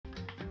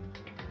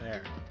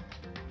There.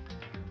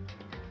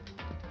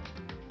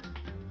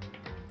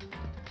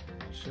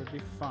 Should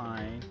be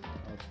fine,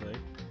 hopefully.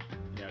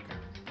 Yeah, okay.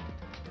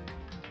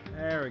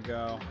 There we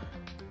go.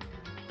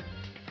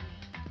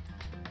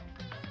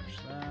 Finish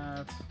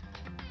that.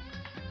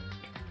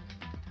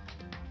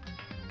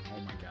 Oh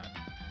my god.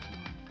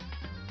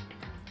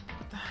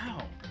 What the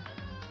hell?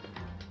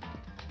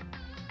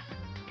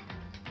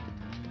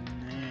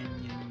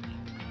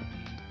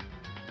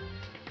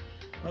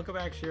 Welcome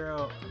back,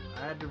 Shiro. I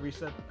had to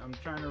reset. I'm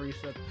trying to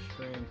reset the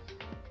stream.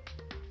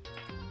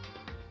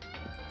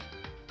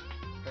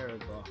 There we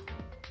go.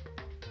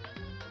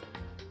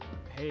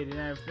 Hating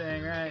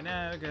everything right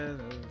now because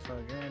of the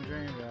fucking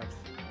dream drops.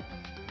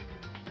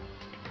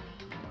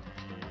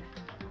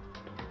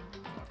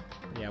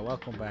 Yeah,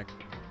 welcome back.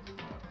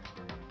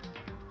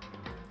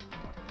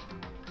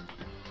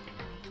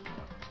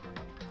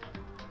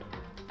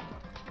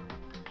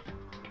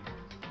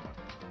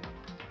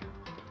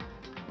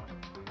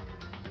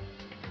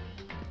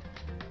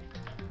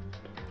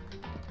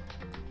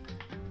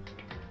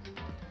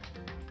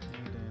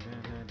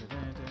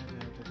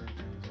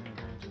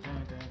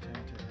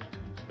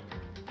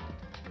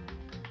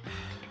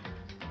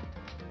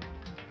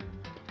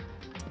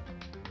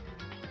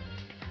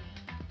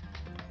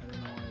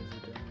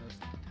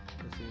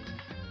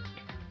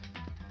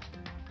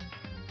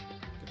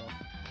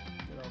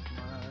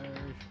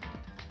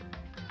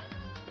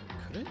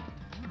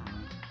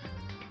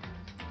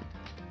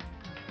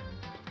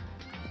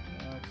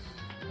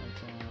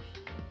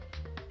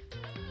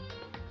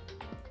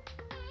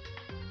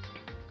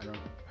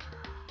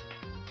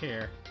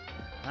 Here.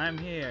 I'm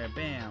here.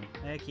 Bam.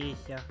 Heck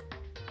yeah.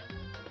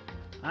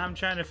 I'm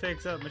trying to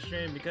fix up my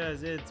stream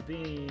because it's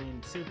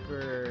being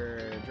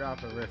super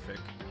drop-horrific.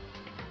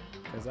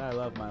 Because I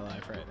love my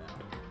life right now.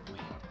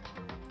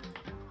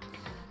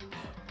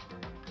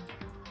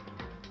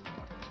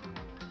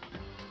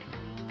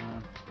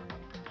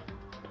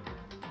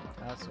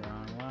 That's the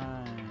wrong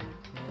one.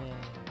 Yeah.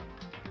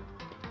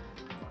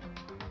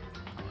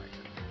 Oh my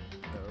god.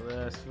 So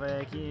this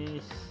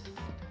fakey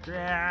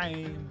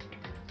stream.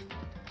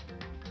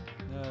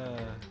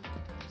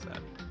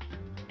 Sad.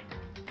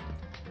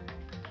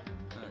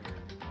 Okay.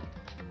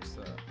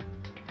 So,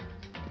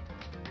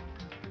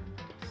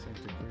 sync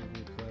to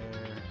preview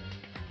player.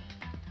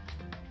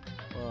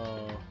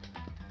 Whoa.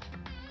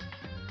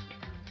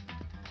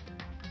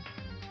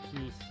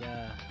 Keisha.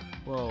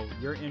 Whoa,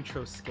 your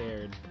intro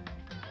scared.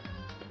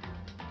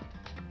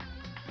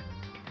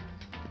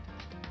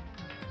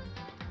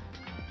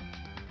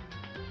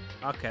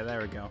 Okay,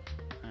 there we go.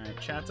 Alright,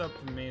 chat's up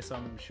for me, so I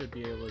should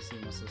be able to see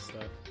most of the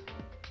stuff.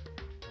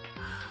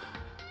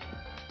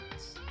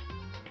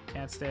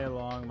 Can't stay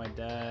long. My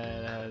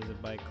dad has a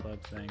bike club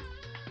thing.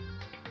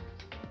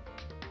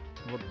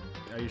 Well,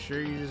 are you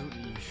sure you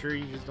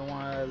just don't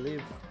want to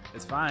leave?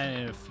 It's fine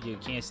if you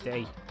can't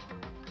stay.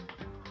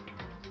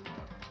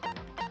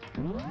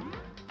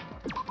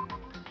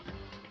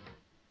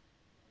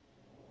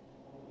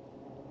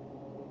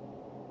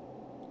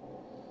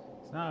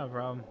 It's not a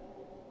problem.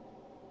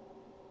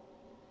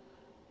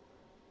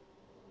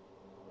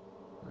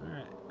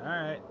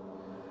 Alright.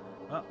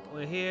 Well,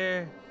 we're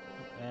here.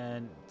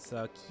 And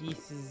so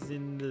Keith is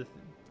in the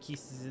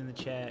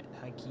chat.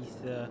 Hi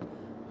Keith,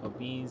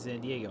 Beans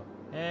and Diego.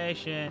 Hey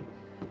Shin.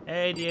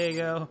 Hey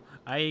Diego.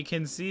 I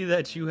can see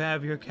that you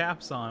have your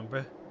caps on,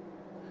 bruh.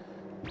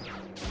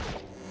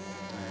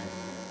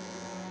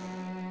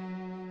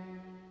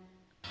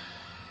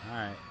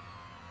 Alright.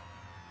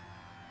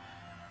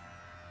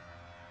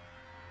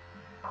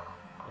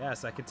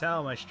 Yes, I can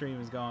tell my stream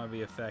is going to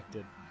be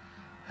affected.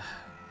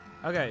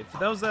 Okay, for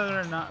those that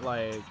are not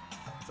like,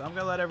 so I'm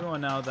gonna let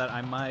everyone know that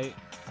I'm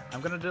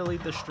gonna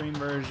delete the stream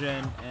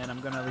version and I'm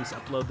gonna at least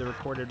upload the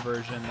recorded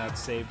version that's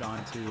saved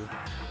onto,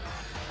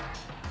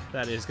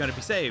 that is gonna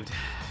be saved.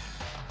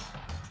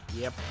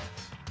 Yep.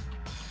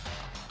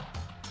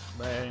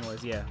 But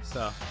anyways, yeah,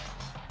 so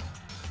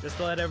just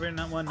to let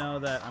everyone know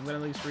that I'm gonna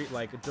at least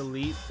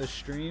delete the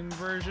stream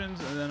versions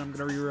and then I'm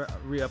gonna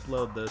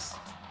re-upload this.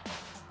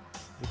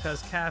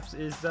 Because Caps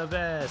is the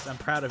best. I'm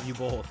proud of you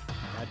both.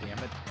 God damn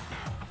it.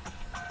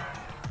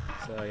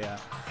 So yeah,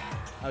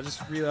 I'll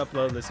just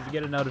re-upload this. If you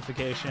get a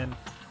notification,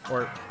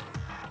 or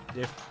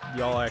if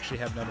y'all actually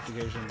have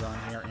notifications on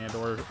here and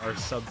or are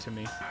sub to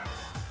me,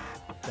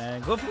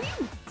 then go for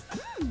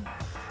you.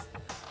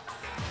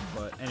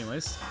 But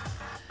anyways,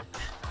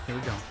 here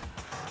we go.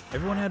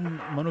 Everyone had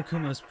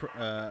Monokuma's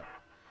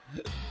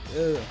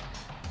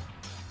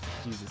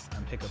Jesus,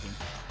 I'm hiccuping.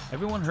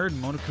 Everyone heard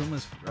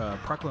Monokuma's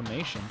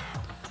proclamation,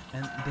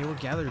 and they were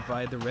gathered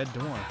by the red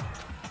door.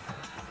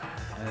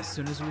 As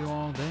soon as we were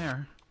all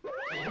there,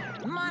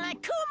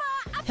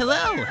 Monokuma!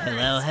 Hello,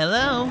 hello,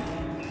 hello.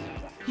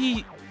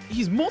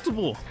 He's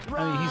multiple.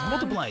 I mean, he's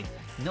multiplied.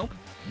 Nope,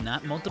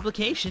 not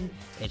multiplication.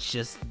 It's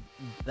just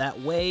that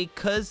way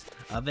 'cause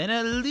of an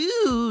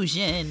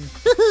illusion.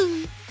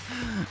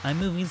 I'm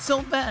moving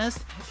so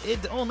fast,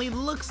 it only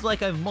looks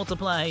like I've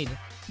multiplied.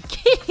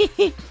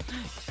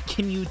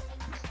 Can you...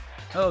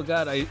 Oh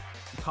god, I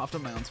coughed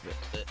on my own spit.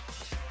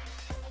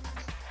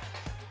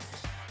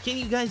 Can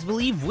you guys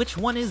believe which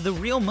one is the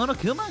real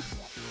Monokuma?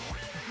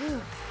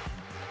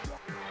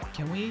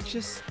 Can we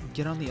just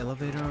get on the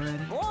elevator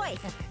already? Boy,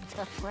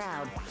 tough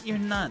crowd. You're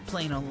not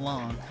playing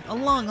along.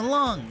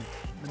 Along!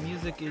 The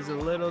music is a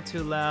little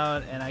too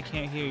loud and I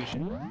can't hear you.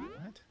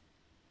 What?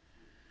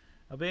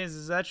 Albans,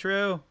 is that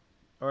true?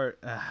 Or,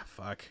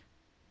 fuck.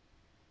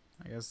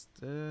 I guess,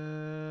 how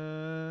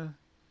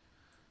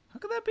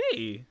could that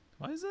be?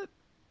 Why is it?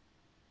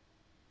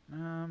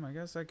 I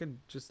guess I could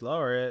just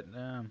lower it.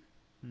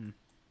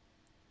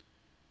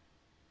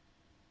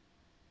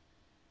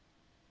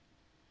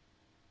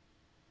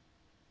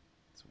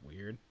 It's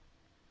weird.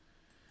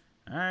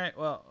 Alright,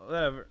 well,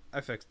 whatever.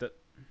 I fixed it.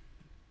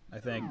 I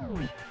think.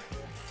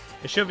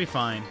 It should be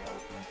fine.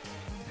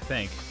 I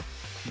think.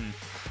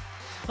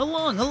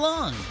 Along!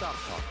 Stop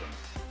talking.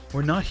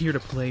 We're not here to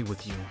play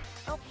with you.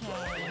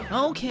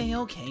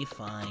 Okay,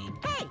 fine.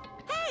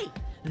 Hey!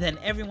 Then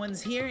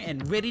everyone's here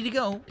and ready to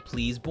go.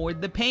 Please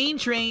board the pain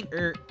train,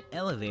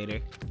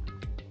 elevator.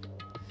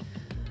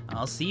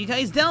 I'll see you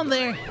guys down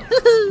there.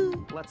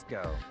 Let's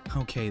go.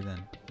 Okay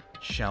then.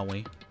 Shall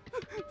we?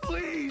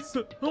 Please!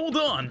 Hold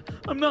on!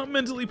 I'm not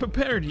mentally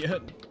prepared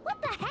yet.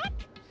 What the heck?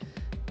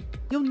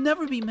 You'll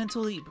never be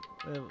mentally...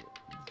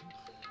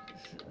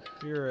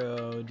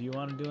 Shiro, do you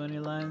want to do any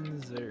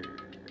lines, or...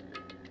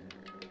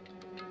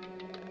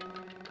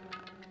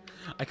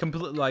 I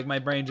completely, like, my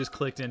brain just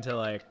clicked into,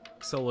 like,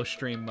 solo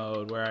stream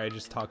mode where I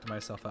just talk to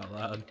myself out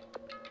loud.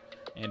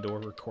 And or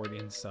record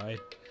inside.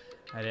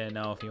 I didn't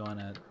know if you want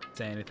to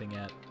say anything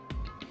yet.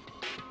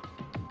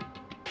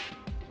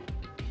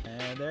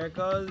 And there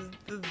goes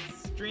the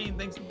stream.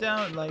 Thanks to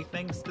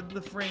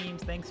the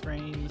frames. Thanks,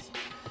 frames.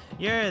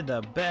 You're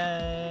the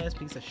best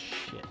piece of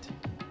shit.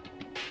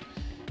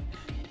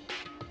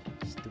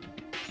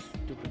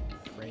 Stupid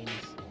frames.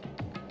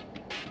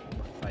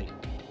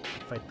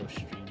 Fight those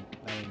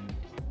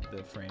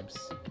the frames.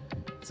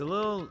 It's a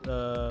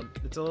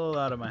little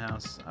out of my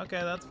house.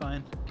 Okay, that's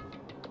fine.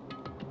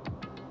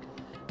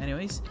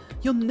 Anyways,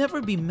 you'll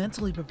never be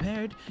mentally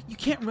prepared. You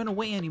can't run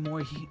away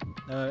anymore,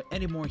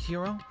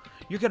 hero.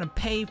 You're gonna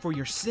pay for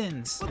your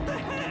sins. What the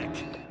heck?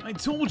 I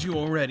told you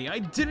already. I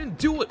didn't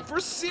do it. For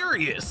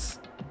serious.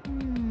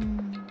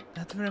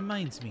 That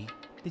reminds me.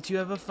 Did you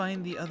ever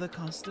find the other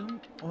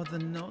costume or the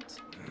note?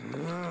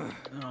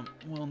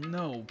 Well,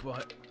 no,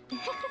 but...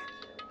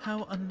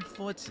 How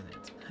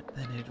unfortunate.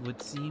 Then it would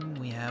seem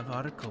we have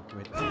our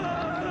culprit.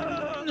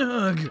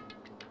 Ugh.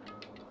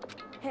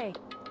 Hey.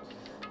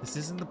 This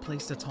isn't the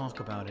place to talk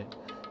about it.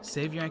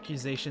 Save your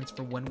accusations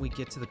for when we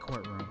get to the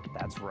courtroom.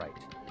 That's right.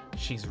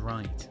 She's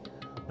right.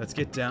 Let's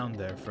get down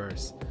there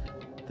first.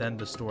 Then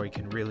the story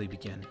can really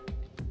begin.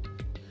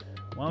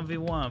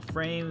 1v1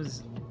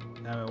 frames.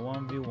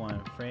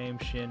 1v1 frame.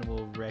 Shin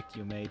will wreck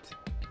you, mate.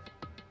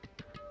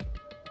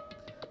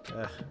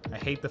 I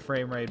hate the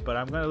frame rate, but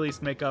I'm gonna at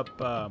least make up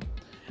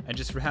and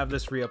just have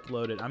this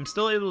re-uploaded. I'm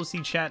still able to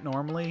see chat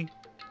normally,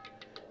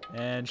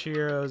 and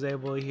Shiro's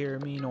able to hear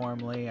me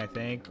normally, I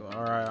think,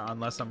 or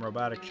unless I'm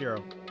robotic.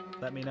 Shiro,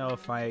 let me know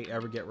if I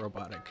ever get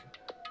robotic,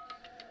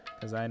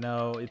 because I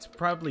know it's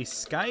probably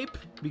Skype,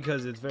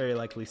 because it's very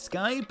likely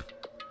Skype,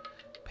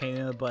 pain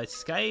in the butt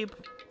Skype,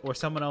 or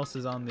someone else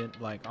is on the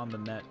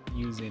net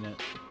using it,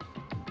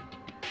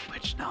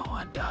 which no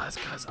one does,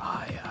 because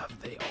I have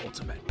the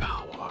ultimate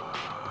power.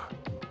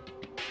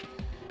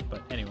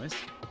 But anyways,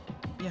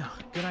 yeah,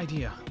 good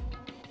idea.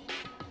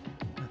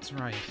 That's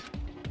right.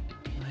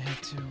 I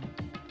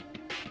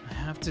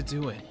have to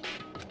do it.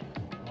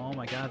 Oh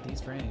my god,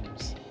 these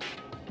frames.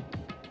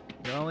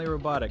 You're only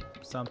robotic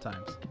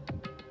sometimes.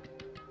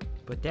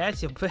 But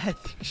that's a bad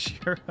thing,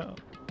 Shiro.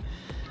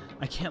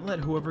 I can't let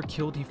whoever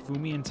killed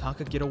Hifumi and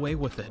Taka get away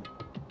with it.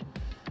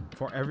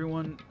 For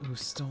everyone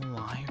who's still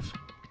alive.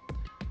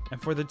 And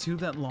for the two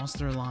that lost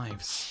their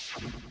lives.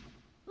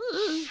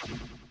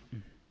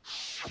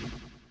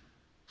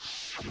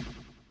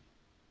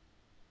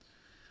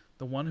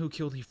 The one who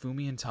killed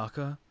Hifumi and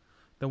Taka.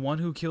 The one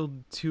who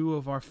killed two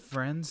of our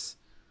friends.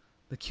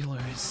 The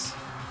killer is...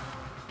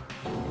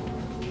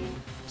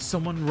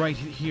 someone right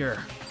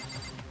here.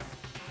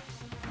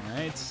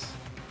 Alright.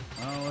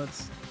 Well,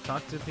 let's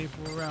talk to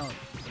people around.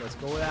 Let's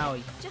go with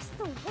Allie. Just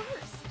the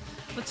worst.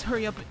 Let's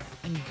hurry up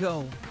and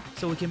go,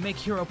 so we can make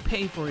Hiro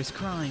pay for his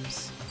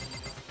crimes.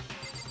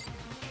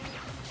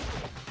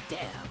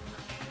 Damn.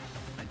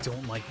 I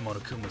don't like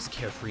Monokuma's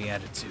carefree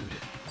attitude.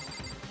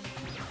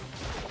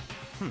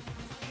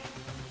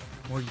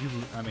 Were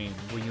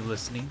you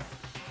listening?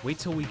 Wait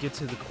till we get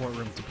to the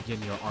courtroom to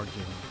begin your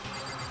arguing.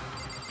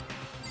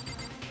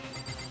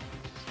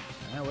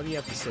 What do you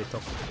have to say,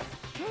 Toko?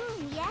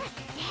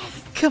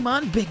 Yes. Come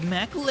on, Big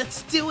Mac,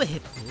 let's do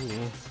it!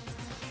 Ooh.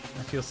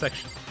 I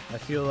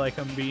feel like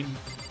I'm being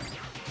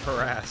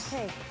harassed.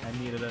 Hey. I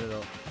need it at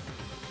all.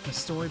 The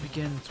story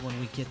begins when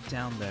we get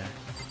down there.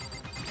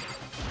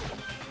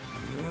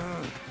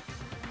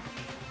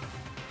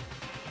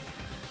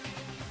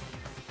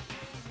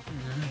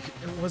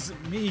 It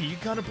wasn't me. You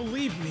gotta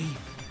believe me.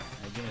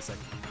 Right, give me a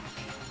second.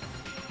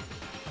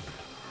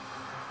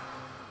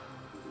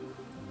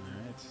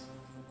 Alright.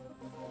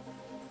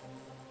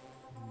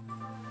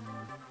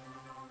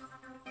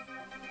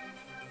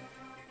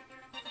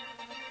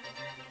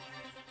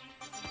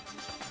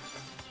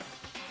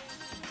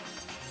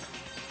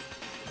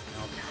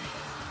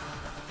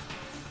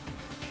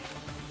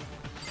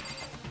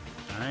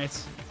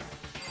 Alright.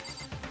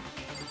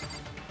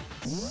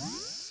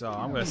 So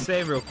I'm gonna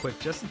save real quick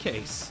just in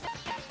case.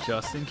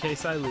 Just in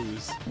case I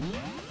lose.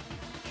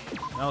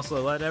 And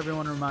also let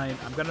everyone remind,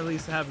 I'm gonna at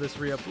least have this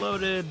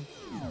re-uploaded.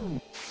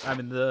 I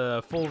mean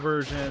the full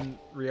version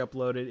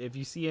re-uploaded. If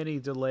you see any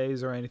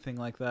delays or anything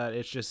like that,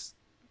 it's just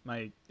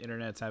my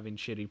internet's having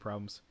shitty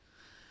problems.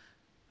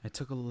 I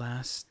took a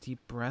last deep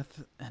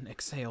breath and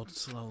exhaled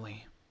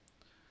slowly.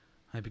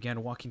 I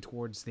began walking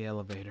towards the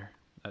elevator.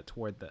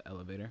 Toward the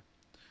elevator.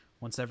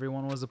 Once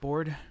everyone was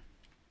aboard,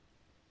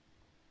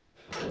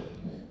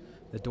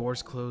 the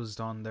doors closed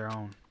on their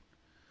own,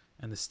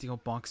 and the steel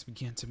box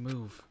began to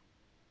move.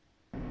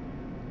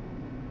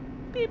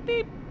 Beep,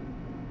 beep.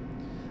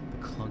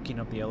 The clunking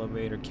of the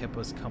elevator kept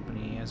us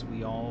company as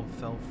we all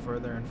fell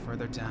further and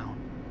further down.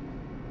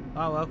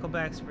 Oh, welcome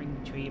back, Spring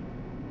Tree.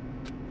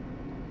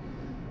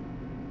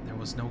 There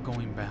was no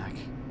going back.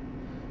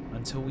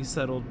 Until we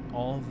settled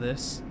all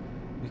this,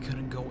 we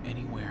couldn't go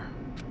anywhere.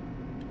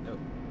 Oh.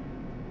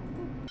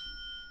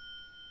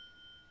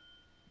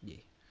 Yeah.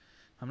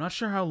 I'm not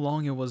sure how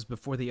long it was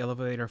before the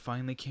elevator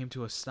finally came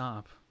to a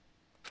stop.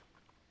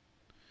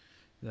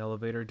 The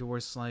elevator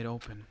doors slide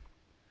open,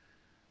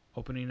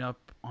 opening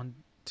up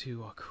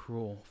onto a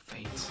cruel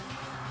fate.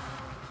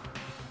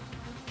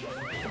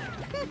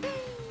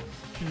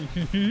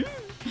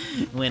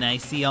 When I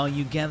see all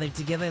you gathered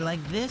together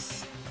like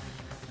this,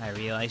 I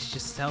realize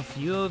just how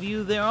few of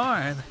you there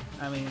are.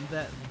 I mean,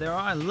 that there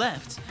are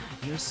left.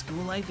 Your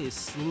school life is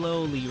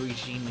slowly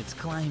reaching its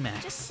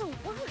climax. Just the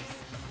worst.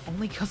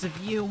 Only because of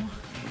you.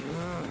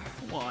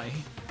 Why?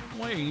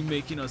 Why are you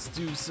making us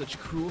do such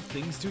cruel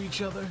things to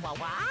each other?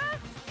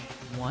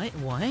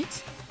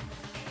 What?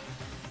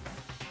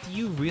 Do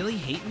you really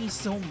hate me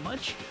so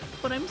much?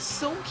 But I'm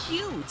so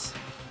cute.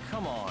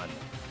 Come on.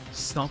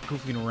 Stop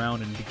goofing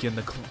around and begin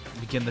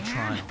the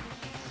trial.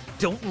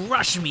 Don't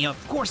rush me.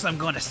 Of course I'm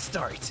going to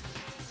start.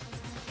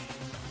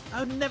 I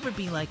would never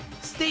be like,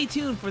 stay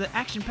tuned for the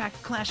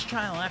action-packed class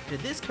trial after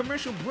this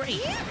commercial break.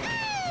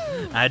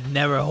 I'd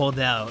never hold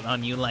out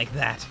on you like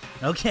that.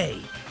 Okay,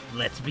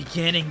 let's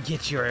begin and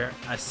get to your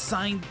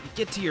assigned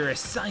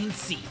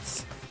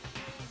seats.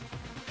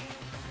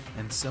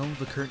 And so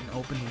the curtain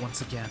opened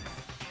once again.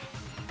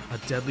 A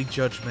deadly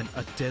judgment,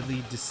 a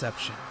deadly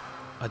deception,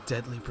 a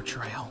deadly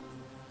betrayal,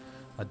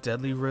 a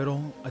deadly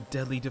riddle, a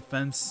deadly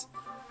defense,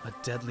 a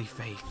deadly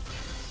faith,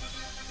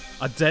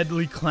 a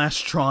deadly class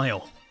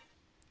trial.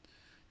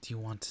 Do you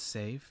want to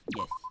save?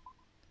 Yes.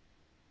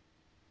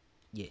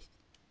 Yes.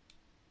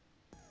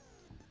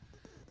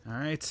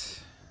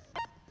 Alright.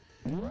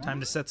 Time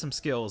to set some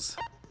skills.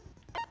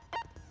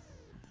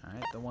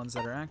 Alright, the ones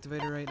that are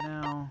activated right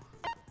now.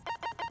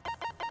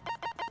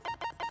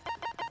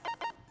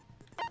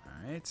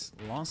 Alright,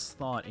 Lost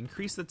Thought.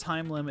 Increase the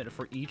time limit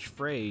for each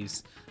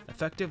phrase.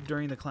 Effective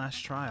during the class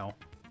trial.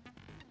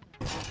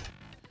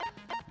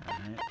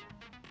 Alright.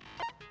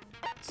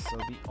 So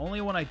the only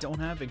one I don't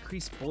have,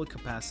 increased bullet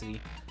capacity.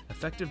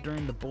 Effective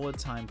during the bullet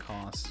time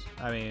cost.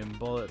 I mean,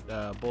 bullet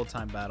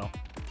time battle.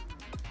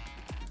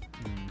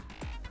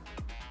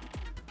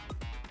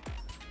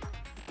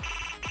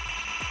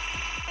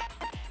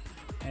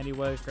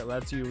 Anyway, it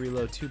lets you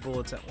reload 2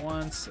 bullets at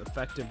once.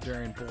 Effective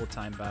during bullet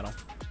time battle.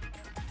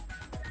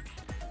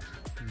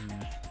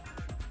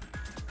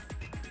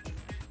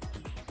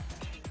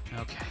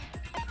 Okay.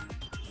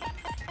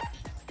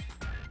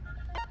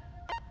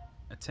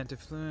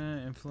 Attentive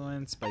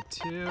influence by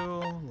 2.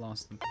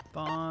 Lost in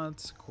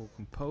thoughts. Cool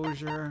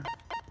composure.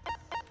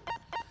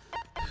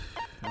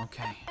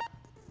 Okay.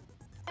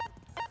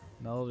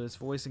 Melodious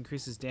voice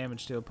increases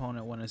damage to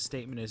opponent when a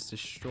statement is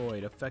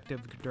destroyed.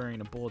 Effective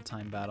during a bullet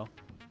time battle.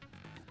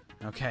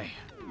 Okay.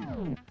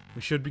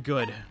 We should be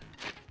good.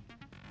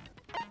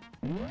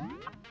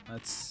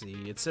 Let's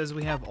see. It says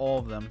we have all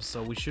of them,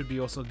 so we should be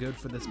also good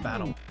for this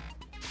battle.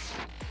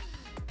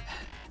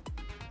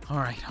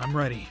 Alright, I'm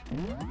ready.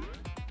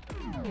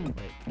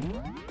 Wait.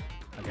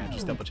 Okay,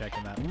 just double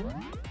checking that.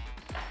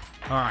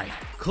 Alright,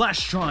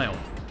 class trial.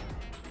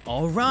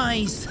 All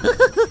rise.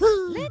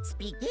 Let's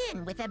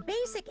begin with a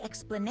basic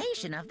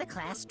explanation of the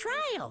class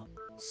trial.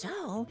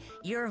 So,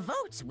 your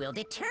votes will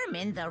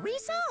determine the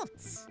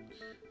results.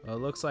 Well,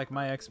 it looks like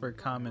my expert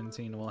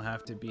commenting will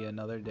have to be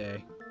another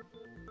day.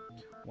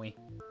 Wait.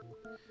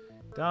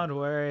 Don't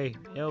worry,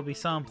 it'll be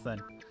something.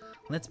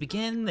 Let's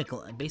begin the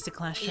basic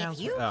class trial. If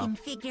you can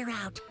figure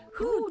out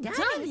who done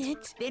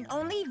it, then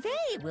only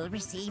they will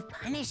receive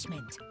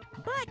punishment.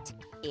 But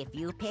if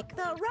you pick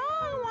the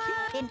wrong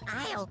one, then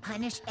I'll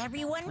punish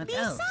everyone What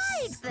besides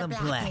else? the The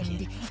blackened.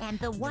 blackened. And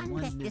the one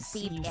that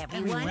deceived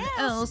everyone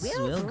else else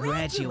will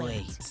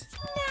graduate.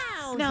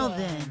 graduate. Now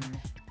then,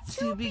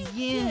 to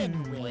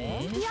begin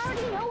with. We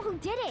already know who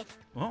did it.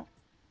 Oh.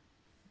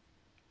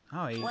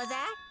 Oh, Was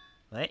that?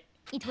 Wait.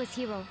 It was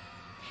Hiro.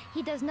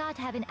 He does not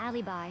have an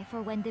alibi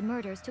for when the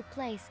murders took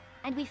place,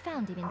 and we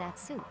found him in that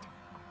suit.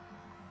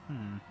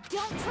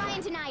 Don't try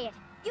and deny it.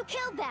 You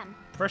killed them.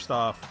 First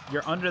off,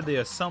 you're under the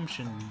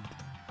assumption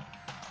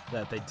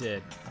that they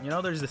did. You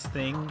know, there's this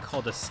thing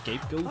called a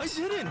scapegoat. I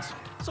didn't.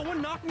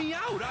 Someone knocked me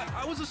out.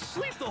 I was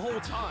asleep the whole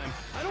time.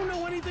 I don't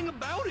know anything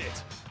about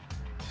it.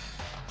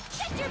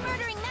 Shut your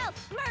murdering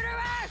mouth,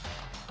 murderer!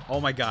 Oh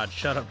my god,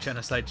 shut up,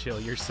 Genocide Chill.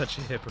 You're such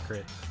a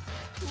hypocrite.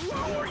 Who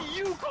are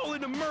you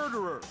calling a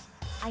murderer?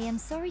 I am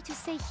sorry to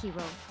say,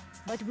 Hero,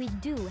 but we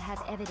do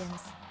have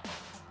evidence.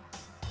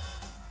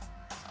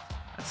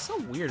 That's so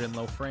weird and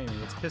low framing.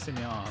 It's pissing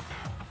me off.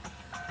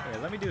 Okay,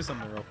 let me do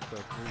something real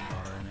quick. This is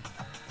bothering me.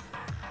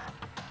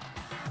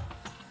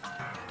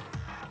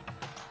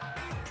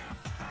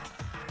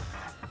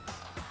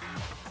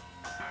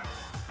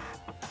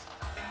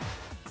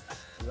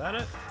 Is that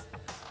it?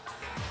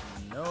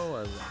 No, it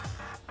wasn't.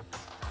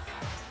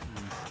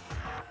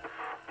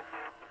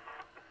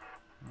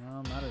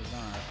 Well, that is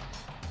not.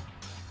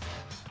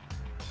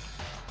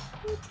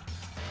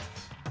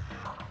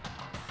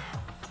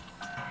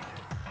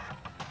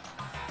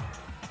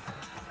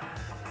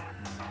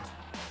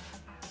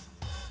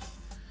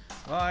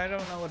 Well, I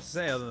don't know what to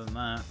say other than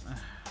that.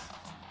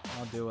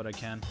 I'll do what I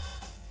can.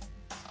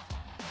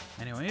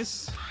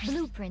 Anyways.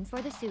 Blueprints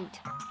for the suit.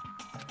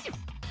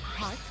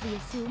 Parts we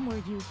assume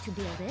were used to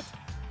build it.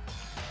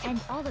 And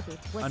all of it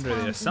was Under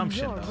found the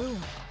assumption, in your though.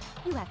 room.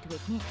 You have to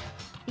admit,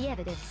 the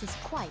evidence is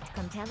quite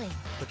compelling.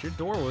 But your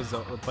door was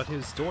but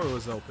his door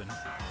was open.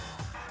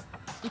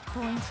 It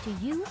points to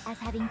you as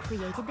having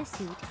created the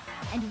suit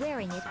and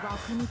wearing it while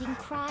committing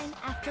crime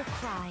after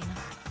crime.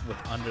 With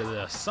under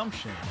the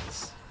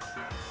assumptions.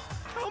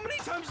 How many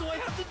times do I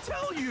have to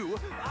tell you?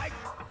 I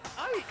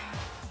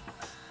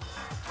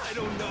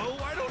don't know.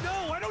 I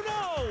don't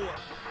know.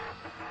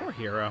 Poor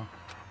Hero.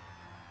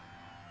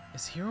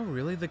 Is Hero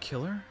really the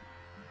killer?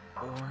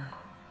 Or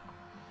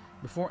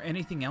before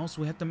anything else,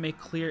 we have to make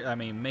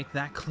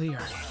that clear.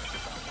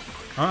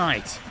 All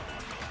right.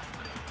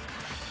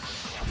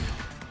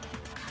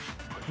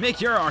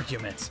 Make your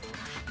argument.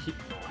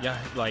 Yeah,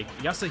 like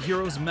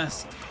Yasuhiro's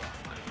message.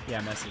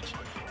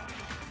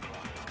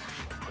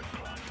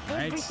 All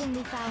right. Everything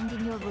we found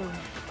in your room.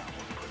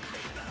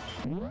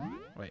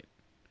 Wait.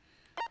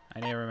 I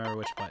need to remember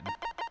which button.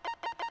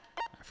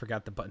 I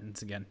forgot the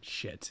buttons again.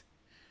 Shit.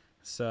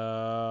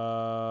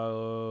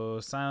 So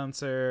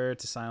silencer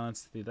to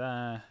silence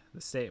the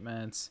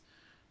statements,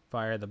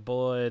 fire the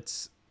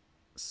bullets,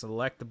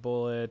 select the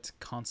bullet,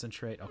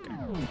 concentrate. Okay.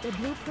 The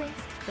blueprints,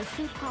 the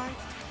suit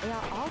parts, they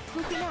are all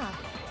proof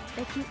enough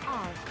that you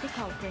are the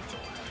culprit.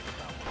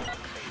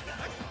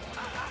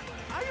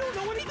 I don't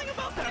know anything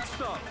about that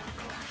stuff.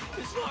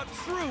 It's not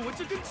true.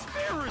 It's a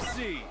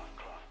conspiracy.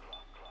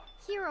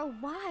 Hero,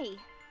 why?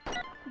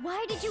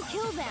 Why did you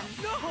kill them?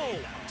 No,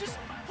 just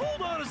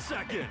hold on a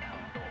second.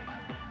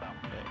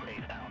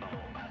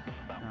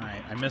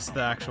 Alright, I missed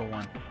the actual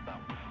one.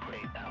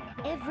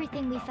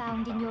 Everything we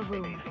found in your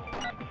room.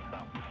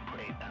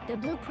 The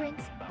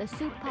blueprints, the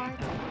suit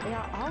parts, they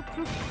are all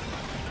proof.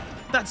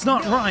 That's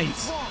not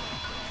right!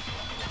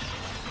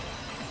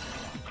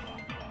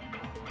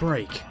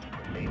 Break.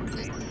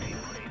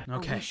 Are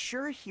Okay. we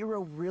sure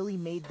Hero really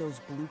made those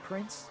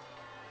blueprints?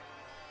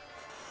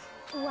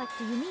 What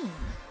do you mean?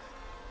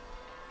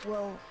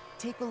 Well,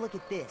 take a look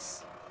at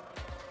this.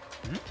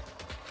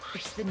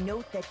 It's the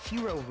note that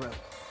Hero wrote,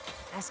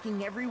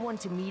 asking everyone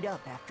to meet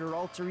up after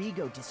Alter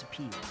Ego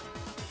disappeared.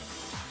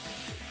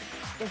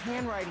 The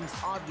handwriting's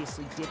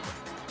obviously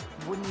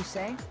different, wouldn't you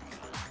say?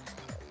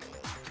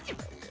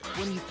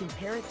 When you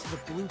compare it to the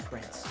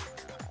blueprints.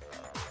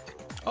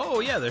 Oh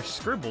yeah, they're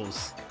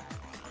scribbles.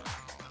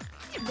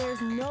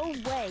 There's no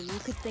way you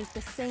could think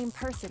the same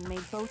person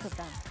made both of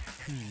them.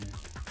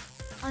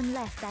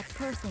 Unless that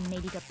person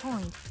made it a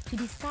point to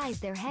disguise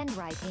their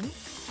handwriting.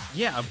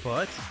 Yeah,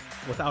 but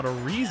without a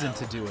reason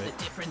to do it.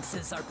 The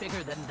differences are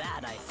bigger than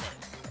that, I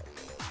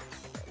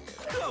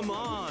think. Come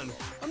on.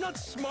 I'm not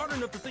smart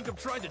enough to think of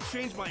trying to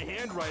change my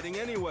handwriting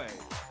anyway.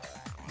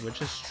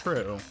 Which is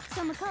true.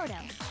 So Makoto,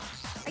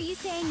 are you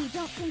saying you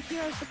don't think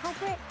Hero's the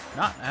culprit?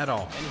 Not at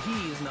all. And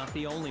he is not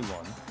the only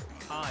one.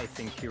 I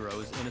think Hiro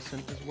is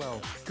innocent as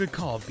well. Good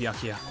call,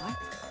 Byakuya.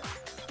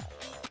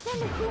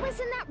 Then who was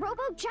in that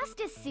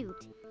Robo-Justice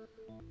suit?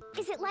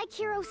 Is it like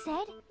Hiro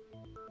said?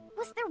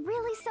 Was there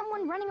really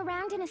someone running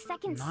around in a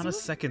second suit? Not a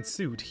second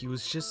suit. He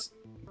was just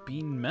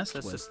being messed The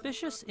with.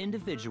 suspicious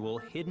individual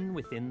hidden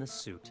within the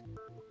suit.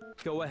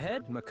 Go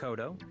ahead,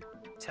 Makoto.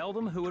 Tell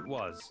them who it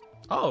was.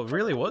 Oh, it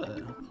really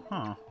was?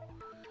 Huh.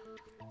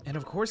 And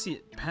of course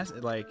he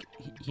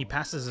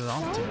passes it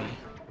off to me.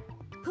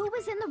 Who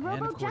was in the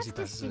And of course he Robo-Justice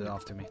passes suit? it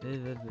off to me.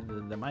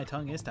 My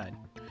tongue is tied.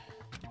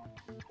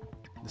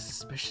 The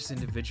suspicious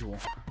individual.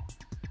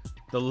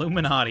 The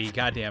Illuminati,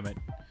 goddammit.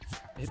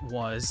 It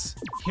was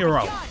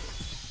Hiro.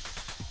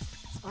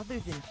 Other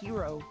than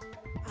Hero,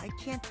 I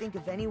can't think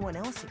of anyone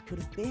else it could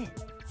have been.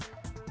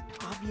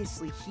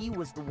 Obviously, he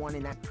was the one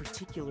in that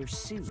particular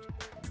suit,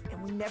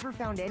 and we never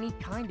found any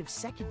kind of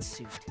second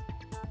suit.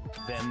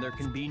 Then there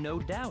can be no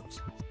doubt.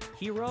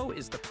 Hiro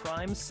is the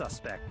prime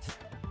suspect.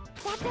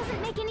 That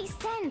doesn't make any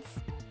sense.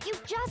 You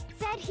just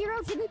said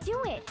Hiro didn't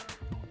do it.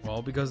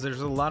 Well, because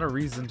there's a lot of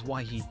reasons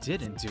why he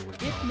didn't do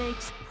it. It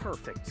makes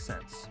perfect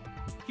sense.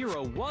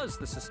 Hiro was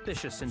the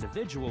suspicious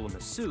individual in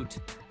the suit,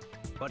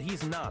 but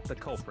he's not the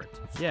culprit.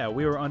 Yeah,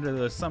 we were under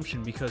the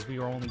assumption because we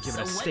were only given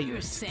So a what statement.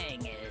 you're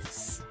saying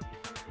is...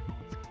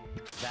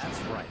 That's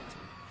right.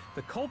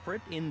 The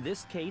culprit in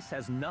this case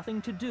has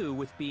nothing to do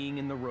with being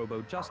in the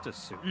Robo-Justice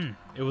suit.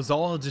 It was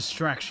all a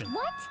distraction.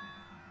 What?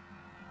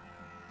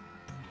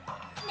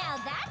 Now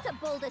that's a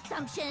bold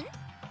assumption.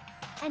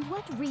 And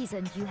what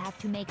reason do you have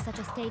to make such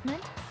a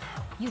statement?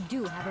 You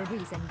do have a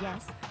reason,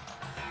 yes?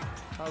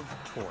 Of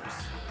course.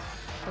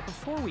 But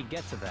before we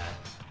get to that,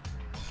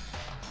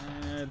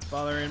 It's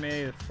bothering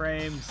me. The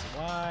frames.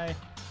 Why?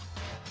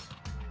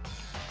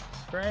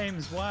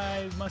 Frames,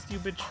 why must you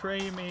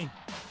betray me?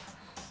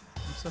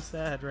 I'm so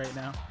sad right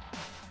now.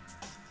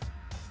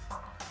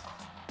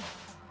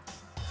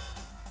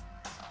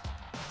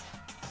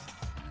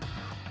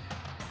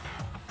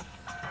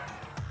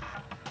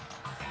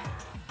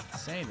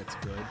 It's saying it's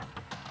good.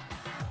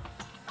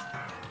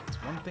 It's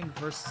one thing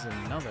versus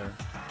another.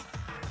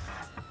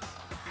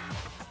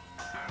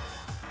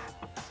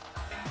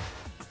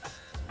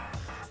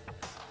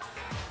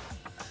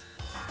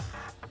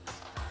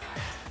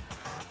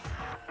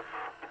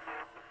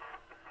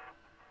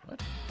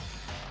 What?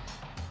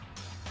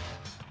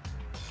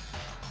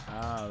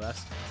 Oh,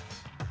 that's...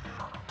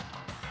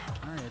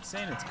 Alright, it's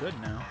saying it's good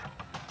now.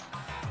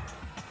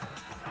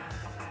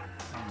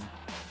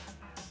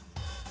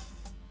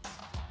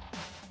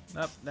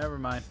 Nope, never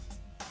mind.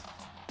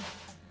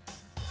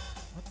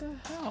 What the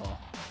hell?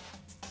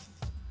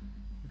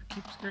 It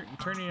keeps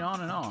turning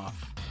on and off.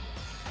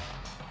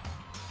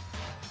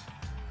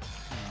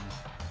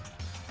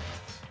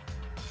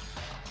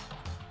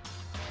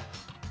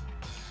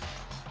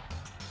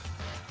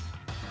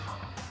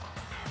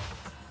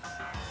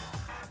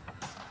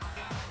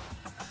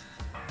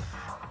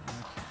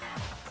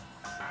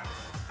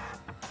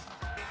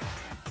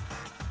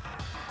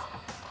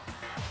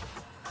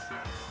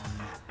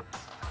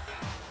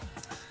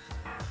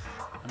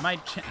 I might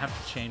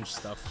have to change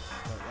stuff,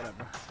 but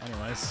whatever.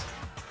 Anyways.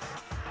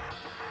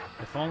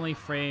 If only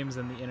frames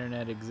and the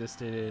internet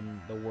existed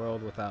in the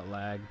world without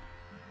lag.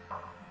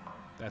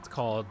 That's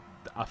called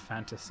a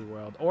fantasy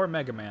world. Or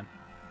Mega Man.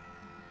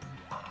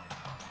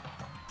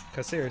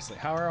 Because seriously,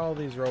 how are all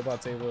these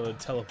robots able to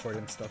teleport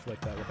and stuff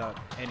like that without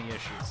any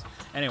issues?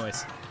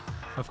 Anyways,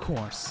 of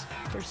course.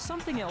 there's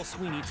something else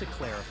we need to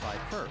clarify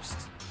first.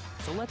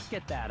 So let's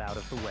get that out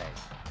of the way.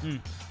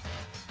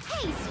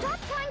 Hey, stop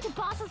trying to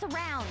boss us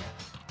around.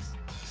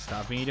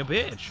 Stop being a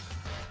bitch.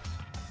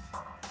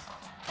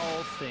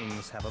 All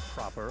things have a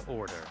proper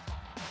order.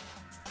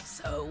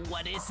 So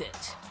what is it?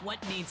 What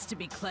needs to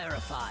be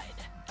clarified?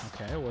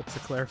 Okay, what's the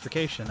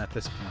clarification at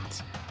this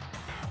point?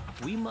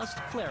 We must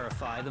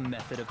clarify the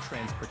method of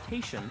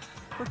transportation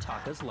for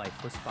Taka's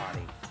lifeless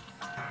body.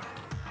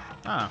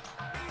 Ah,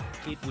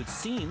 It would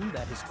seem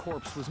that his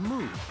corpse was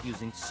moved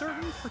using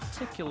certain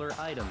particular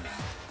items.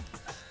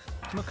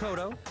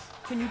 Makoto,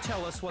 can you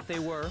tell us what they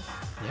were?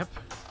 yep,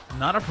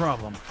 not a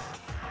problem.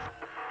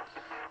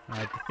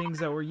 Alright, the things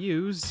that were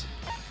used.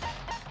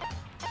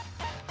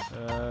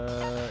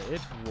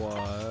 It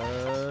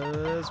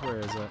was... Where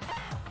is it?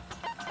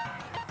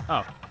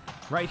 Oh,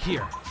 right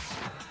here.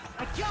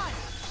 I got it!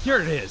 Here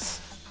it is!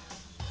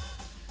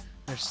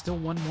 There's still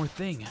one more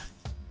thing.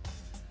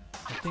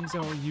 The things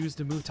that were used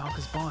to move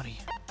Taka's body.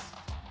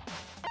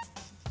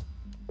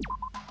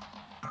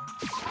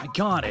 I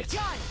got it!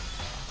 Got it!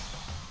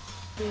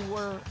 They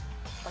were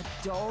a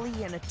dolly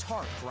and a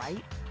tarp,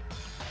 right?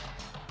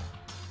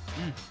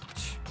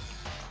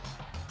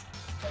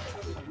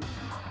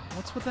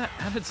 What's with that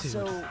attitude?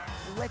 So,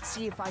 let's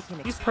see if I can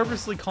He's explain.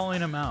 purposely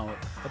calling him out.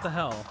 What the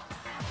hell?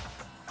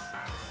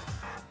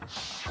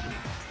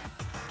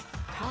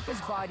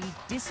 Taka's body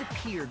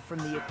disappeared from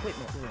the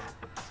equipment room,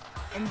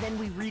 and then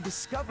we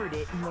rediscovered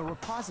it in the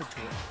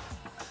repository.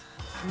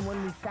 And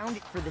when we found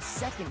it for the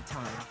second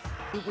time,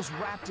 it was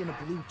wrapped in a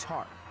blue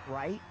tarp,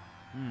 right?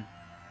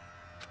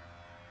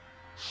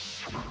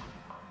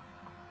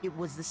 It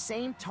was the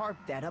same tarp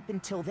that, up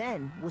until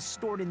then, was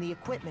stored in the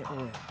equipment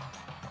room.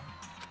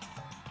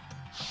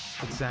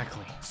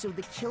 Exactly. So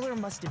the killer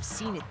must have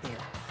seen it there,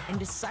 and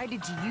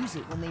decided to use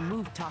it when they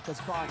moved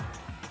Taka's body.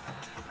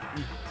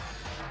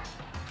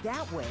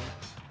 That way,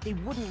 they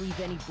wouldn't leave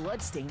any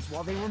bloodstains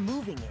while they were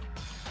moving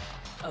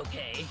it.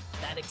 Okay,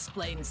 that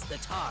explains the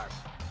tarp.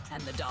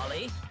 And the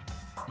dolly?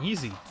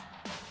 Easy.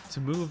 To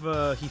move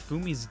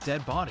Hifumi's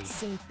dead body.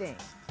 Same thing.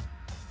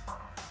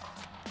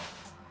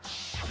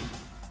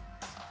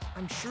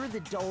 I'm sure the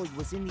dolly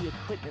was in the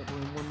equipment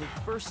room when we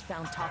first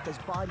found Taka's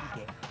body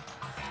there.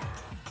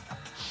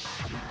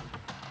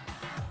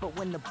 But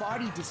when the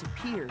body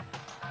disappeared,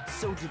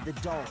 so did the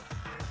dolly.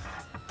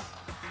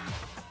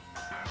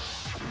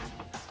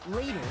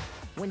 Later,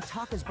 when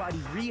Taka's body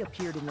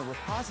reappeared in the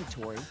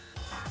repository,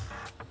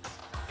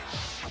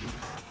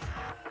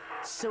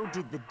 so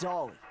did the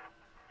dolly.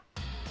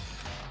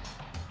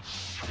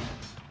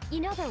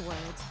 In other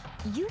words,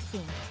 you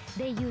think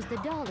they used the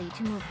dolly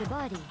to move the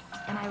body.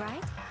 Am I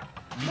right?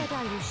 But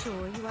are you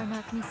sure you are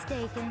not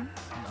mistaken?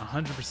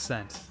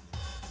 100%.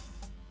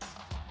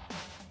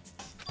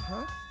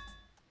 Huh?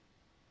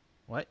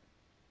 What?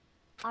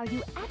 Are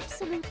you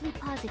absolutely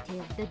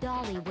positive the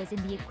dolly was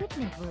in the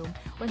equipment room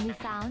when we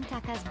found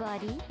Taka's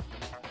body?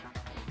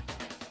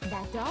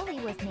 That dolly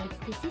was made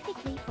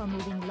specifically for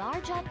moving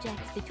large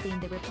objects between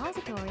the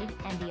repository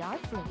and the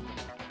art room.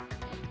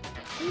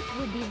 It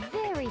would be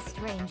very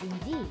strange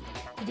indeed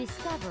to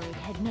discover it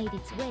had made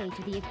its way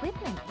to the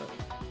equipment room.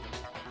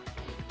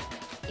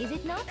 Is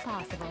it not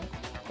possible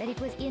that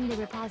it was in the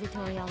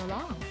repository all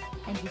along,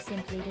 and you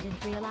simply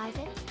didn't realize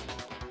it?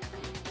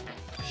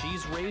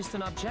 She's raised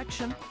an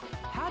objection.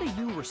 How do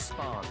you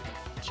respond?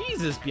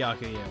 Jesus,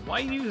 Byakuya,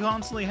 why do you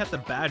constantly have to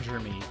badger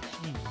me?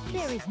 Jeez.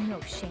 There is no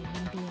shame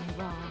in being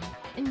wrong.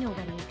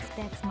 Nobody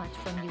expects much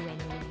from you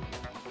anyway.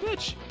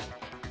 Bitch,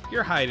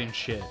 you're hiding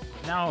shit.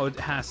 Now it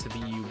has to be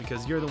you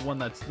because you're the one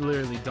that's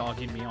literally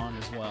dogging me on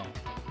as well.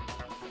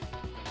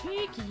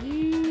 Thank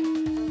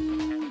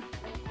you.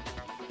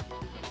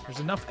 There's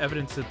enough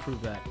evidence to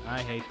prove that.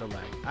 I hate the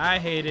leg. I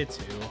hate it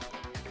too.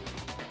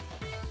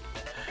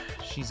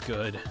 She's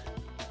good.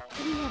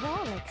 We have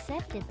all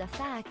accepted the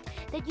fact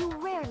that you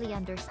rarely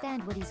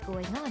understand what is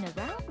going on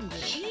around you.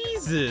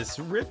 Jesus,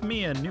 rip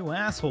me a new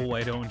asshole,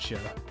 why don't you?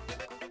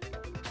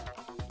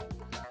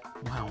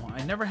 Wow,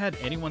 I never had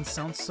anyone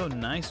sound so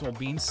nice while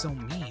being so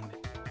mean.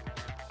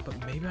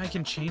 But maybe I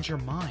can change your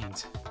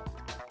mind.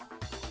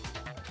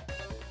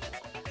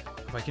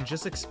 If I can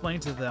just explain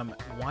to them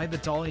why the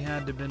dolly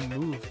had to been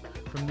moved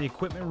from the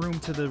equipment room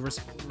to the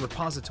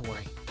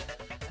repository,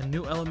 a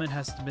new element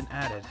has been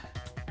added.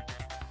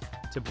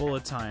 To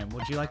bullet time.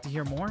 Would you like to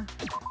hear more?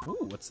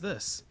 Ooh, what's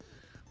this?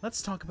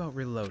 Let's talk about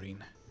reloading.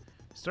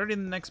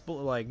 Starting the next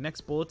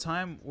bullet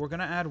time, we're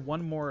gonna add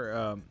one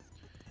more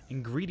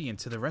ingredient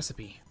to the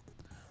recipe.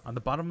 On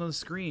the bottom of the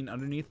screen,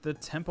 underneath the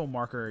tempo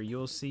marker,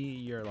 you'll see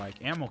your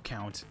ammo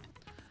count.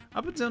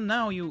 Up until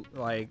now,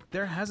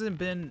 there hasn't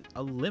been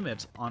a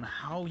limit on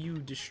how you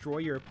destroy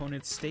your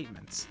opponent's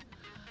statements.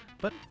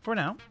 But for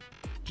now,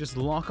 just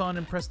lock on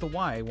and press the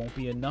Y won't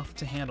be enough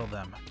to handle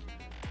them.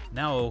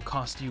 Now it will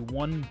cost you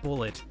 1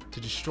 bullet to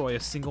destroy a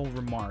single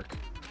remark.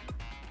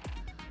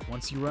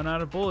 Once you run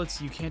out of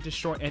bullets, you can't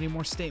destroy any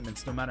more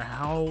statements, no matter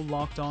how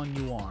locked on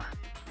you are.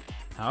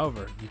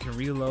 However, you can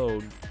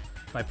reload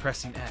by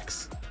pressing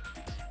X.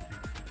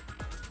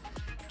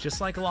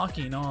 Just like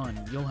locking on,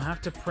 you'll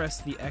have to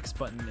press the X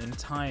button in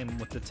time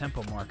with the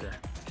tempo marker.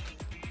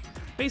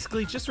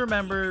 Basically, just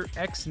remember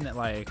X,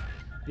 the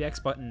X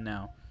button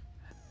now,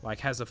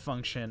 has a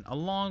function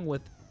along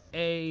with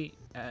A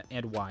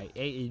and Y.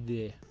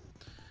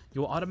 You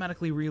will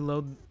automatically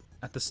reload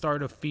at the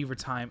start of fever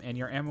time, and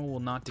your ammo will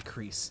not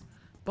decrease.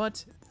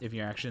 But if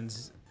your action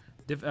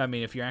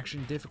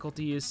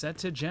difficulty is set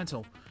to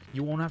gentle,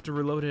 you won't have to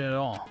reload it at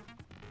all.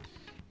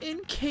 In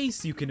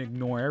case you can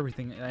ignore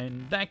everything,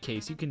 in that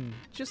case, you can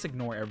just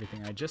ignore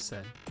everything I just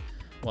said.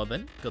 Well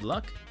then, good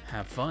luck.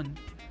 Have fun.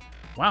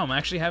 Wow, I'm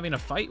actually having a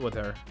fight with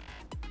her.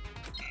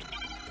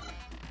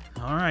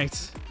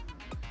 Alright.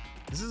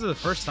 This is the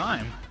first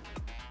time.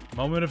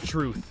 Moment of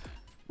truth.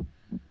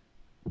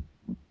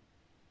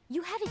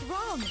 You have it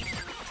wrong.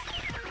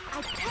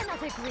 I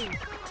cannot agree.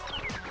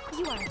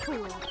 You are a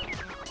fool.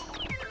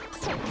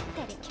 So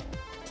pathetic.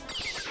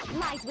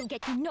 Lies will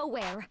get you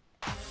nowhere.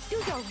 Do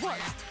your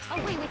worst.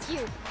 Away with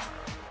you.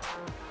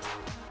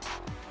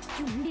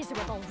 You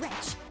miserable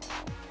wretch.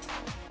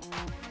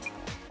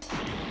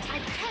 I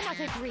cannot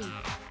agree.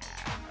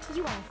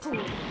 You are a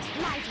fool.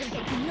 Lies will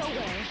get you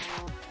nowhere.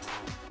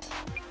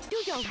 Do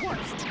your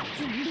worst,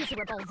 you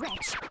miserable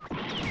wretch.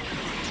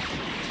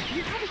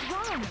 You have it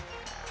wrong.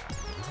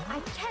 I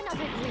cannot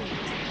agree.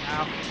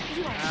 Ow.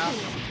 You are Ow. a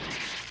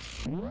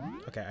fool.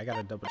 Okay, I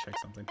gotta double check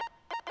something.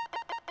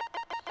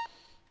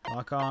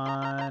 Lock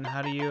on.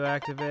 How do you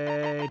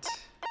activate?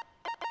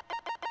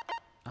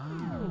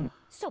 Oh.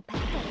 So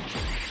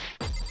pathetic.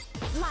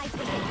 Lies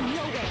will get you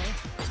nowhere.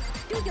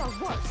 Do your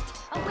worst.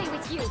 Away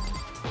with you.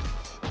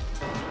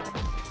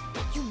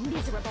 You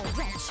miserable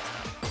wretch.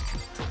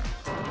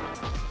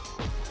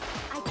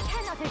 I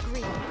cannot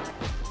agree.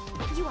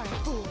 You are a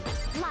fool.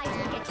 Lies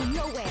will get you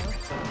nowhere.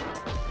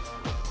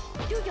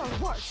 Do your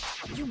worst,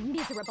 you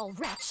miserable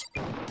wretch.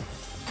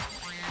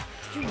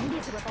 You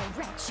miserable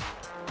wretch.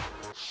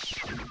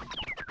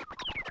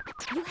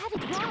 You have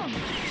it wrong.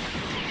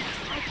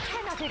 I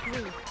cannot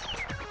agree.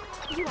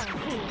 You are a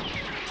fool.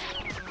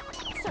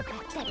 So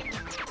pathetic.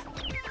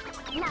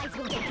 Lies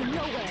will get you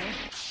nowhere.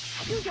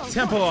 Do your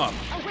Tempo worst.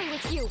 up. Away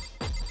with you.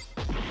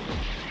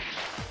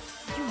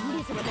 You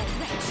miserable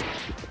wretch.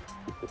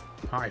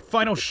 Alright,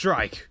 final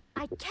strike.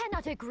 I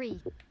cannot agree.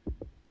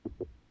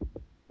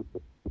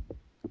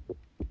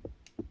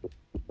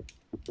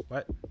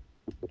 What?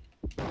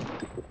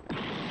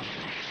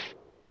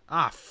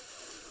 Ah,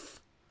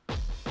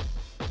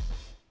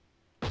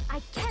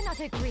 I cannot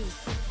agree.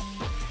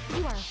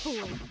 You are a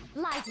fool.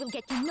 Lies will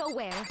get you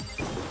nowhere.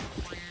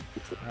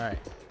 Alright,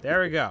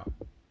 there we go.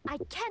 I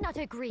cannot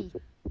agree.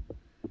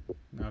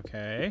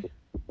 Okay.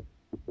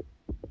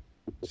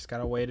 Just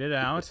gotta wait it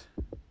out.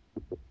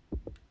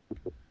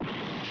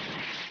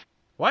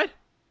 What?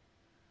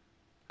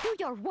 Do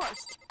your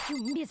worst, you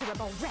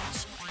miserable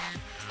wretch.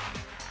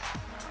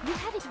 You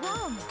had it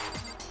wrong.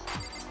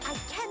 I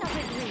cannot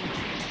agree.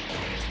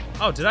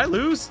 Oh, did I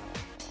lose?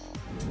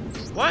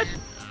 What?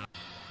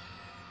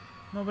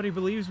 Nobody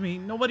believes me.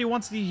 Nobody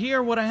wants to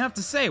hear what I have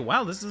to say.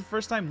 Wow, this is the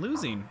first time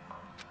losing.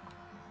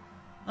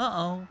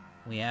 Uh-oh.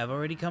 We have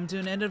already come to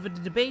an end of the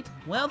debate.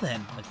 Well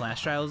then, the class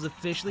trial is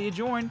officially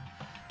adjourned.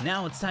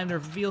 Now it's time to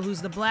reveal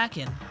who's the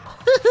Blacken.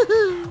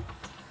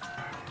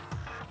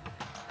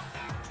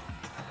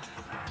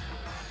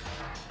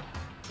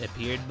 It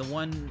appeared the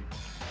one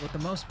with the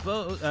most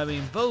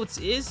votes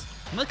is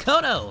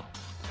Makoto.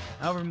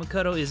 However,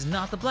 Makoto is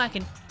not the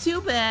Blacken.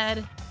 Too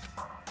bad.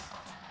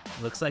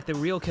 Looks like the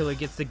real killer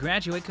gets to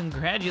graduate.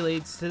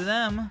 Congratulates to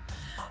them.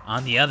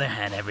 On the other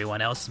hand,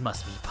 everyone else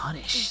must be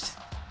punished.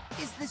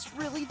 Is this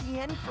really the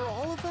end for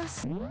all of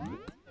us? What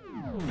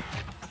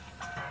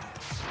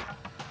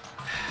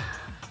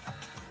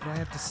do I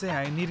have to say?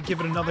 I need to give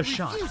it another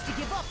shot. Refuse to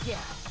give up yet.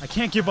 I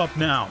can't give up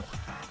now.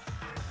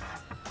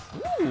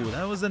 Ooh,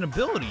 that was an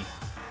ability.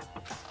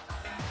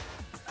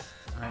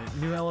 Alright,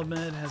 new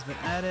element has been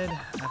added.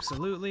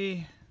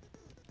 Absolutely.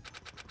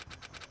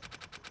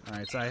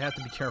 Alright, so I have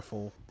to be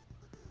careful.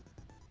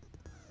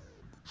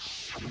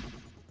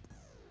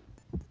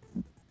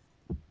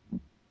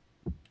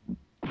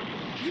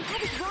 You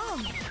had it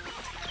wrong.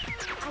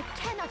 I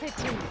cannot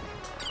agree.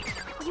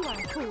 You are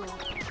a fool.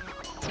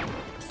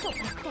 So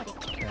pathetic.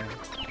 Okay.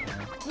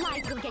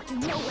 Lies will get you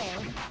nowhere.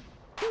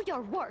 Do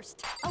your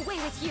worst. Away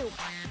with you.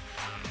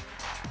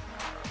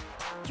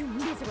 You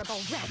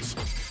miserable wretch.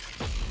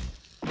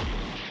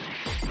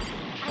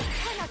 I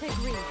cannot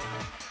agree.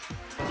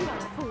 You are a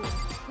fool.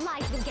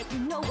 Lies will get you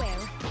nowhere.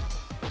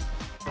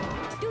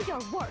 Do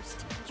your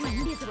worst, you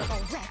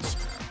miserable wretch.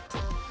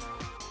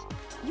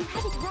 You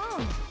had it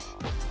wrong.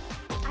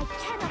 I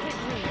cannot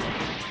agree.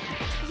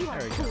 You are a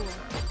fool.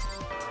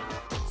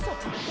 So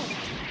pathetic.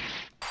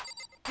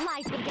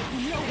 Lies will get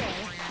you nowhere.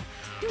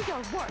 Do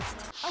your worst.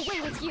 Away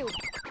with you.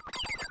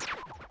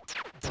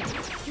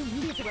 You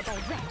miserable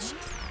wretch.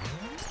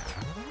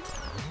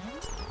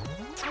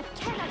 I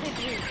cannot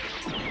agree.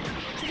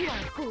 You are a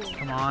fool.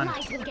 Come on.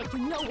 Lies will get you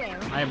nowhere.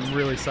 I am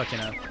really sucking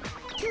up.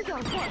 Do your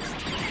worst,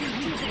 you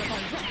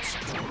miserable wretch.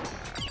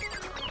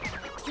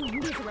 You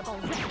miserable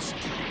wretch.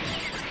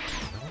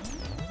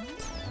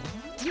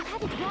 You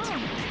had it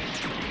wrong.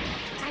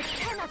 I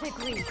cannot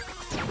agree.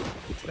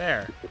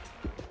 There.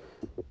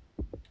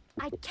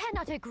 I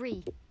cannot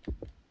agree.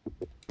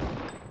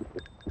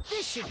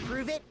 This should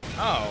prove it.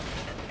 Oh.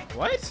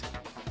 What?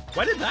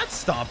 Why did that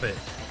stop it?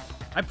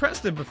 I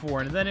pressed it before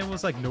and then it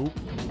was like, nope.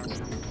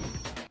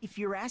 If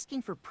you're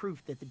asking for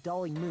proof that the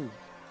dolly moved,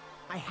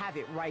 I have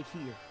it right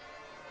here.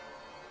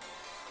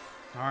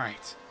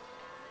 Alright.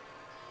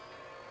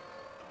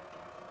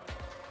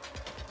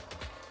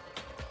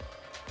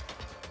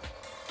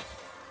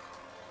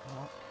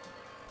 Well,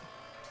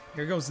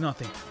 here goes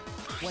nothing.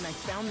 When I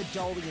found the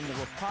dolly in the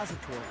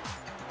repository,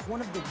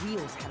 one of the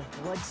wheels had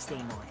a blood stain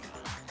on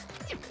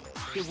it.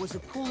 There was a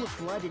pool of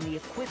blood in the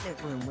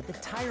equipment room with a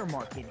tire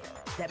mark in it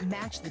that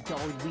matched the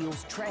dolly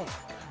wheel's tread.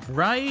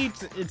 Right?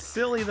 It's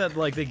silly that,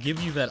 like, they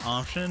give you that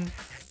option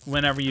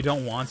whenever you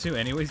don't want to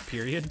anyways,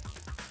 period.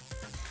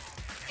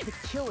 The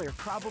killer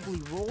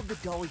probably rolled the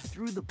dolly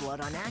through the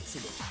blood on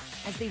accident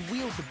as they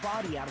wheeled the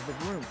body out of the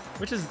room.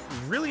 Which is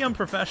really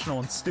unprofessional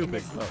and And stupid,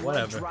 as the but blood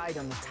whatever. dried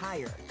on the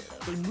tire,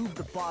 they moved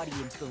the body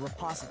into the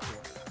repository.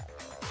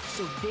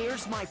 So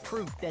there's my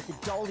proof that the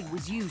dolly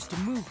was used to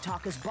move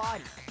Taka's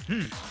body.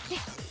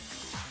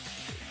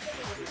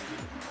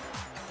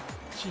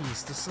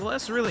 Jeez, does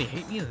Celeste really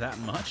hate me that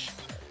much?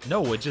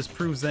 No, it just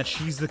proves that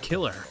she's the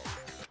killer.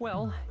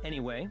 Well,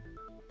 anyway,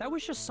 that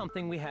was just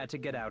something we had to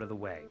get out of the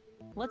way.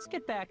 Let's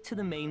get back to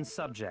the main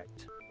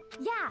subject.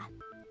 Yeah,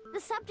 the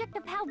subject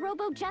of how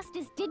Robo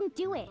Justice didn't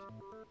do it.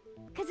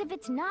 Because if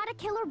it's not a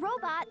killer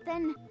robot,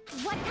 then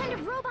what kind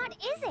of robot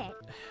is it?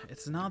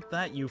 It's not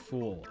that, you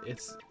fool.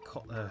 It's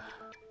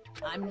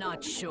I'm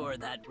not sure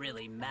that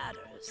really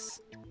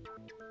matters.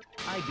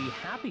 I'd be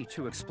happy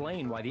to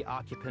explain why the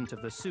occupant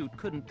of the suit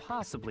couldn't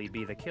possibly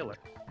be the killer.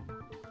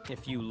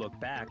 If you look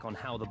back on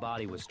how the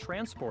body was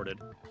transported,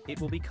 it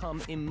will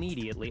become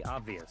immediately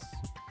obvious.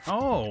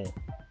 Oh!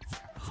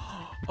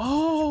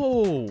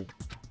 Oh!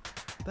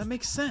 That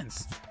makes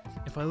sense.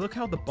 If I look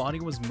how the body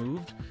was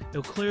moved,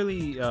 it'll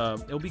clearly,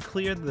 it'll be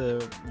clear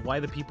why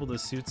the people in the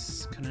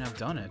suits couldn't have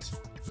done it.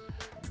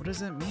 What does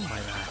that mean by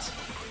that?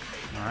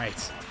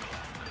 Alright.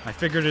 I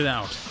figured it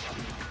out.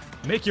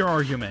 Make your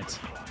argument.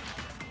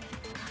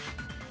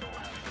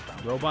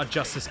 Robot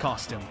Justice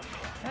costume.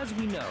 As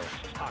we know,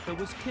 Taka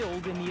was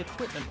killed in the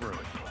equipment room.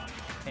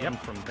 And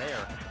from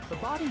there, the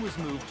body was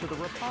moved to the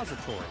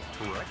repository,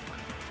 correct?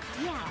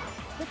 Yeah,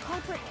 the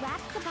culprit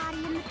wrapped the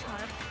body in the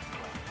tarp,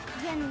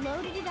 then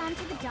loaded it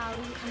onto the dolly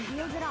and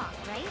wheeled it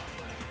off, right?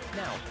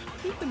 Now,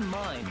 keep in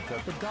mind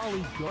that the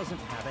dolly doesn't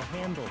have a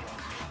handle.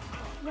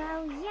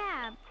 Well,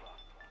 yeah,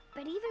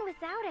 but even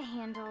without a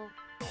handle,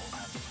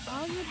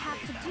 all you'd have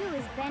to do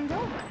is bend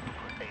over.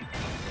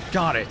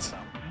 Got it.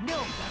 No,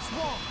 that's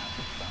wrong.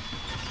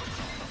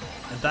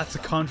 And that's a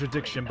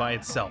contradiction by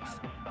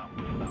itself.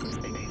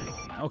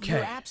 Okay.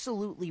 You're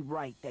absolutely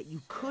right that you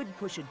could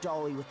push a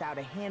dolly without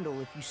a handle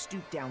if you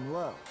stoop down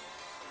low.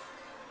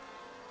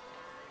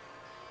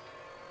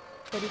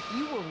 But if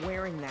you were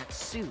wearing that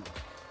suit,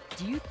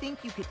 do you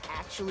think you could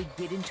actually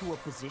get into a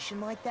position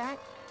like that?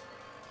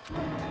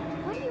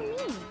 What do you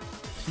mean?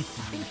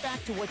 Think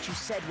back to what you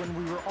said when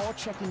we were all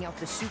checking out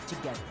the suit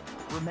together.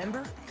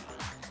 Remember?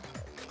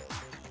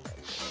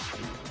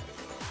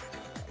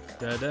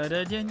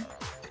 Da-da-da-din.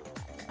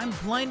 I'm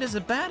blind as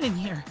a bat in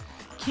here.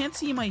 Can't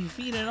see my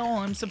feet at all.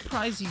 I'm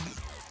surprised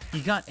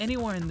you got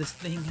anywhere in this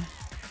thing.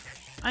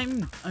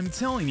 I'm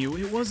telling you,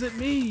 it wasn't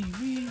me.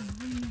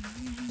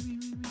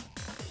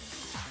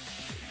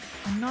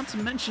 And not to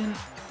mention,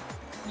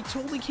 you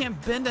totally can't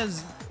bend at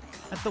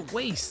the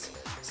waist.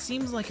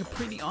 Seems like a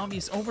pretty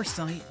obvious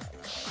oversight.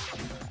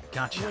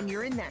 Gotcha. When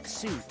you're in that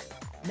suit,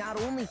 not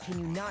only can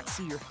you not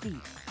see your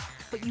feet,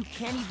 but you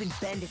can't even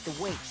bend at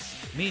the waist.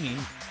 Meaning,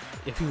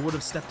 if he would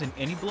have stepped in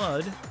any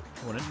blood,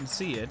 wouldn't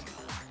see it,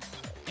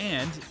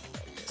 and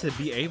to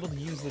be able to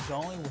use the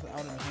dolly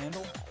without a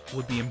handle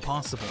would be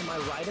impossible. Am I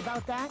right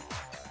about that?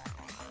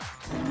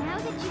 Now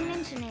that you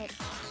mention it,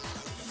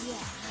 yeah.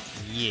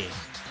 Yeah.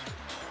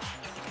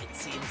 It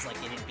seems like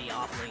it'd be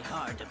awfully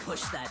hard to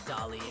push that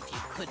dolly if you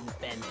couldn't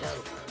bend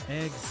over.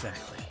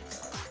 Exactly.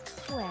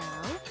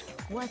 Well,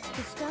 what's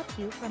to stop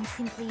you from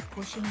simply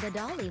pushing the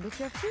dolly with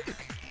your feet?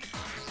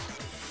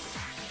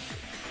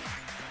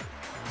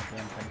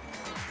 Damn thing.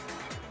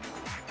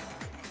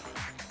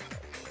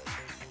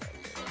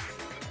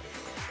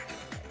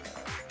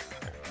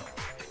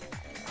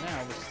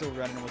 Now we're still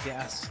running with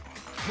gas.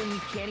 When you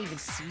can't even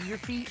see your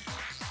feet?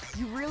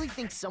 You really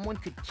think someone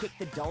could kick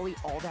the dolly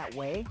all that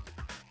way?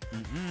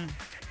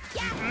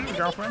 Yeah, it'd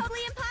girlfriend? be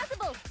totally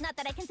impossible. Not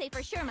that I can say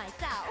for sure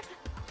myself.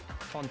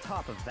 On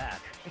top of that,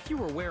 if you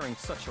were wearing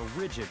such a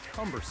rigid,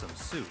 cumbersome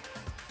suit,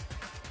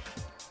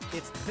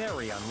 it's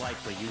very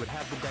unlikely you would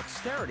have the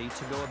dexterity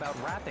to go about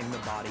wrapping the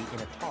body in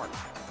a tarp.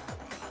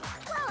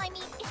 Well, I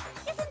mean,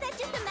 isn't that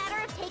just a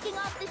matter of taking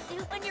off the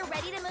suit when you're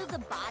ready to move the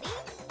body?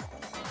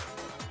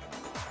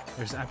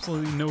 There's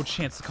absolutely no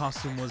chance the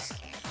costume was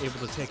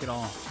able to take it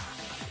off.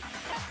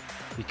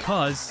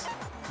 Because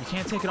you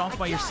can't take it off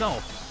by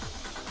yourself.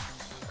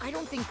 I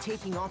don't think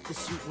taking off the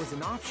suit was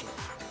an option.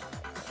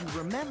 If you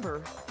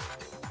remember...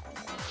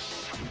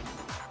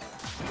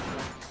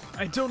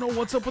 I don't know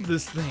what's up with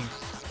this thing,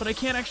 but I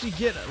can't actually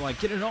get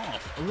it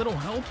off. A little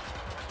help?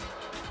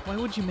 Why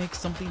would you make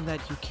something that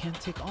you can't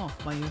take off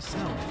by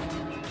yourself?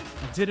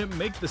 I didn't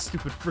make the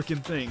stupid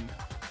freaking thing.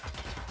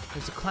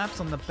 There's a clasp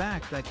on the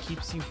back that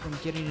keeps you from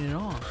getting it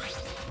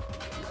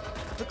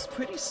off. It looks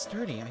pretty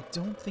sturdy. I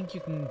don't think you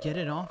can get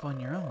it off on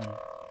your own.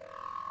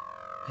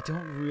 I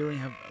don't really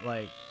have,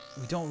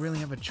 we don't really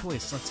have a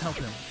choice. Let's help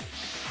him.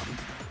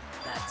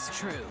 That's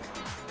true.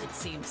 It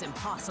seems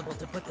impossible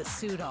to put the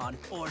suit on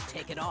or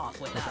take it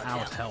off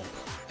without help.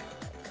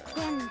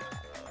 Then,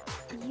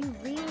 you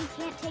really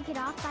can't take it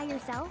off by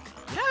yourself?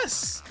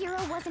 Yes! Hero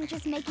wasn't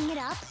just making it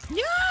up?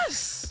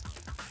 Yes!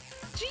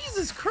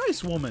 Jesus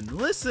Christ, woman,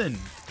 listen!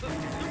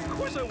 Of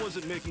course I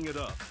wasn't making it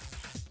up.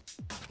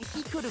 If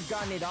he could have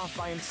gotten it off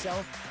by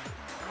himself,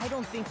 I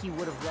don't think he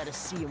would have let us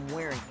see him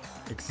wearing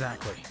it.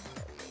 Exactly.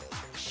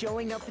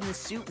 Showing up in the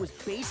suit was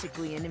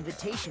basically an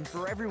invitation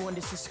for everyone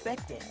to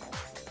suspect it.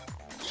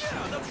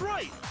 Yeah, that's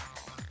right.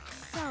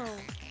 So,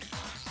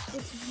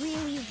 it's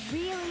really,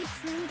 really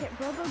true that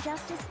Robo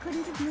Justice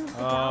couldn't have moved the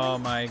Oh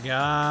dolly? my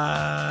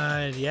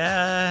god,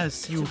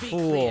 yes, you To be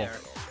fool. clear,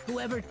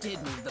 whoever did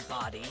move the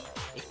body,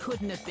 it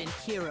couldn't have been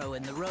Hero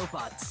in the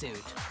robot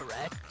suit,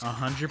 correct?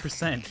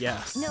 100%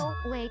 yes. No,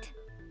 wait.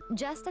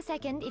 Just a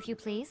second, if you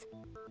please.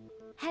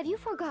 Have you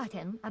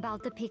forgotten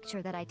about the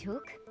picture that I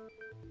took?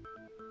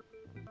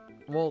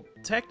 Well,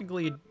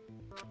 technically,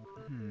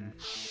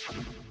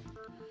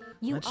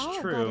 You That's all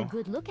true. got a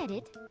good look at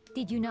it,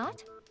 did you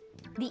not?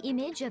 The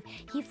image of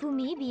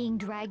Hifumi being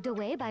dragged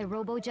away by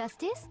Robo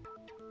Justice?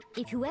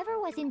 If whoever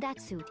was in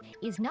that suit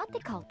is not the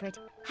culprit,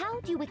 how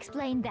do you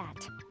explain that?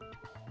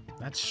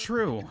 that's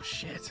true.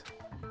 Shit.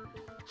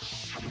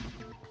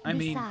 I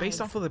mean, based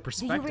Besides, off of the Do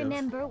perspective, you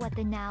remember what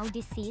the now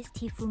deceased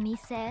Hifumi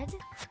said?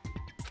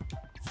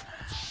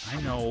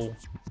 I know.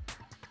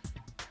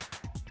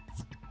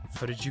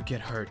 How did you get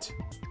hurt?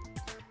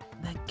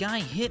 That guy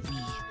hit me.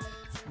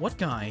 What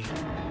guy?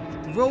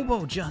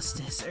 Robo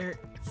Justice,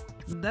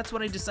 that's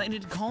what I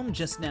decided to call him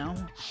just now.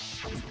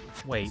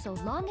 Wait, So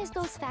long as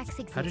those facts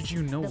exist, how did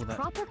you know the that?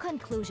 proper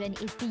conclusion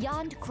is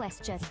beyond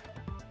question.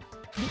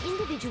 The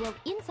individual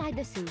inside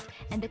the suit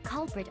and the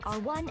culprit are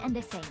one and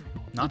the same.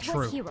 Not it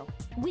was true. Hero,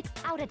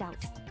 without a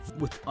doubt.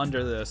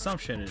 Under the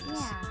assumption it is.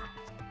 Yeah.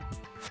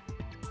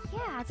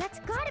 Yeah, that's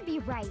gotta be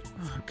right.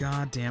 Oh,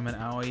 god damn it,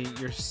 Aoi.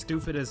 You're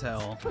stupid as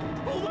hell.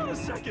 Hold on a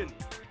second.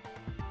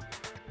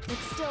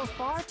 It's still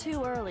far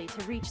too early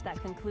to reach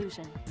that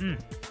conclusion.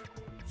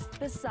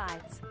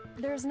 Besides,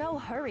 there's no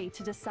hurry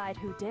to decide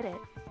who did it.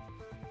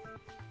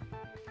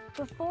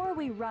 Before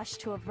we rush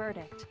to a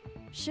verdict,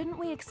 shouldn't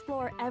we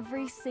explore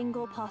every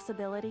single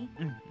possibility?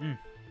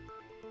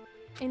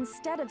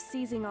 Instead of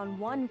seizing on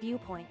one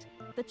viewpoint,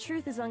 The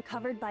truth is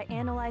uncovered by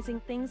analyzing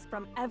things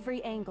from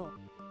every angle.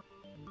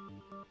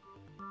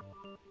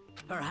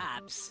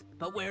 Perhaps,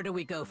 but where do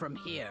we go from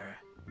here?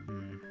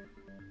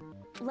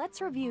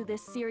 Let's review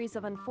this series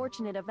of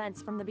unfortunate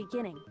events from the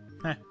beginning.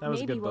 Heh, that was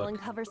a Maybe good we'll book.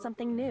 uncover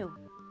something new.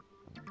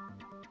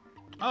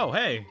 Oh,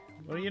 hey,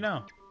 what do you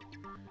know?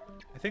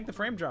 I think the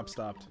frame drop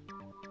stopped.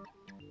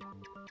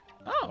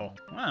 Oh,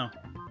 wow.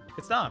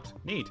 It stopped.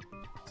 Neat.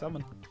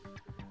 Someone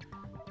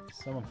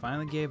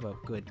finally gave up.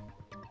 Good.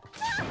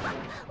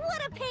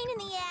 What a pain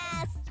in the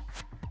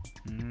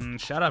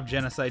ass! Shut up,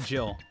 Genocide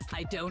Jill.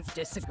 I don't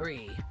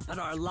disagree, but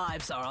our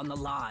lives are on the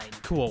line.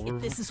 Cool.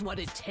 If this is what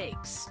it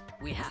takes,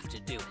 we have to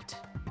do it.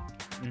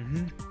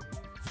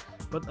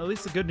 But at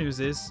least the good news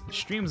is,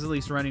 stream's at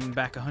least running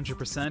back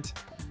 100%.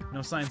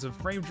 No signs of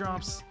frame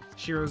drops.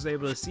 Shiro's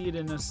able to see it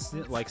in a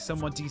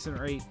somewhat decent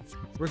rate.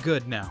 We're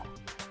good now.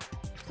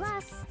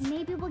 Plus,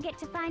 maybe we'll get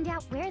to find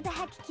out where the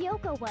heck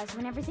Kyoko was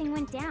when everything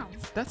went down.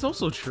 That's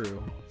also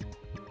true.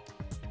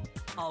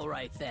 All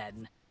right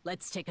then,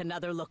 let's take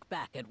another look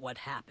back at what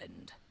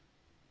happened.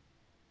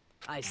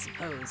 I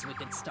suppose we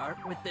could start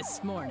with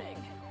this morning.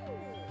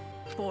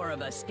 4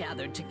 of us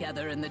gathered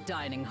together in the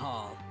dining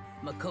hall.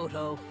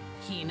 Makoto,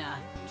 Hina,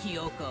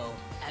 Kyoko,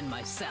 and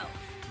myself.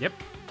 Yep,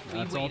 We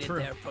that's all waited true.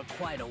 there for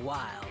quite a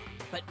while,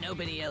 but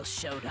nobody else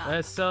showed up.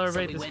 Let's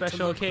celebrate so we the went to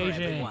special look for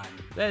occasion. everyone.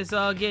 Let's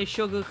all get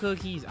sugar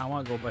cookies. I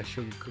want to go buy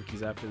sugar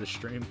cookies after the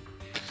stream.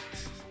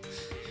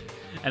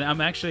 And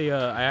I'm actually,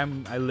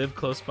 I live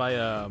close by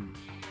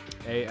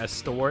a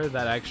store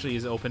that actually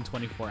is open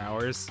 24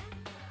 hours,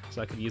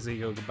 so I could easily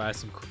go buy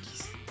some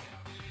cookies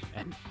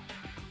and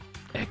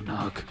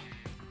eggnog.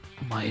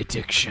 My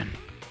addiction.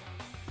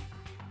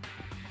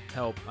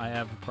 Help! I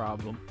have a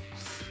problem.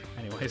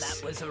 Anyways.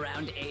 That was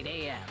around 8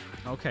 a.m.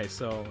 Okay,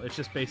 so it's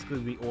just basically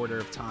the order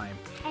of time.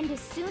 And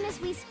as soon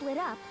as we split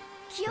up,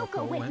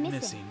 Kyoko went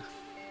missing.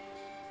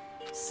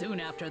 Soon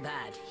after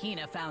that,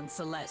 Hina found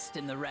Celeste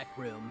in the rec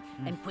room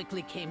and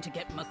quickly came to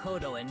get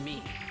Makoto and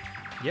me.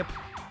 Yep.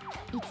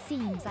 It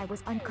seems I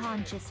was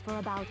unconscious for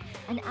about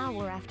an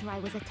hour after I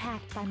was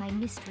attacked by my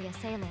mystery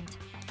assailant.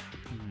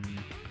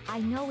 I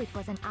know it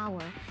was an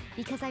hour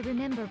because I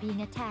remember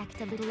being attacked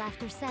a little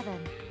after 7.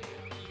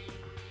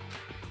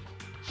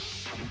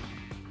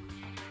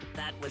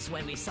 That was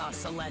when we saw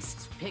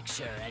Celeste's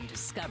picture and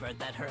discovered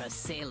that her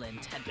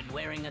assailant had been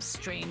wearing a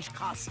strange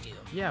costume.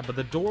 Yeah, but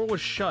the door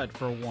was shut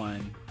for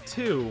 1.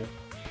 2,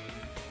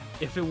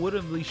 if it would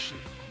have at least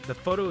the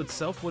photo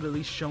itself would at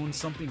least shown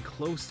something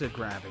close to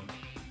grabbing.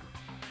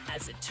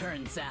 As it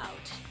turns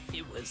out,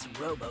 it was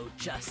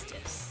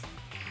Robo-Justice.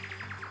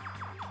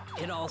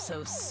 It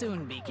also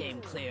soon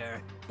became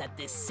clear that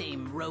this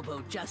same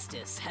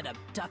Robo-Justice had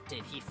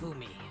abducted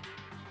Hifumi.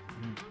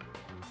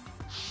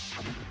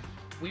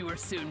 We were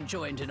soon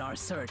joined in our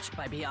search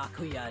by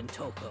Byakuya and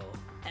Toko,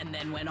 and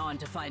then went on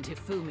to find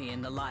Hifumi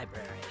in the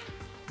library.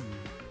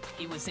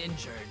 He was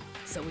injured,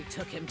 so we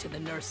took him to the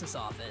nurse's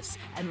office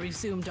and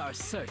resumed our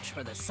search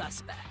for the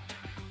suspect.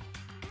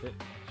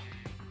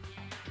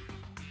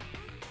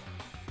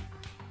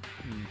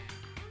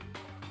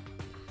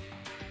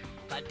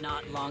 But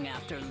not long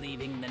after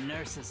leaving the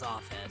nurse's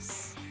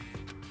office...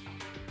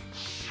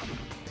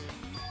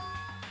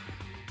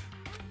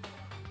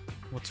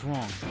 What's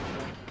wrong?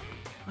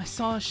 I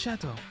saw a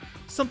shadow.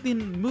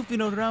 Something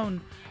moving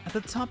around at the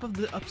top of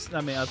the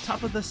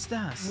top of the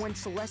stairs. When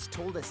Celeste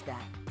told us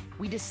that,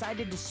 we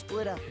decided to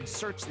split up and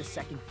search the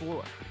second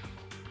floor.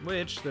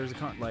 Which there's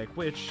a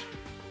which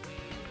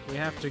we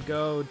have to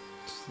go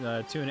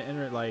to an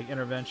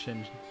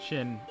intervention.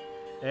 Shin,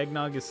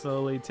 eggnog is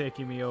slowly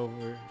taking me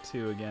over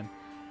to again.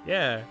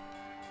 Yeah,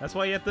 that's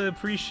why you have to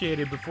appreciate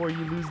it before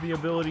you lose the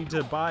ability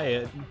to buy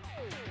it.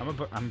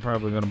 I'm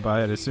probably gonna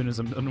buy it as soon as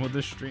I'm done with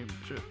this stream.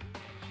 Shit.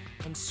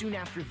 And soon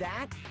after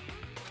that,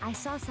 I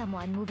saw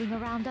someone moving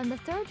around on the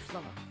 3rd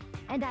floor,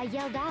 and I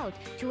yelled out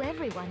to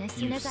everyone as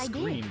soon as I did.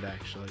 You screamed,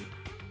 actually.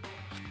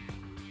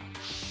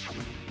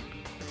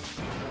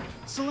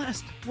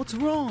 Celeste, what's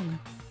wrong?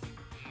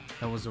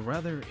 That was a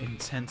rather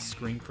intense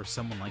scream for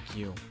someone like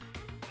you.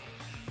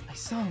 I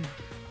saw him,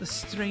 the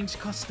strange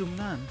costume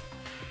man.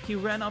 He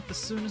ran up as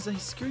soon as I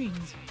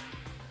screamed.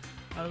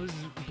 I was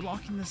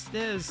blocking the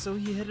stairs, so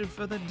he headed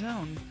further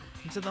down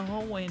into the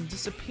hallway and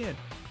disappeared.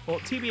 Well,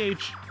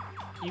 TBH,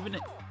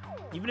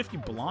 even if you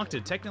blocked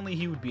it, technically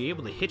he would be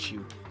able to hit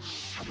you.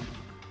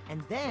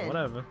 and then...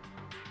 Whatever.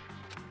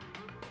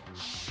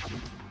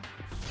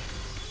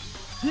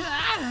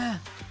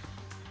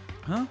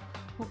 Huh?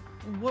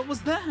 What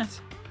was that?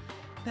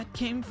 That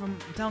came from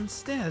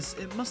downstairs.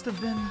 It must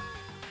have been...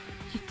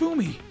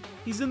 Hifumi!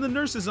 He's in the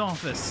nurse's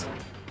office!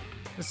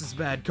 This is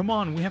bad. Come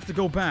on, we have to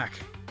go back.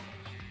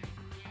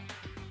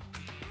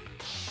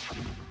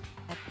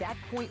 At that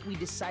point, we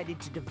decided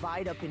to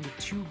divide up into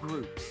 2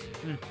 groups.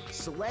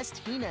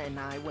 Celeste, Hina, and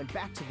I went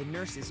back to the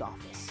nurse's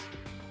office,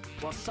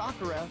 while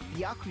Sakura,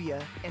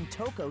 Byakuya, and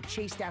Toko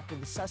chased after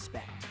the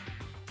suspect.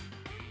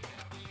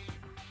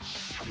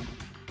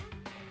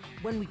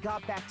 When we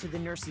got back to the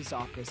nurse's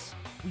office,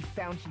 we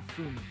found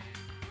Hifumi,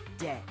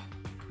 dead.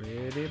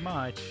 Pretty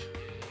much.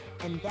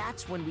 And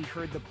that's when we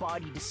heard the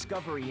body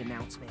discovery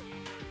announcement.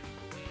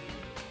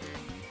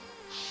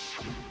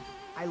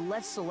 I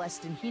left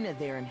Celeste and Hina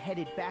there and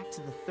headed back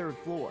to the 3rd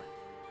floor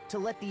to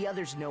let the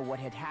others know what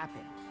had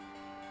happened.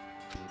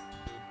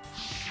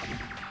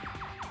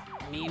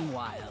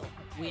 Meanwhile,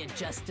 we had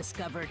just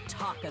discovered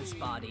Taka's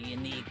body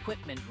in the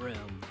equipment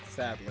room.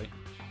 Sadly.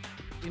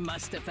 We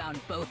must have found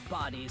both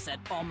bodies at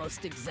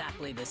almost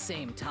exactly the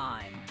same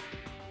time.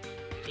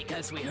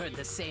 Because we heard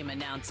the same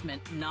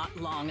announcement not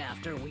long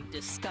after we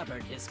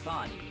discovered his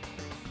body.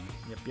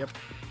 Yep.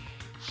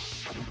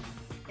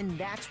 And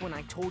that's when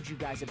I told you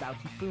guys about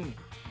Hifumi.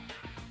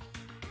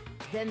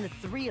 Then the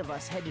 3 of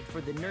us headed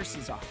for the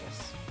nurse's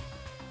office.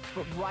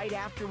 But right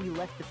after we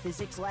left the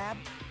physics lab,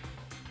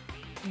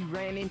 we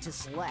ran into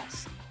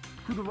Celeste,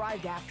 who'd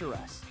arrived after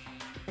us.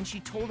 And she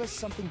told us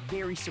something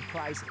very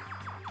surprising.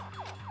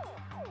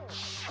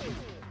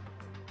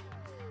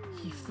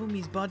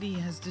 Hifumi's body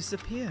has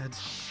disappeared.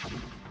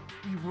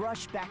 We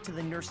rushed back to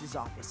the nurse's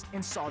office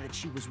and saw that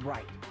she was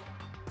right.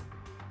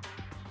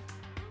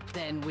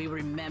 Then we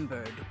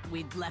remembered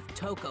we'd left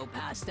Toko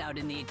passed out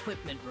in the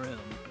equipment room.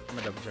 I'm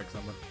gonna double check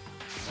something.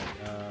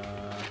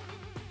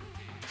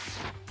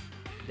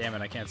 Damn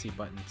it, I can't see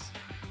buttons.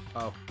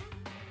 Oh.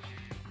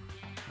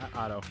 Not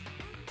auto.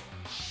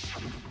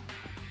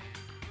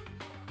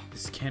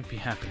 This can't be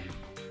happening.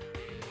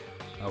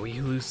 Are we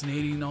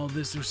hallucinating all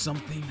this or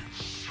something?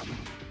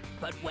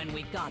 But when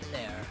we got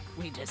there,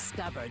 we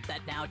discovered that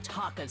now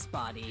Taka's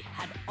body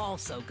had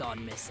also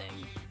gone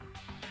missing.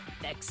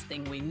 Next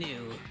thing we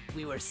knew,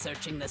 we were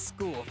searching the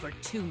school for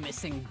 2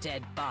 missing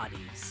dead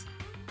bodies.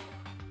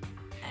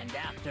 And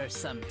after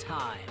some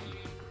time...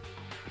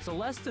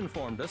 Celeste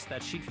informed us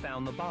that she'd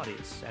found the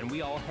bodies, and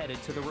we all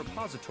headed to the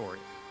repository.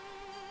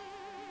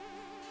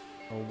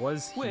 Or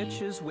was he?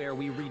 Which is where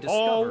we rediscovered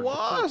Oh, the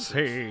was corpses.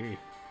 he?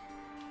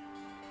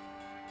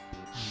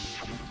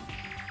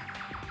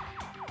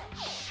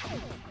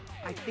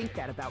 I think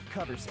that about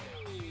covers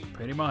it.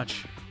 Pretty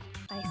much.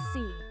 I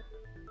see.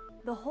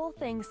 The whole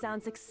thing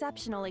sounds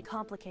exceptionally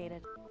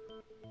complicated.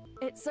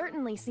 It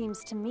certainly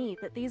seems to me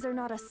that these are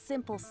not a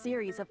simple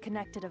series of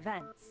connected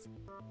events.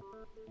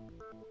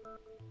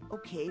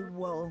 Okay,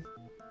 well,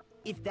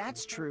 if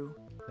that's true,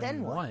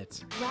 then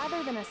what?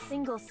 Rather than a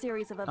single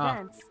series of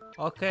events,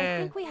 Okay.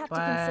 I think we have to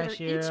bye,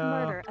 consider each Shiro.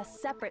 murder a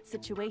separate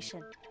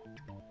situation.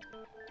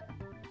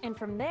 And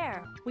from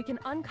there, we can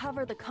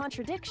uncover the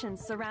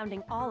contradictions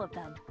surrounding all of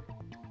them.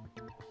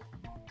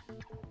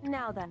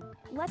 Now then,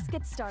 let's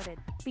get started,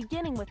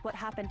 beginning with what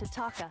happened to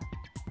Taka.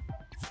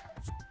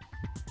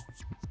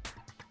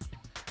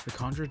 The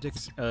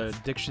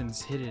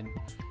contradictions hidden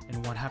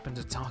in what happened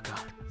to Taka.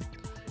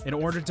 In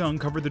order to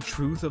uncover the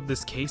truth of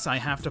this case, I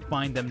have to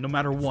find them no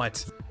matter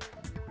what.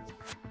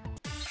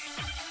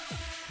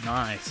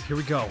 Alright, here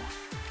we go.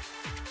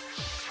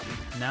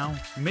 Now,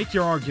 make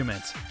your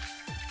argument.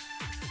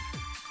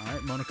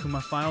 Alright,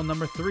 Monokuma file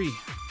number 3.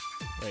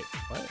 Wait,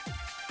 what?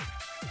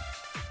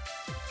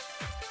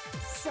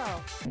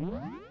 So,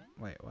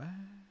 Wait, what?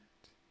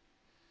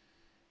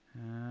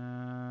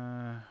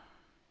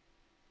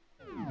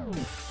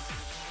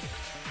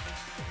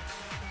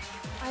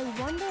 I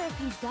wonder if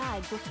he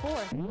died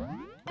before.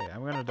 Wait,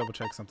 I'm gonna double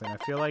check something. I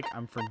feel like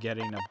I'm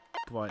forgetting a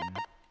button.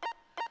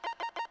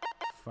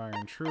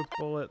 Firing truth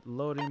bullet,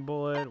 loading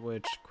bullet,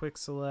 which quick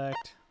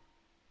select.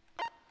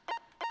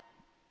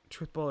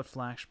 Truth bullet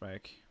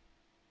flashback.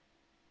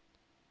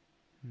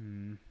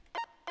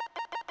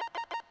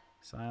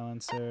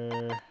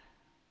 Silencer.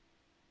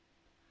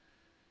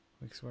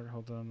 Weak spot,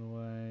 hold on the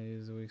way.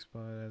 Use the weak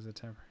spot as a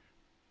temper.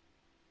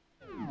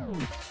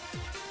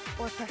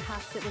 Or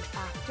perhaps it was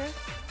after?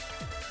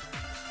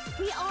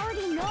 We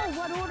already know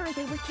what order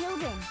they were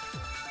killed in.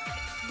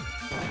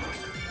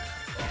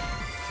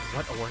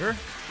 What order?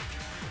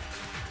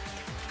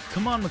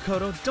 Come on,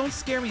 Makoto, don't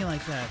scare me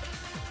like that.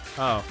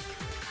 Oh.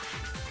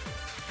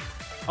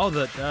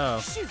 Oh, oh.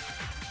 Shoot!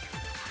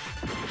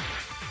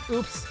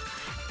 Oops.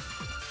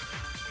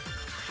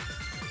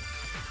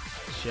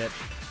 Shit.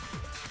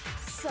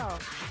 So,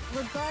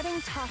 regarding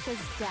Taka's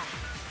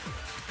death,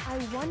 I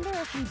wonder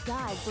if he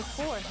died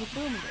before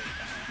Hifumi,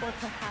 or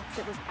perhaps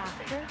it was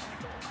after?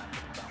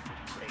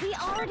 We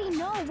already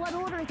know what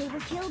order they were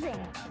killed in.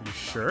 You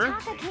sure?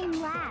 Taka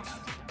came last.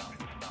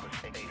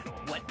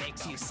 What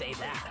makes you say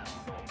that?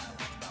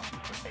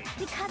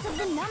 Because of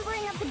the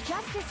numbering of the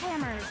Justice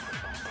Hammers.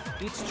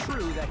 It's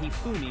true that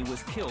Hifumi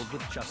was killed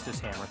with Justice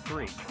Hammer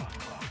 3,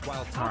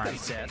 while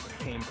Taka's death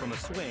came from a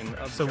swing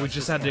of So we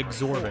just had to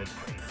absorb it.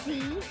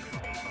 See?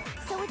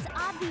 So it's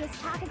obvious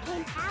Taka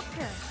came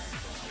after.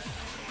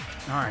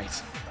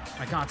 Alright.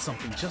 I got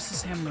something.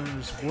 Justice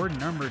Hammers were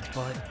numbered,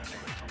 but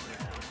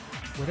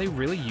were they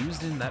really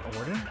used in that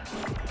order?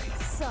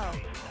 So,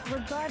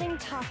 regarding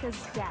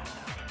Taka's death,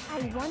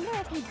 I wonder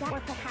if he died,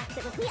 or perhaps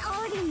it was. We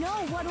already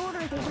know what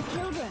order they were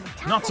killed in.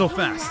 Taka Not so came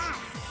fast. last.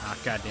 Ah,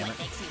 god damn it.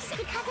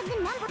 Because of the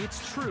number.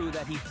 It's true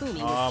that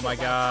Hifumi was Oh my killed by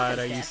god,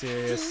 Taka's are you death.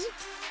 serious? See?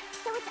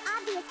 So it's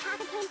obvious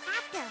Taka came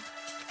after.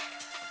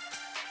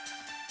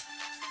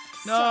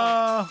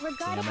 No.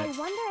 Regarding, Damn I it.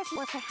 wonder if,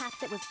 or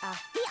perhaps it was us.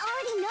 We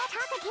already know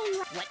Taka came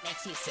What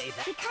makes you say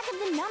that? because of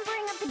the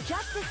numbering of the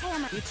Justice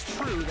Hammer. It's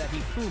true that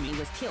Hifumi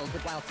was killed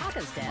while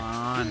Taka's dead. Come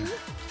on.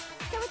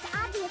 So it's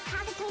obvious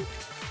Taka came.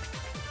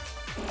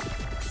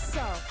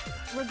 So,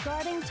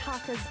 regarding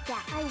Taka's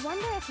death, I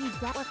wonder if he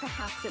got, or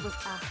perhaps it was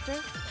after?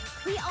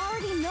 we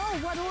already know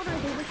what order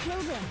they were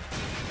killed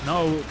in.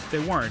 No, they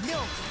weren't.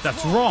 No,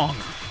 That's wrong.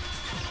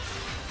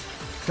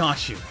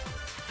 Got you.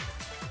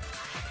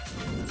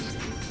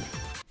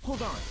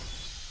 Hold on.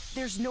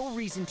 There's no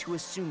reason to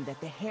assume that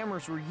the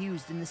hammers were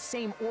used in the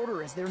same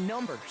order as their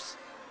numbers.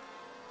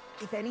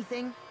 If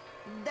anything,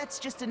 that's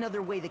just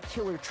another way the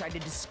killer tried to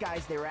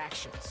disguise their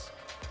actions.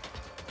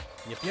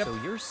 Yep. So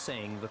you're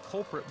saying the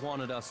culprit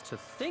wanted us to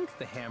think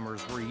the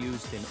hammers were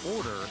used in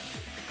order,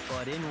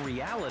 but in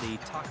reality,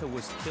 Taka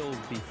was killed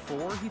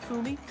before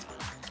Hifumi?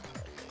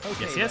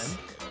 Okay, Yes.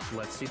 then.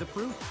 Let's see the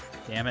proof.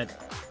 Damn it.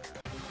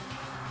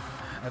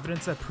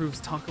 Evidence that proves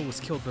Taka was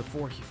killed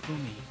before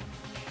Hifumi.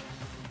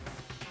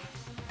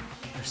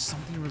 There's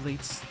something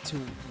relates to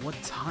what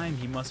time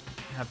he must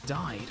have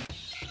died.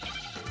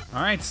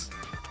 Alright,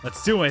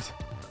 let's do it.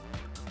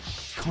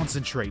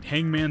 Concentrate.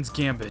 Hangman's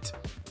Gambit.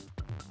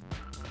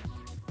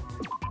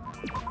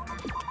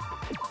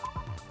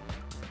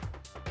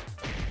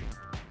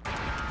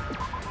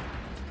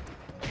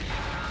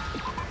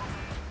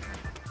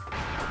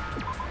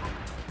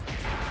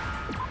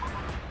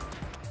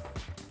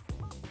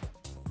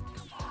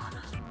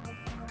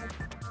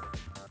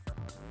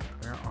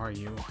 Where are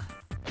you?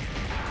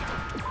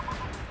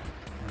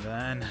 And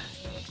then...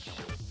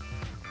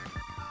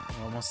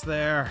 almost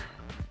there.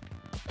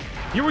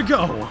 Here we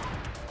go!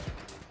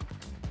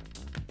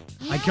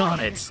 I got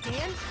it!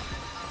 Understand?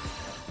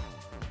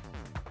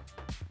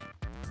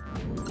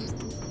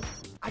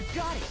 I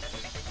got it!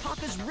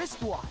 Taka's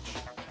wristwatch!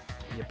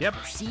 Yep.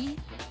 See?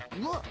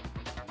 Look!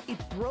 It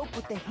broke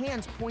with the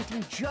hands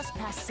pointing just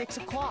past 6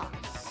 o'clock.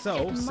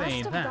 So, It must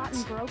saying have that...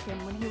 gotten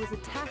broken when he was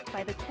attacked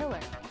by the killer.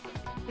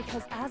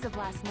 Because as of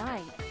last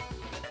night,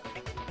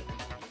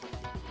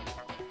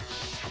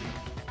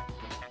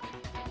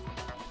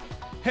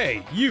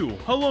 Hey, you!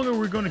 How long are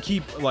we gonna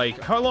keep,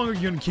 how long are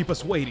you gonna keep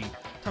us waiting?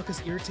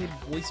 Taka's irritated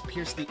voice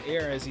pierced the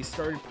air as he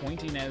started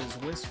pointing at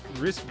his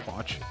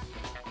wristwatch.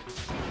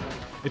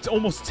 It's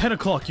almost 10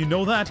 o'clock, you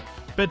know that?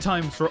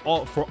 Bedtime for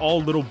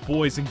all little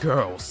boys and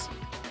girls.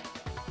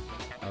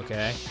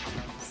 Okay.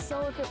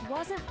 so if it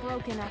wasn't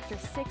broken after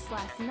 6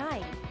 last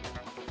night,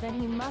 then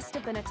he must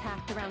have been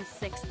attacked around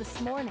 6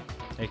 this morning.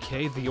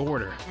 Okay, the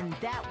order. And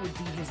that would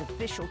be his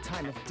official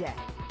time of death.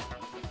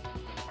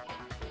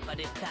 But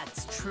if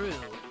that's true,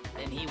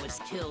 then he was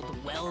killed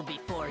well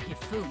before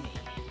Hifumi.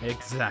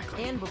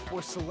 Exactly. And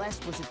before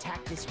Celeste was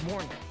attacked this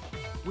morning,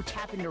 which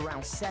happened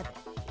around 7.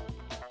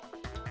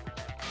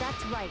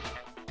 That's right.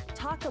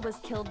 Taka was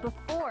killed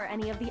before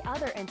any of the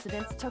other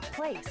incidents took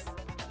place.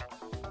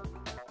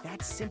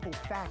 That simple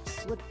fact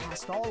slipped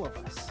past all of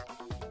us.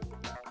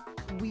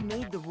 We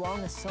made the wrong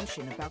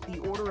assumption about the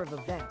order of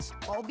events,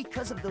 all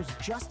because of those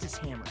justice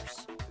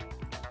hammers.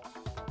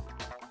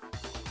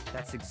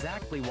 That's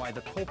exactly why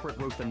the culprit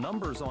wrote the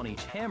numbers on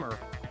each hammer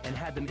and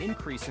had them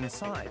increase in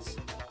size.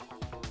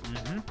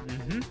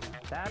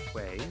 That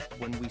way,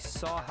 when we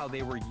saw how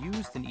they were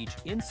used in each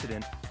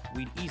incident,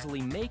 we'd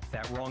easily make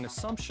that wrong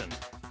assumption.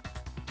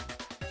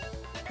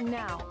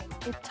 Now,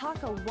 if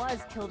Taka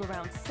was killed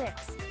around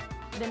 6,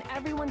 then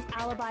everyone's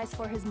alibis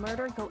for his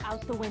murder go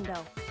out the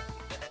window.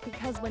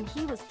 Because when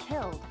he was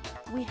killed,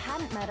 we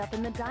hadn't met up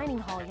in the dining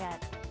hall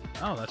yet.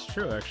 Oh, that's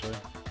true, actually.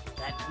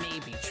 That may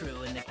be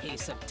true in the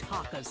case of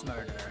Taka's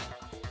murder.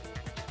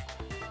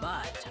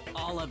 But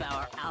all of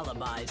our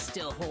alibis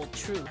still hold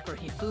true for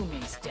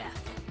Hifumi's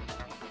death.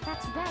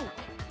 That's right.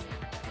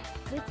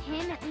 With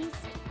him, at least,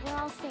 we're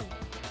all safe.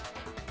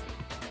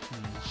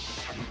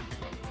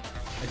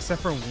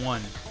 Except for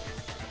one.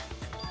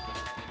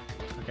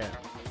 Okay,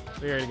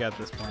 we already got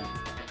this point.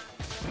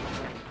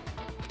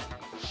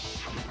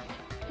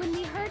 When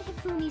we heard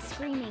Hifumi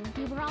screaming,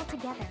 we were all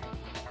together.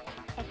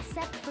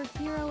 Except for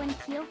Hiro and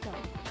Kyoko.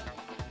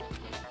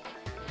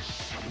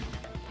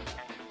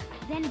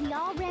 Then we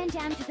all ran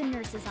down to the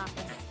nurse's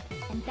office,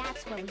 and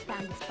that's where we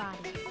found his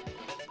body.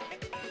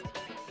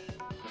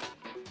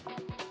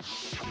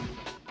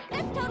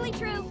 That's totally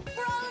true.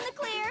 We're all in the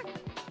clear.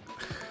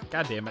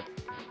 God damn it.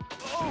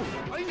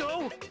 Oh, I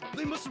know!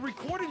 They must have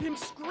recorded him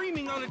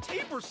screaming on a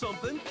tape or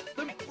something,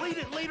 then played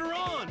it later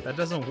on! That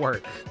doesn't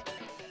work.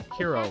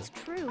 Hiro. That's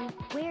true.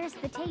 Where's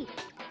the tape?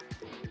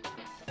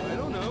 I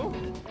don't know.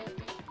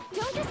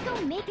 Don't just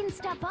go making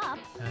stuff up.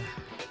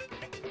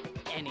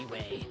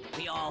 Anyway,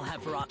 we all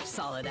have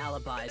rock-solid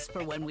alibis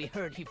for when we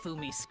heard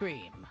Hifumi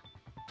scream.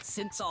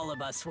 Since all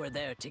of us were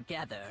there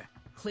together,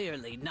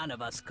 clearly none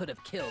of us could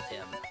have killed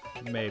him.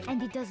 Maybe.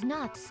 And it does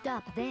not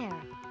stop there.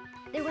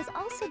 There was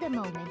also the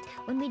moment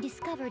when we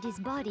discovered his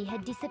body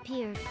had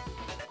disappeared.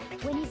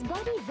 When his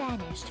body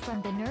vanished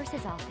from the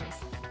nurse's office,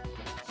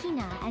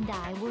 Hina and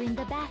I were in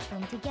the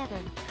bathroom together,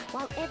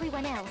 while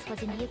everyone else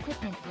was in the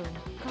equipment room,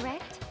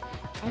 correct?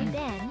 And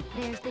then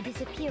there's the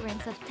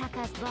disappearance of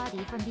Taka's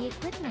body from the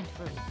equipment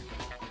room.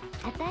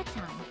 At that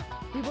time,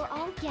 we were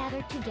all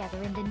gathered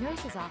together in the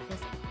nurse's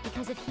office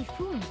because of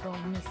Hifumi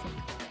going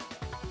missing.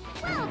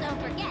 Well,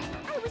 don't forget,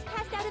 I was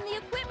passed out in the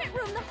equipment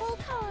room the whole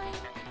time.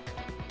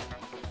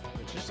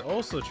 Which is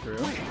also true.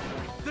 Wait,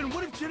 then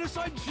what if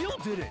Genocide Jill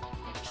did it?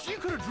 She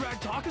could have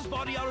dragged Taka's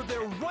body out of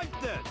there right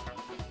then.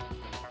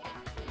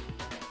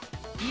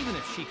 Even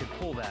if she could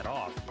pull that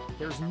off,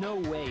 there's no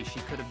way she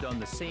could have done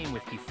the same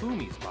with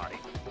Hifumi's body.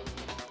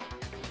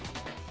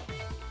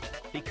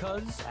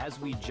 Because, as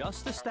we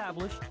just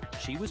established,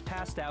 she was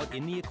passed out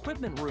in the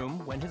equipment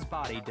room when his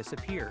body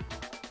disappeared.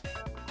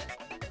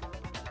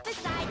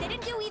 Besides, I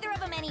didn't do either of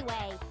them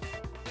anyway.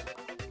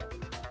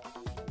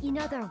 In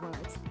other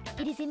words,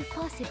 it is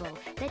impossible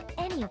that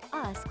any of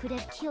us could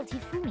have killed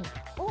Hifumi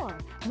or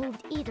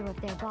moved either of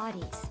their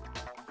bodies.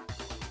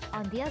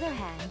 On the other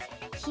hand,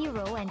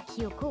 Hiro and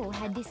Kyoko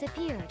had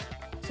disappeared,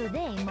 so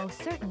they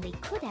most certainly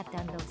could have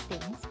done those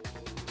things.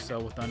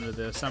 So under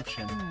the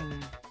assumption.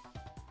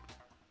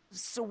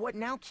 So what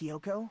now,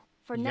 Kyoko?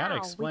 For You gotta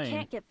now, we explain.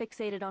 can't get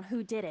fixated on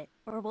who did it,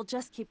 or we'll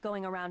just keep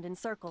going around in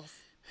circles.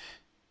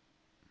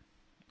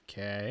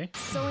 Okay.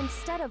 So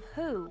instead of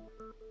who,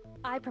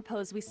 I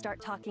propose we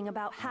start talking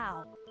about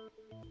how.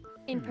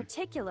 In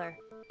particular,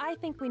 I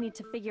think we need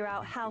to figure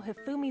out how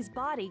Hifumi's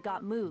body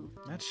got moved.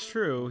 That's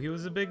true. He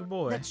was a big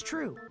boy. That's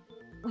true.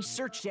 We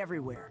searched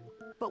everywhere,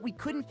 but we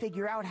couldn't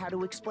figure out how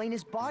to explain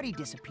his body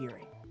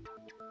disappearing.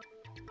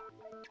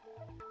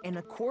 And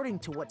according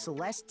to what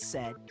Celeste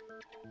said,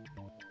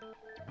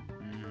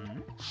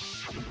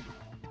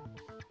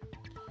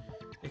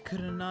 It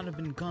could not have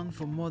been gone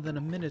for more than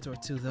a minute or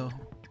two, though.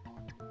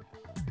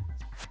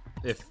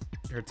 If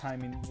her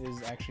timing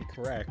is actually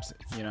correct,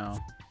 you know.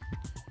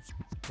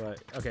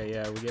 But, okay,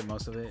 yeah, we get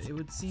most of it. It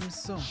would seem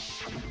so.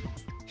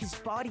 his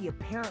body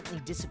apparently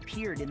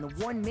disappeared in the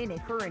 1 minute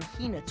her and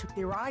Hina took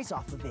their eyes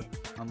off of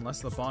it.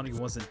 Unless the body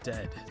wasn't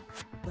dead.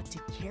 But to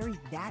carry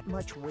that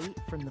much weight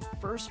from the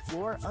first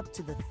floor up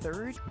to the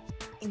third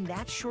in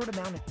that short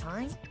amount of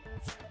time?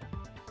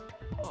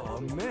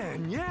 Oh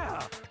man,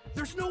 yeah!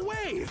 There's no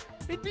way!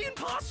 It'd be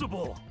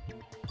impossible!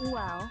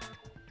 Well,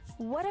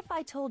 what if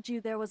I told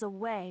you there was a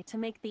way to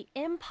make the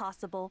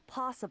impossible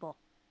possible?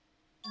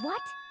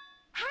 What?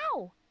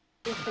 How?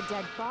 If the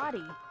dead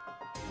body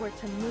were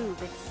to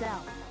move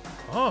itself.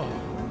 Oh.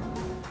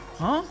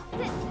 Huh?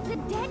 The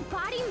dead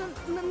body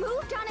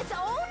moved on its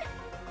own?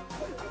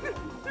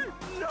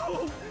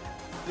 No!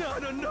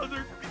 Not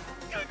another...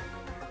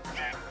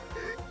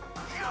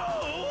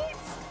 ghost!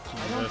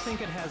 I don't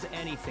think it has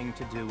anything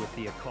to do with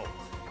the occult.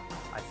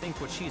 I think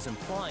what she's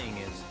implying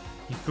is...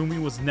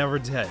 Hifumi was never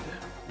dead.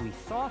 We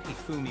thought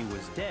Hifumi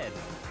was dead,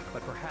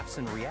 but perhaps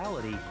in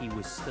reality he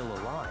was still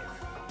alive.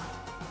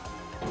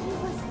 He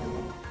was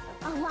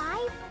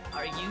alive?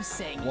 Are you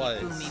saying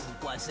Was.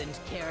 Hifumi wasn't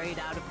carried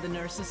out of the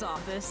nurse's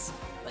office,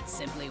 but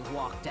simply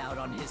walked out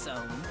on his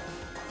own?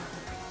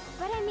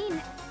 But I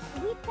mean,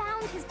 we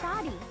found his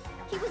body.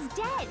 He was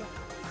dead.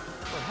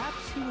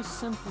 Perhaps he was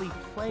simply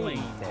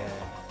playing dead.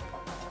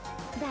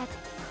 That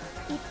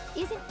it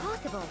isn't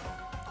possible.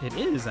 It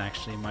is,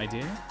 actually, my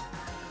dear.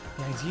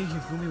 The idea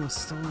Hifumi was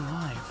still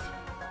alive.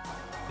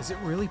 Is it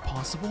really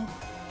possible?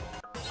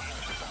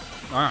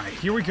 Alright,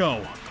 here we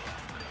go.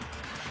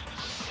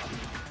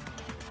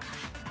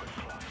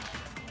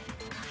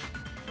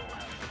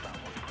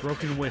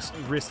 Broken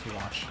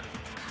wristwatch.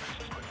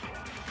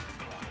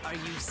 Are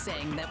you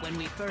saying that when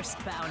we first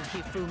found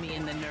Hifumi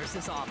in the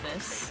nurse's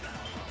office,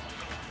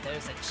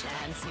 there's a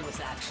chance he was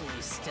actually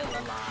still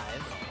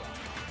alive?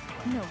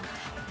 No,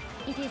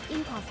 it is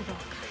impossible.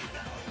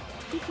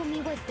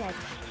 Hifumi was dead,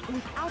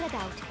 without a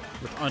doubt.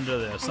 With under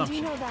the And do assumption.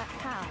 you know that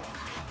how?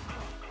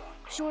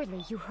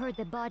 Surely you heard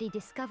the body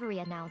discovery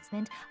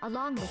announcement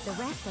along with the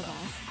rest of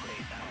us.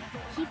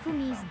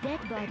 Hifumi's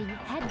dead body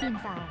had been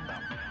found.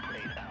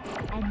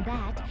 And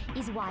that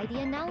is why the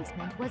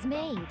announcement was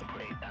made.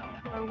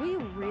 Are we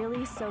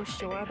really so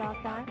sure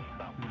about that?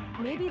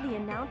 Maybe the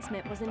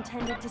announcement was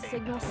intended to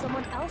signal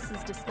someone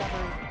else's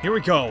discovery. Here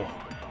we go.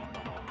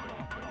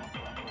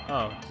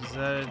 Oh, does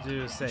that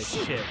do say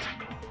shit?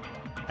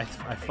 I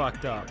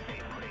fucked up.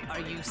 Are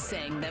you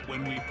saying that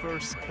when we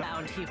first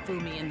found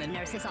Hifumi in the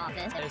nurse's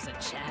office, there's a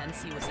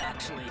chance he was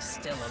actually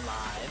still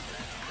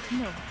alive?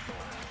 No,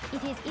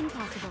 it is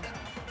impossible.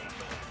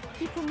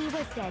 Hifumi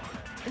was dead,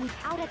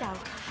 without a doubt.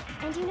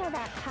 And you know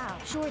that how?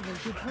 Surely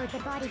you heard the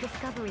body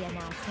discovery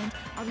announcement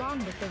along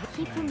with the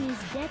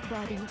Hifumi's dead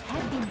body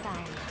had been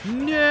found.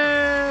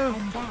 No!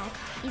 And that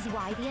is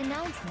why the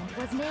announcement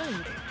was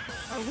made.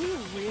 Are we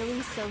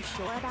really so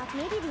sure about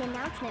maybe the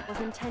announcement was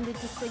intended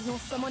to signal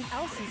someone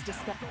else's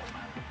discovery?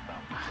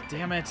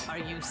 Damn it. Are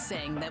you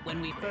saying that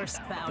when we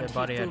first found Dead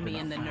body had Hifumi been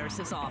in the found.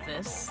 nurse's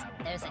office,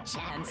 there's a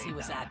chance he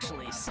was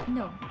actually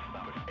No,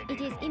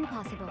 it is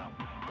impossible.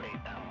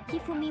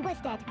 Hifumi was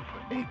dead,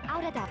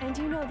 without a doubt. And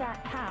you know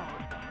that how?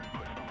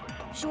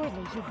 Surely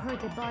you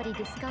heard the body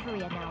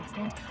discovery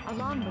announcement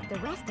along with the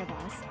rest of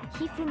us.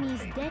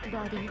 Hifumi's dead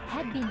body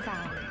had been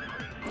found.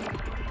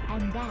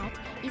 And that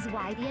is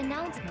why the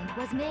announcement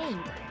was made.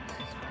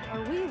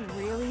 Are we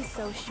really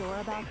so sure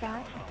about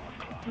that?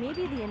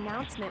 Maybe the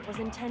announcement was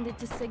intended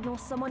to signal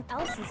someone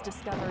else's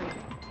discovery.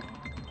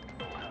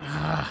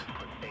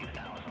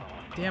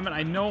 Damn it,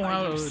 I know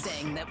how Are you it's...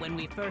 saying that when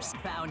we first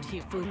found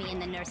Hifumi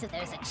and the nurse,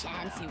 there's a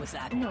chance he was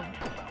acting? No,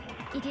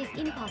 it is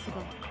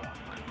impossible.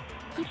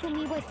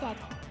 Hifumi was dead.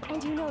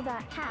 And you know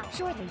that how?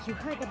 Surely you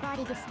heard the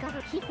body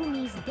discovered.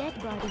 Hifumi's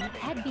dead body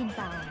had been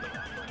found.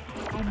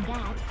 And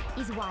that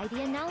is why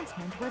the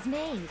announcement was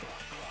made.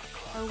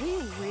 Are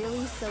we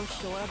really so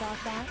sure about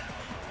that?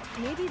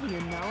 Maybe the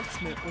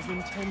announcement was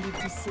intended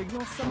to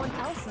signal someone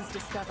else's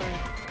discovery.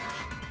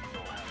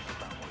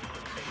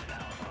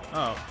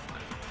 Oh.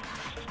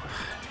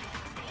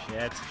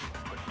 Shit.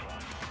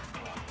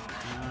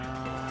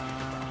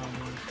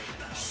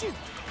 Shoot!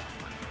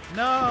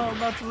 No, I'm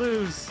about to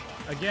lose.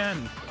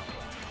 Again.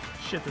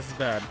 Shit, this is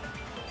bad.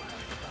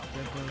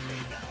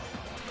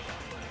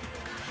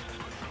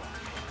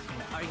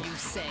 Are you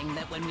saying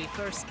that when we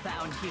first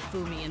found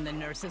Hifumi in the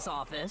nurse's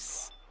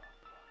office,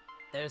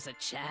 there's a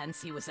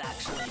chance he was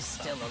actually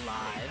still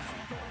alive?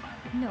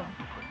 No,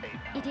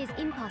 it is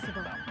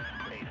impossible.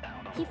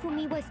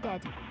 Hifumi was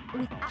dead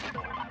without...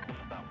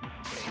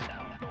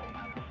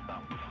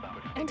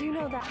 And you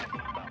know that...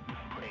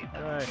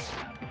 Alright.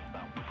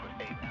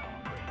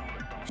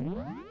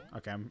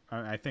 Okay,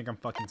 I think I'm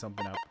fucking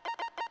something up.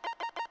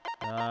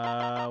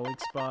 Weak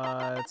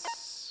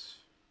spots.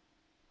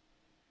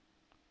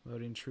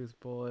 Loading truth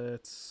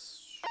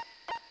bullets.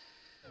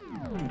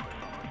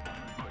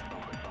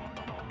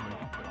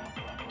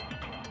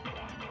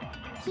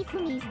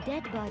 Hifumi's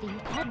dead body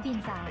had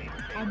been found,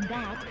 and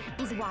that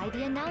is why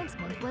the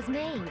announcement was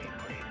made.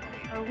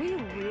 Are we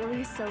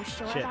really so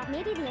sure Shit. that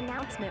maybe the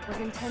announcement was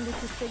intended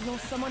to signal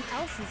someone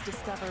else's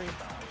discovery?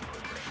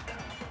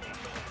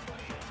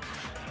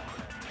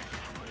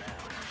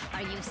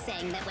 Are you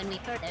saying that when we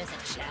first... There's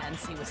a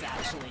chance he was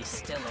actually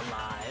still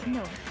alive?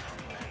 No,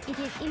 it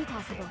is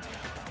impossible.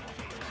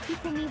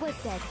 Hifumi was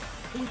dead,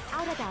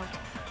 without a doubt.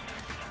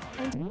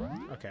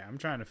 And Okay, I'm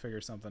trying to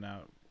figure something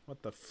out.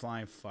 What the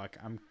flying fuck?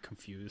 I'm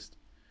confused.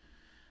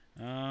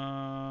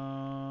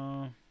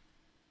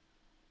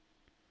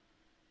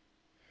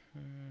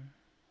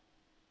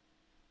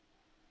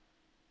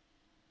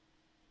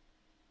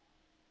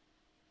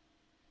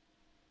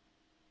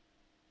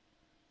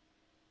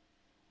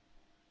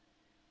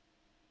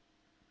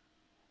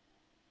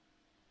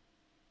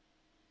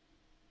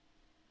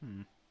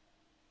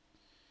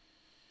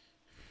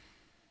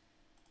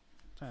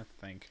 Trying to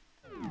think.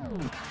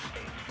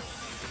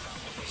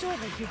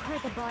 surely you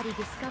heard the body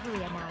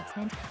discovery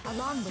announcement,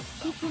 along with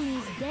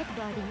Hifumi's dead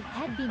body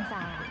had been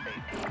found.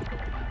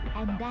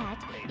 And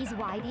that is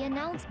why the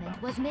announcement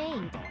was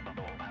made.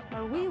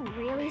 Are we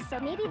really so?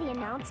 Maybe the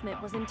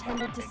announcement was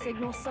intended to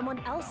signal someone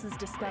else's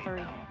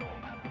discovery.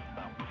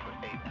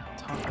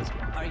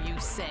 Are you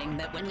saying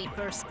that when we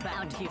first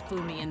found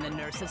Hifumi in the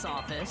nurse's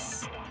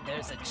office,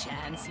 there's a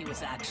chance he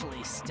was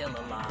actually still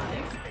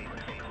alive?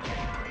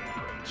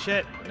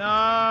 Shit. No,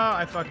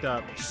 I fucked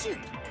up. Shoot.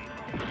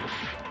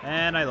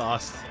 And I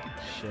lost.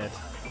 Shit.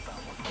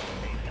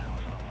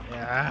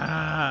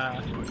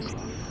 Yeah.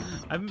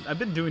 I've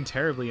been doing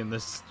terribly in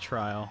this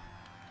trial.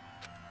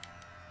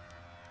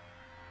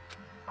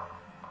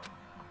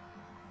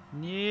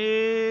 No.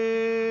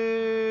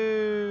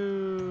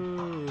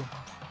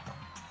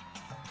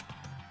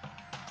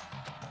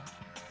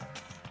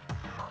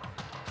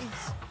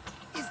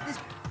 Is this...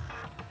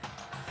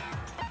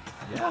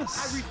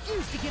 Yes. I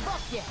refuse to give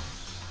up yet.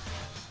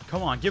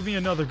 Come on, give me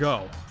another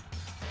go.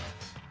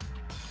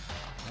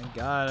 Thank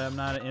God I'm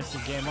not an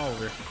instant game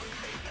over.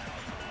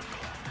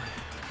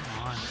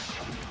 Come on.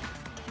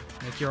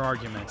 Make your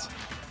argument.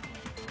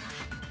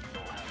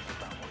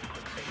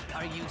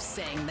 Are you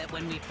saying that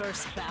when we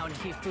first found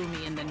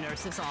Hifumi in the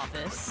nurse's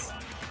office,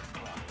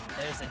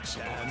 there's a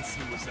chance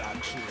he was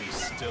actually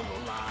still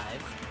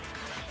alive?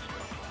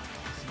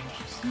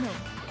 No,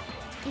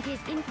 it is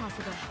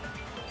impossible.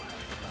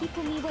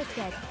 Hifumi was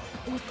dead,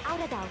 without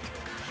a doubt.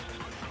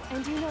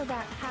 And you know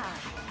that how?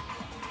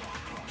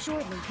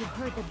 Surely you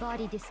heard the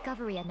body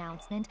discovery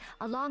announcement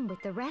along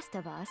with the rest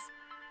of us.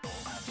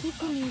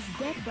 Hifumi's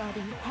dead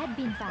body had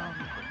been found.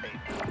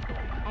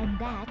 And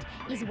that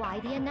is why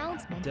the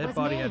announcement Dead was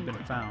body made. had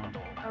been found.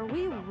 Are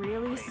we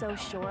really so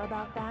sure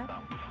about that?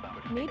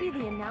 Maybe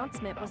the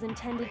announcement was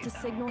intended to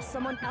signal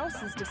someone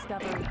else's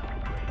discovery.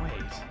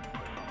 Wait.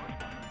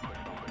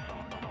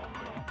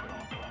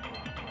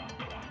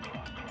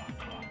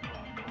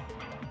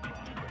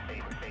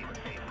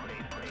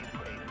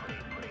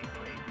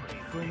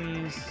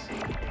 Hifumi's...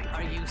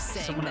 Are you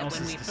saying Someone that when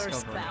else's we first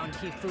discovery. found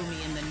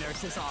Hifumi in the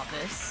nurse's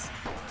office,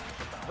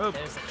 Oh,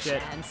 there's a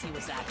shit. chance he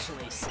was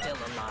actually still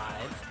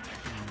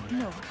alive?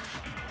 No,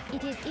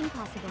 it is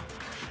impossible.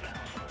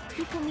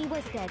 Hifumi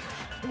was dead,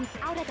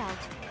 without a doubt.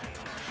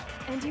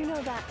 And you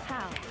know that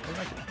how?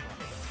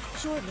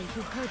 Surely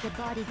you heard the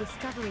body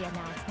discovery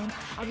announcement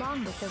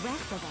along with the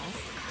rest of us.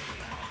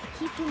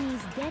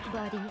 Hifumi's dead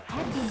body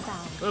had been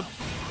found.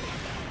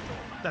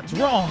 That's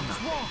wrong!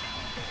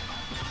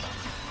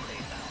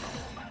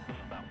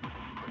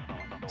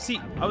 See,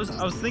 I was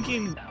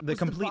thinking the Was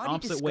complete body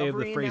opposite way of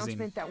the discovery phrasing.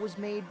 announcement that was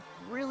made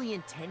really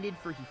intended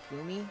for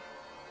Hifumi?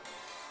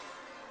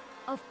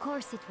 Of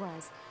course it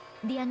was.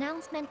 The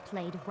announcement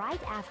played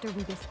right after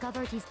we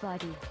discovered his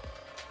body.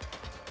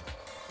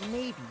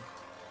 Maybe.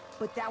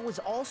 But that was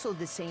also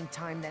the same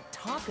time that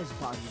Taka's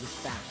body was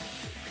found.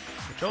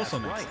 Which also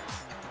That's makes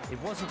right.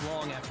 It wasn't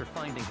long after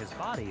finding his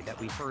body that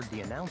we heard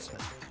the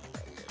announcement.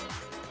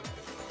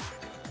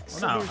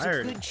 So no, I there's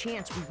heard a it. good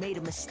chance we've made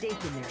a mistake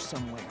in there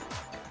somewhere.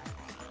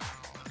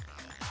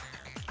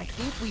 I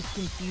think we've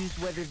confused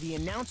whether the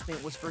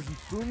announcement was for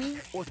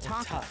Hifumi or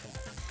Taka.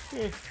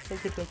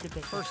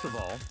 First of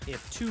all,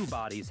 if 2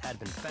 bodies had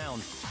been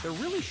found, there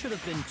really should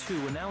have been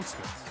 2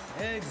 announcements.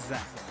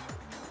 Exactly.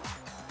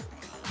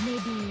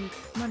 Maybe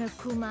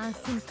Monokuma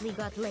simply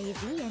got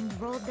lazy and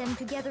rolled them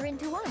together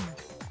into one.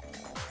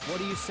 What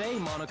do you say,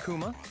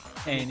 Monokuma?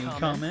 Any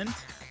comment?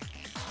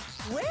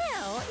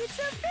 Well, it's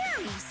a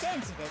very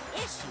sensitive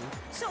issue,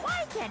 so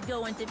I can't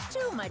go into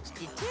too much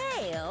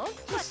detail.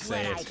 But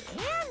say what it. I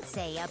can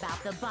say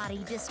about the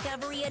body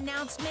discovery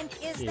announcement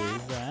is Is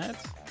that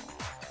that?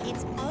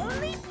 it's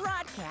only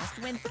broadcast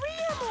when 3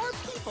 or more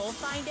people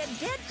find a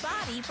dead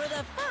body for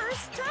the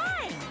first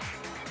time.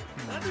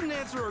 That didn't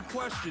answer our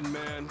question,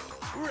 man.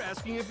 We're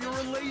asking if you're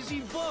a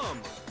lazy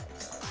bum.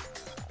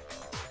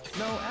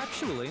 No,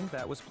 actually,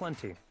 that was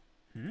plenty.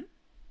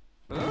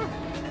 What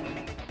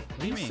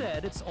do you He mean?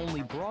 said it's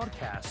only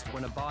broadcast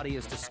when a body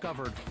is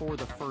discovered for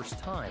the first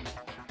time,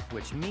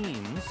 which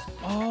means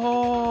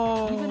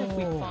Oh. even if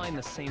we find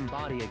the same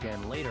body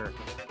again later,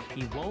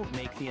 he won't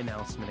make the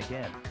announcement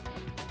again.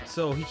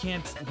 So he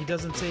can't. He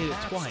doesn't say it If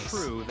that's twice.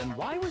 true, then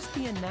why was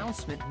the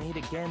announcement made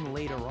again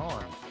later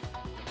on?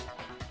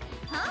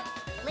 Huh?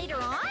 Later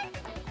on?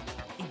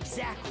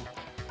 Exactly.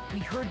 We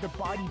heard the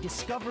body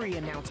discovery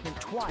announcement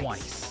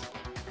twice.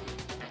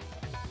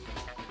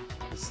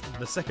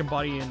 The second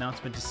body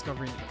announcement,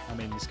 discovery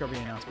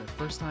announcement.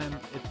 First time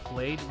it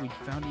played, we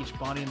found each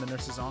body in the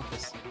nurse's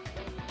office.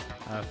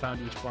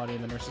 Found each body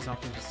in the nurse's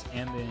office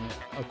and the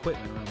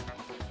equipment room.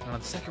 And on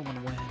the second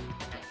one, when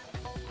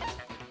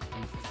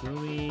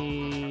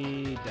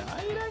Fumi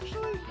died,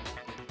 actually?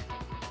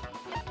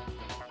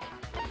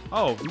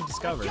 Oh,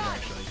 rediscovered,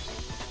 actually.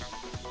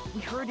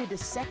 We heard it a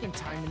second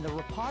time in the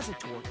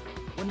repository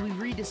when we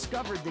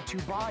rediscovered the 2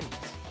 bodies.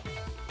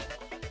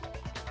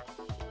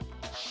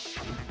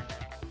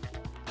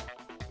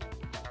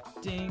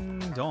 Ding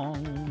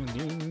dong,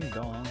 ding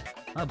dong.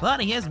 A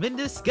body has been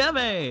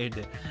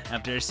discovered!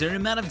 After a certain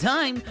amount of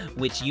time,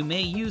 which you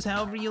may use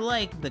however you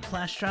like, the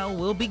class trial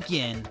will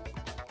begin.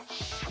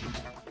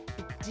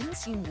 It didn't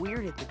seem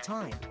weird at the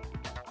time,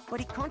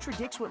 but it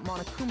contradicts what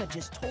Monokuma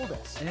just told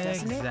us,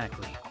 doesn't it?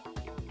 Exactly.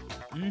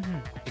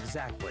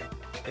 Exactly.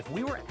 If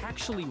we were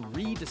actually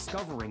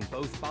rediscovering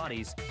both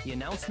bodies, the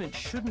announcement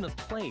shouldn't have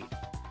played.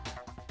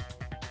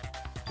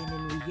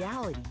 And in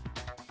reality,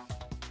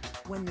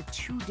 when the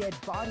 2 dead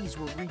bodies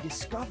were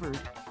rediscovered,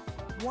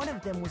 one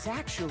of them was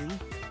actually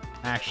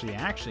Actually,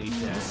 being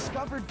dead.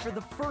 discovered for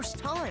the first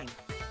time.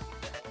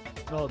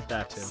 Well,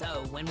 that too.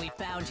 So, when we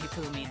found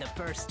Hifumi the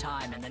first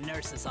time in the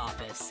nurse's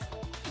office,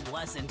 he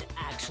wasn't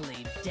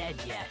actually dead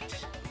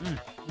yet.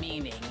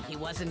 Meaning, he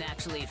wasn't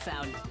actually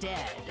found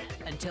dead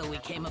until we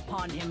came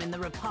upon him in the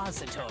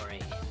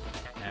repository.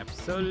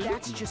 Absolutely.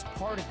 That's just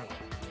part of it.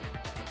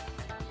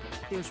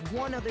 There's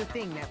one other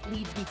thing that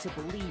leads me to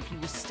believe he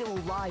was still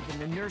alive in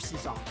the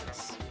nurse's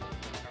office.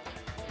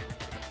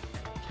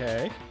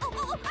 Okay.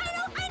 Oh, I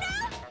know!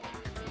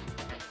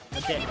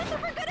 Okay. He was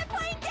super good at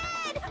playing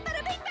dead!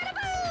 Bada bing, bada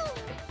boom!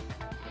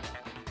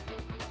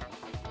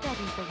 That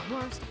is the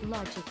worst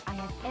logic I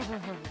have ever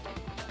heard.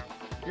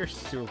 You're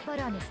stupid. But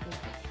honestly,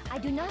 I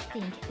do not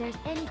think there's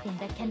anything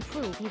that can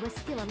prove he was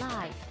still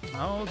alive.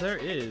 Oh, there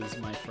is,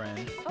 my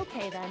friend.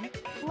 Okay then,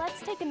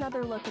 let's take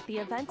another look at the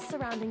events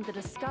surrounding the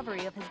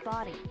discovery of his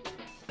body.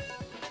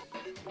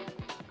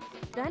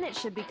 Then it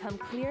should become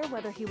clear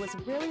whether he was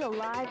really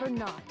alive or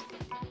not.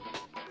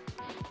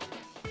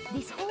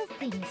 This whole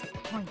thing is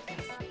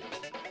pointless.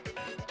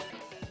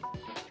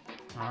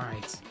 All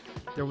right.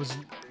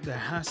 There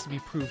has to be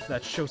proof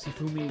that shows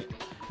Hifumi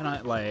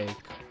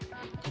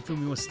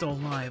Hifumi was still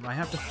alive. I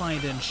have to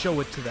find it and show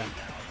it to them.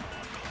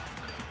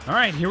 All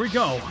right, here we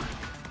go.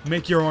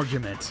 Make your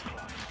argument.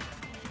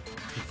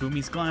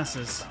 Hifumi's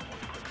glasses.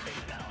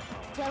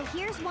 Well,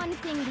 here's one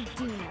thing we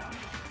do know.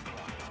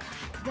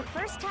 The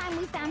first time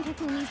we found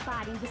Hifumi's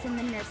body was in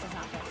the nurse's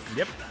office.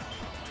 Yep.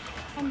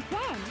 And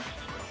then,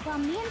 while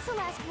me and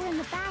Celeste were in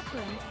the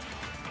bathroom,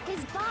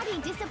 his body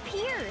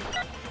disappeared.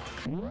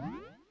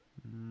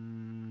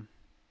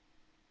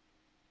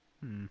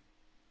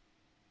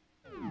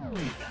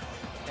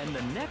 And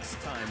the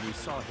next time we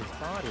saw his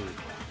body,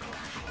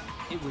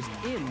 it was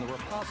in the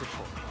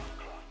repository.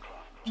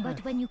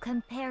 But when you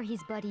compare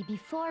his body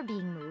before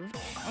being moved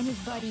and his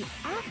body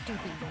after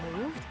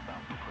being moved,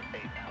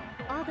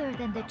 other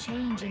than the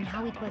change in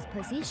how it was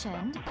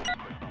positioned,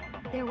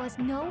 there was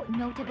no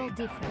notable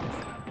difference.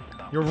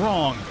 You're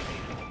wrong.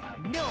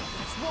 No,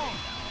 that's wrong.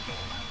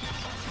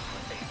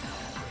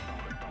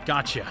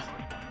 Gotcha.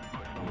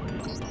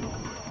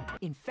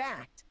 In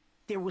fact,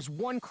 there was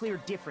one clear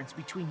difference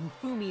between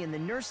Hifumi in the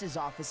nurse's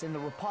office and the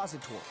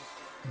repository.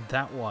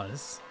 That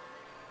was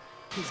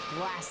His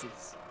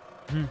glasses.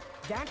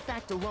 That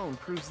fact alone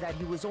proves that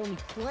he was only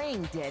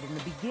playing dead in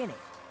the beginning.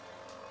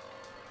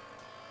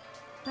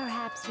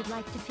 Perhaps you'd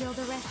like to fill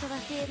the rest of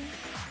us in?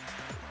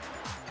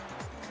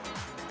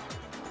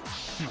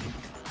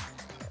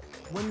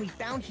 When we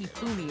found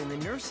Hifumi in the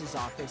nurse's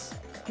office,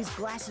 his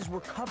glasses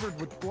were covered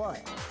with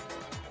blood.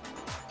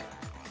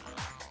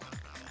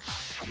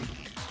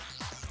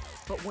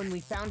 But when we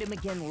found him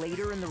again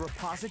later in the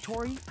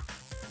repository,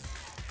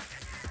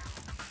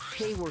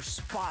 they were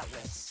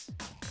spotless.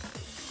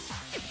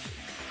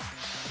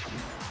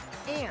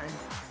 And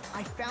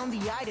I found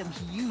the item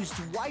he used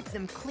to wipe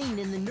them clean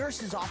in the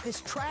nurse's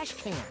office trash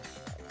can.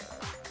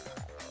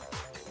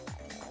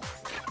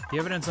 the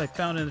evidence I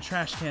found in the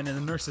trash can in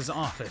the nurse's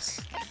office.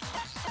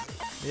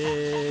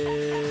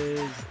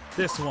 Is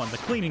this one, the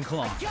cleaning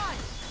cloth. Got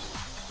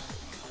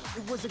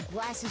it! It was a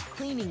glasses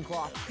cleaning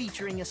cloth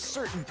featuring a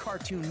certain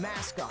cartoon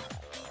mascot.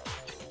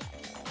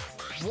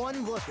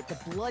 One look at the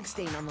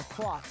bloodstain on the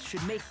cloth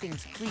should make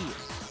things clear.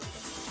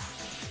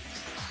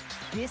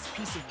 This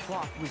piece of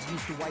cloth was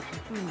used to wipe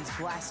Hifumi's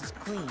glasses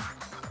clean.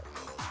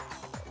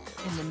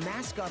 And the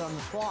mascot on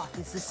the cloth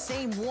is the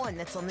same one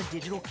that's on the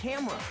digital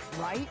camera,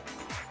 right?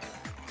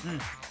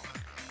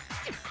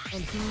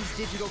 And whose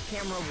digital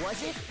camera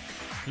was it?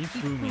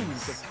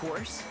 Hifumi's, of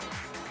course.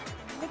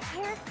 The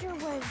character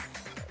was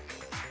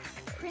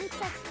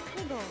Princess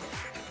Piggles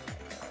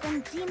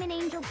from Demon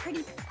Angel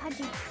Pretty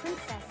Pudgy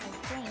Princess, I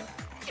think.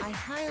 I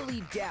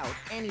highly doubt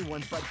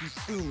anyone but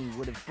Hifumi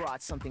would have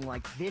brought something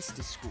like this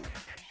to school.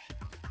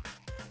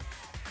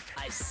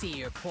 I see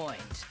your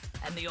point.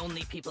 And the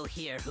only people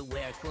here who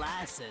wear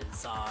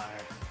glasses are...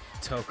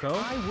 Toko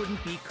I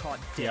wouldn't be caught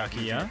dead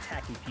using Yakiya. a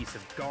tacky piece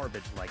of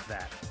garbage like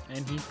that.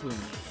 and Hifumi.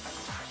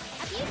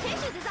 A few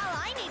tissues is all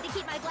I need to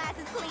keep my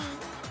glasses clean.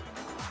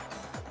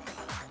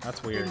 That's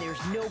Then weird.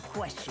 there's no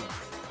question.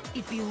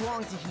 It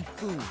belonged to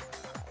Hifumi.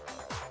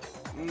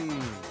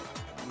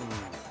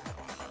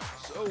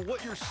 So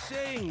what you're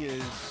saying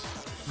is...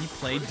 He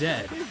played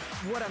dead.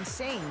 What I'm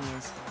saying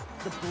is,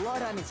 the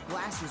blood on his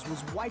glasses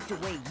was wiped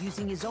away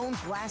using his own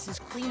glasses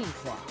cleaning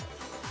cloth.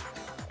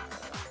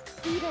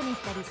 Even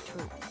if that is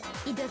true,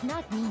 it does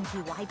not mean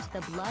he wiped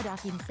the blood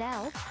off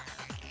himself.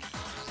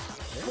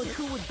 But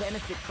who would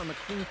benefit from a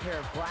clean pair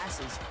of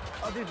glasses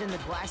other than the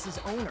glasses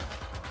owner?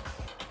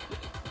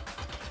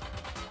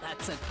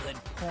 That's a good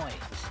point.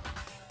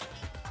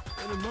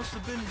 And it must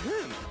have been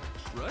him,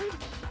 right?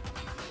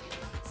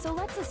 So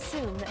let's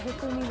assume that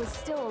Hifumi was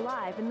still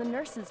alive in the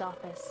nurse's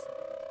office.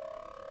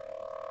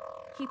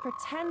 He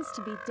pretends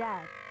to be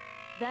dead.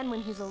 Then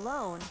when he's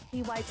alone,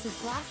 he wipes his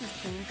glasses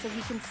clean so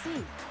he can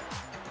see.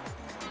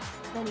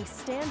 Then he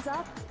stands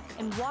up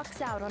and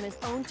walks out on his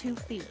own 2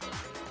 feet.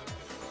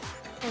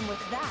 And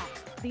with that,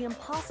 the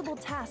impossible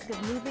task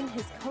of moving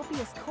his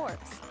copious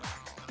corpse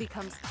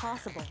becomes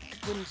possible,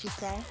 wouldn't you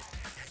say?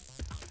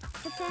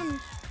 But then,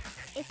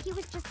 if he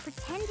was just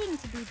pretending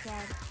to be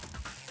dead,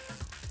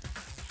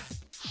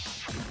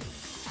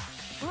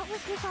 what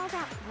was with all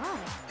that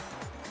blood?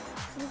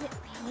 Was it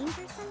paint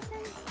or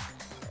something?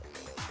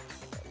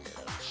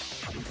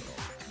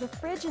 The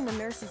fridge in the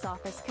nurse's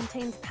office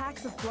contains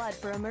packs of blood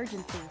for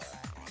emergencies.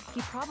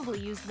 He probably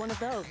used one of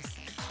those.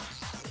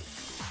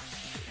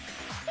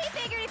 He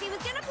figured if he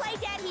was gonna play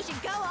dead, he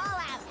should go all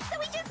out. So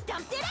he just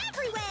dumped it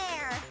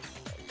everywhere.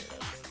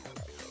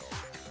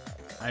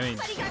 I mean,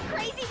 But he got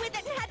crazy with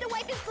it and had to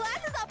wipe his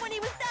glasses off when he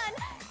was done.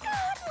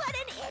 God, what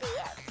an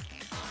idiot.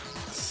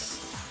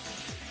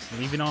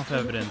 leaving off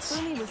evidence. If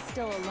Hifumi was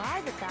still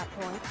alive at that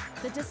point,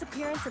 the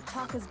disappearance of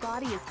Taka's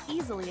body is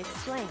easily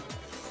explained.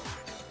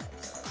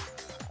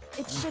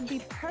 It should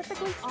be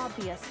perfectly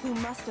obvious who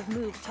must have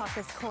moved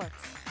Taka's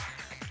corpse.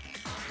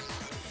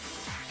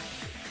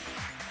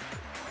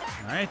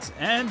 Alright,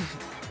 and...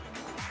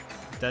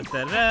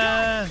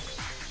 Da-da-da!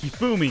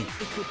 Hifumi!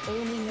 It could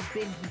only have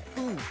been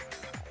Hifumi.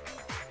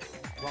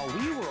 While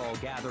we were all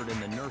gathered in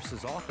the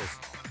nurse's office,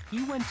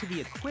 he went to the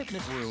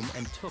equipment room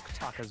and took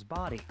Taka's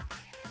body.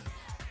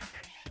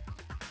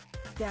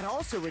 That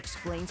also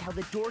explains how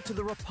the door to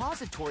the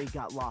repository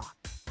got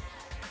locked.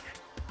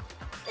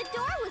 The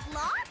door was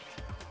locked?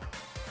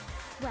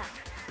 Well,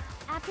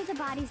 after the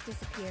bodies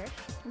disappeared,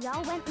 we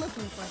all went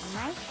looking for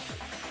them, right?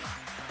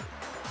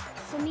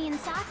 So me and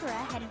Sakura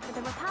headed for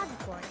the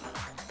repository.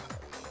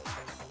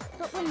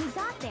 But when we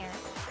got there,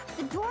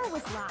 the door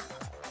was locked.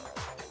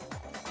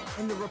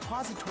 And the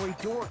repository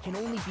door can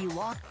only be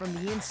locked from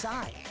the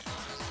inside.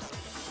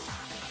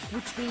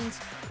 Which means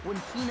when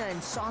Hina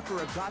and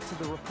Sakura got to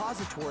the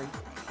repository,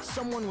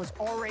 someone was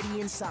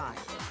already inside.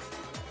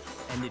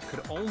 And it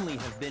could only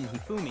have been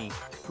Hifumi,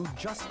 who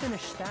just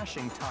finished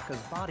stashing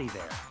Taka's body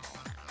there.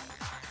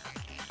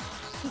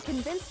 He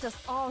convinced us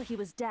all he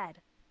was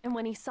dead, and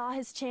when he saw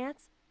his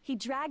chance, he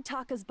dragged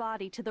Taka's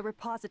body to the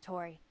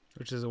repository.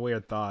 Which is a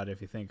weird thought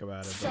if you think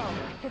about it. So,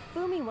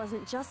 Hifumi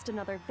wasn't just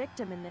another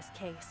victim in this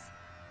case.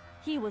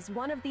 He was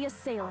one of the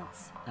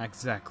assailants.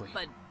 Exactly.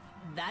 But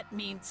that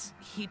means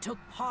he took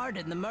part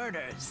in the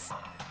murders.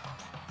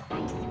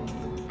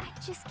 I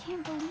just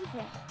can't believe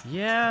it.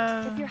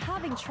 Yeah. If you're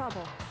having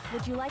trouble,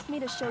 would you like me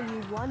to show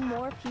you one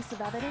more piece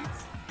of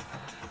evidence?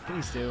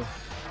 Please do.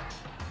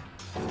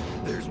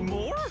 There's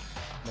more?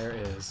 There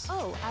is.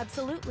 Oh,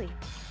 absolutely.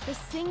 The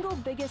single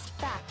biggest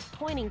fact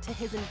pointing to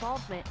his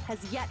involvement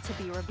has yet to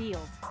be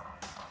revealed.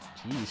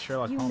 Jeez,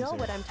 Sherlock You Holmes know here.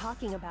 what I'm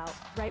talking about,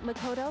 right,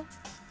 Makoto?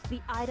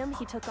 The item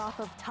he took off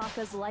of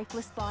Taka's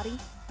lifeless body?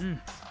 And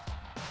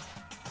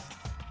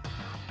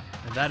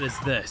that is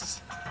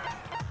this.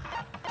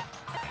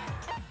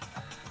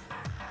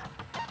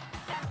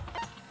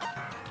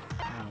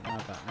 No,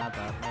 not that, not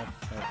that, nope.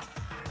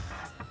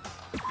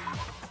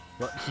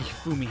 What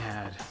Hifumi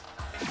had.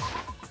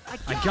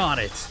 I got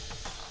it!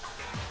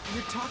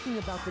 You're talking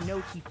about the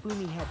note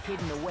Hifumi had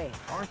hidden away,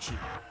 aren't you?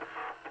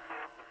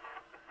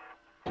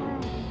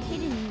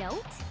 Hidden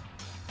note?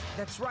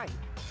 That's right.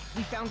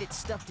 We found it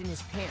stuffed in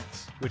his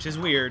pants. Which is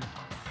weird.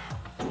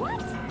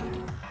 What?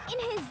 In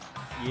his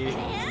Yeah.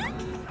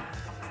 pants?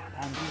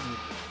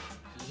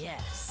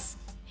 Yes,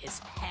 his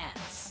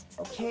pants.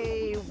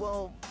 Okay,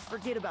 well,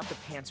 forget about the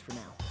pants for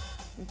now.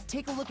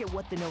 Take a look at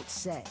what the note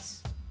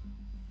says.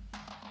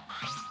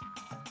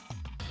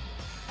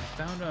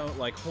 Found out,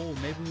 like, hole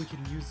maybe we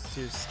can use this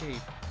to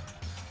escape.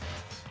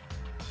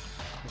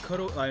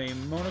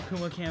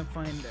 Monokuma can't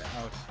find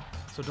out.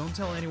 So don't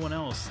tell anyone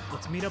else.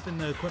 Let's meet up in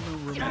the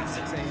equipment room at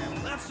 6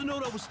 a.m. That's the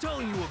note I was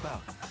telling you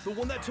about. The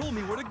one that told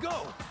me where to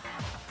go.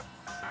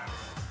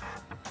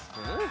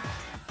 Huh?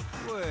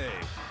 Wait,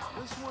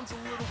 this one's a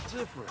little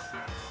different.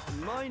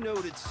 In my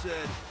note it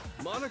said,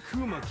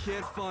 Monokuma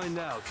can't find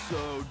out,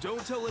 so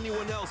don't tell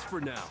anyone else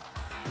for now.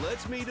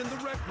 Let's meet in the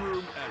rec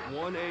room at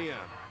 1 a.m.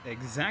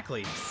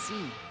 Exactly.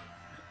 See,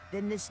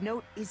 then this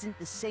note isn't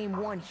the same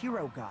one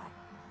Hiro got.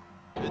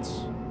 It's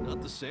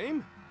not the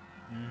same?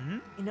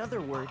 In other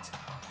words,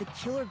 the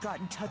killer got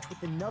in touch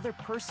with another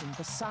person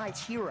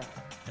besides Hiro.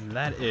 And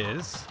that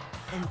is...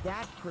 And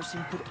that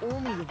person could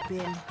only have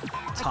been...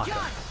 Taka. I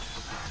got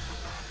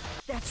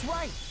it! That's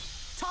right!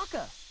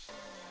 Taka!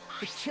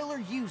 The killer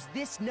used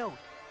this note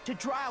to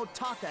draw out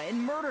Taka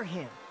and murder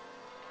him.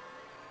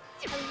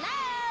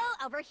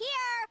 Hello? Over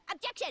here!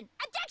 Objection!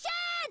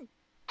 Objection!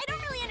 I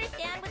don't really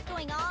understand what's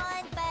going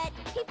on, but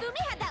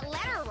Hifumi had that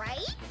letter,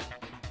 right?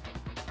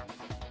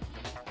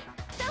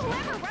 So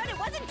whoever wrote it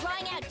wasn't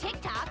drawing out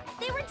TikTok,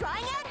 they were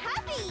drawing out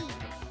Huffy!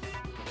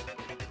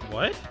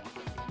 What?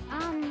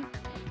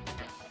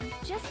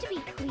 Just to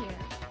be clear,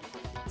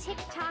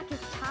 TikTok is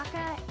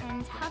Taka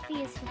and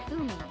Huffy is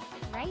Hifumi,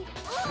 right?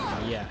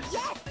 Ugh! Yes.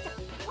 Yes!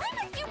 Why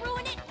must you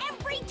ruin it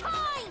every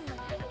time?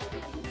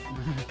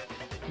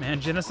 Man,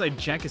 Genocide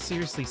Jack is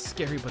seriously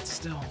scary, but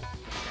still.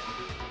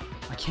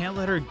 I can't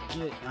let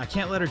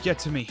her get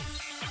to me.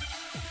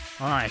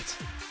 Alright.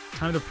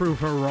 Time to prove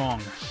her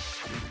wrong.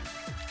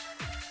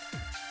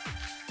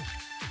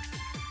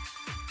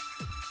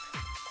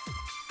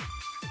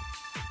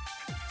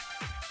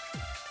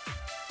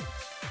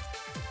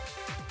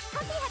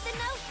 Huffy had the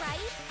note,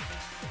 right?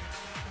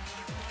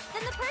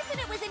 Then the person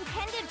it was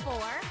intended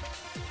for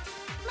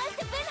must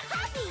have been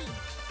Huffy!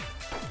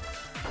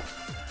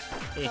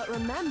 But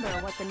remember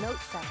what the note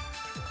said.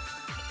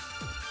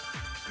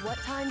 What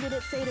time did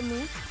it say to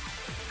meet?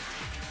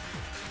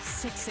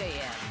 6 a.m.,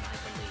 I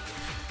believe.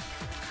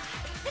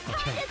 The time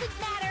Okay. doesn't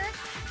matter!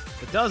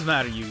 It does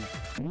matter, you...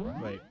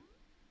 Wait.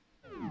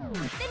 The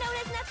note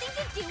has nothing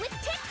to do with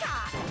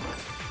TikTok!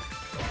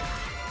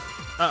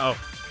 Uh-oh.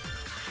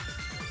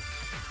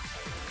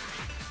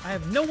 I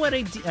have no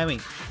idea.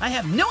 I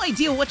have no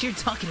idea what you're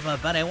talking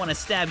about, but I want to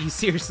stab you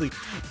seriously,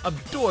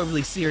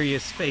 adorably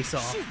serious face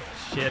off.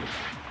 Shit.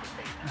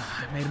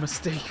 I made a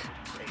mistake.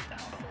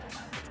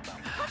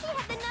 Huffy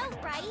had the note,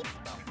 right?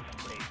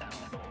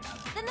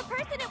 Then the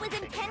person it was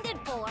intended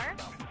for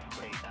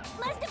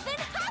must have been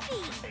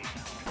Huffy!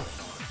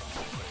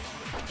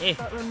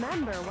 But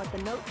remember what the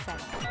note said.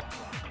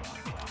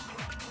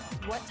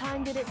 What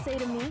time did it say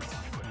to meet?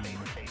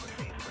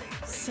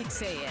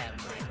 6 a.m.,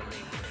 I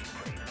believe.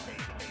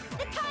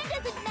 The time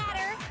doesn't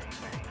matter!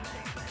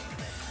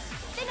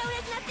 The note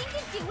has nothing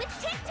to do with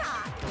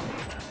TikTok!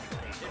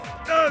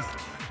 Does!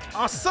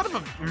 Oh, son of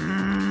a...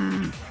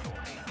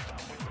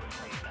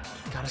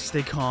 Gotta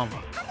stay calm.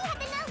 Huffy had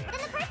the note,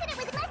 then the person it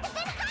was must have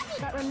been Huffy!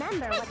 But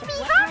remember, what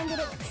Huffy! time did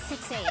it...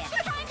 6 a.m.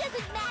 The time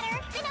doesn't matter!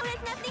 The note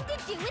has nothing to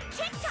do with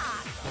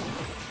TikTok!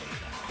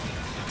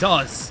 It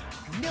does.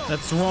 No.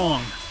 That's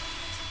wrong.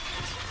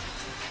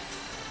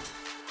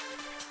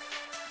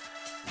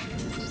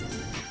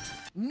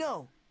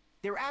 No,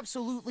 there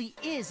absolutely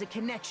is a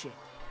connection.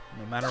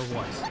 No matter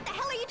what. What the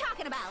hell are you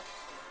talking about?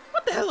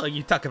 What the hell are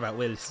you talking about,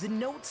 Willis? The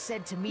note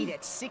said to meet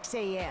at 6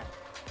 a.m.,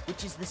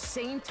 which is the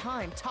same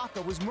time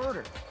Taka was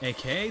murdered.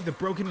 AKA the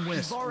broken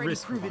He's already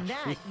wrist proven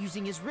watch. that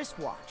using his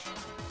wristwatch.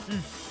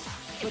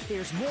 But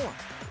there's more.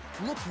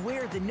 Look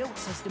where the note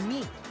says to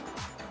meet.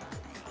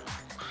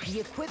 The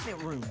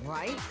equipment room,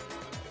 right?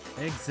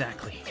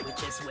 Exactly.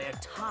 Which is where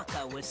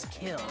Taka was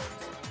killed.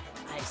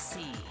 I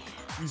see.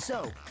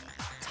 So,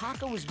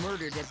 Taka was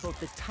murdered at both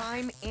the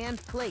time and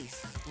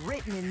place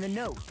written in the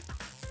note.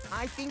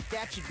 I think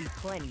that should be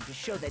plenty to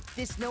show that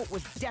this note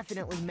was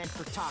definitely meant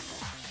for Taka.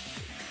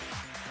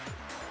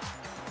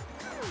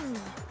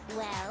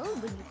 Well,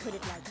 when you put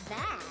it like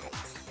that...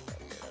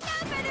 No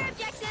further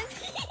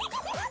objections!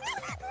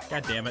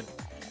 God damn it.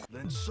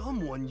 Then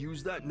someone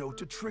used that note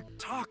to trick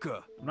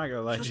Taka. I'm not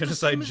gonna lie, Just the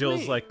Genocide same as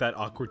Jill's me. like that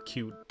awkward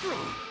cute.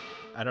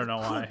 I don't know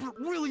why. Culprit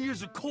really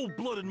is a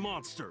cold-blooded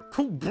monster.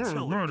 Cold-blooded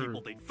Tell the murder.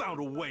 people they found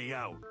a way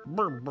out.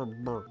 Brr, brr,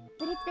 brr.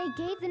 But if they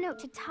gave the note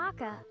to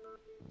Taka,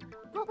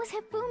 what was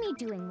Hifumi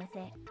doing with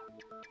it?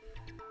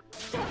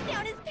 Stuffed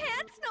down his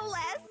pants, no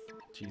less!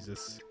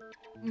 Jesus.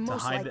 To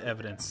Most hide likely, the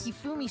evidence.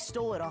 Hifumi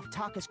stole it off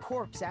Taka's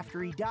corpse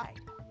after he died.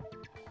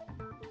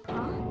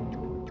 Huh?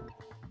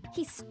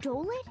 He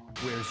stole it?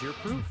 Where's your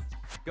proof?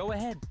 Go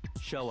ahead,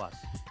 show us.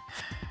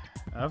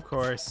 Of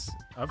course,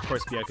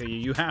 Bieka,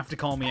 you have to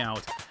call me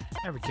out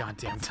every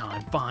goddamn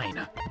time.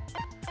 Fine.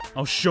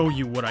 I'll show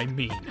you what I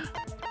mean.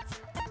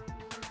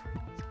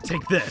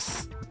 Take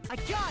this. I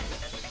got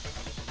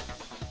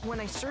it! When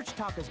I searched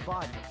Taka's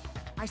body,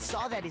 I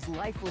saw that his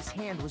lifeless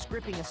hand was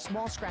gripping a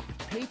small scrap of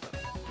paper.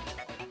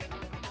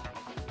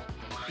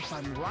 If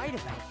I'm right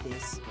about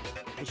this,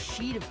 the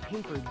sheet of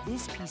paper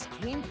this piece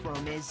came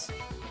from is...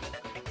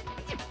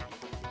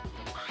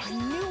 I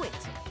knew it!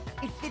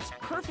 It fits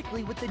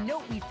perfectly with the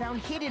note we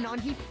found hidden on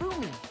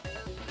Hifumi.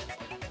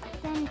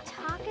 Then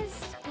Taka's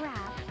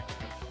scrap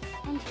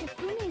and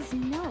Hifumi's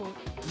note.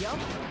 Yup,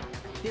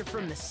 they're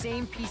from the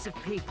same piece of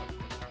paper.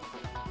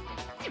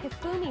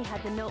 Hifumi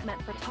had the note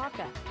meant for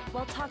Taka,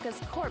 while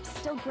Taka's corpse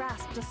still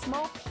grasped a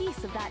small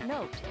piece of that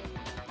note.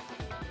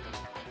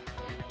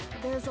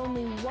 There's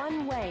only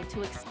one way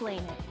to explain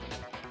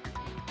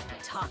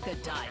it. Taka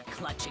died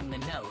clutching the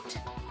note.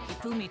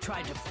 Hifumi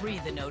tried to free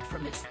the note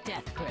from its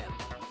death grip,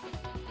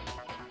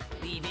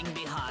 leaving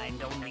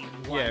behind only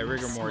one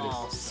rigor mortis.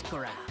 small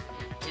scrap.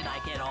 Did I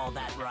get all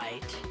that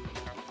right?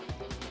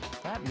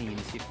 That means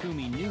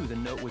Hifumi knew the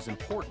note was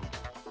important.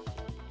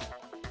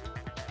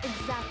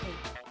 Exactly.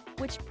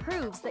 Which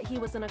proves that he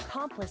was an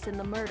accomplice in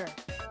the murder.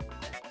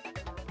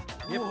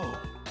 Whoa.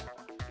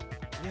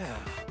 Yeah.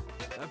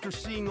 After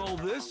seeing all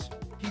this,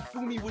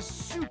 Hifumi was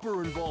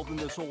super involved in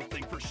this whole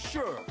thing for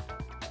sure.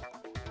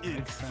 In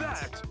Makes sense.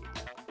 fact,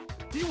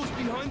 he was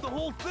behind the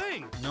whole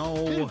thing. No.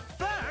 In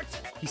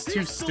fact, He's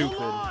too still stupid.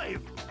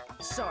 alive.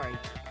 Sorry,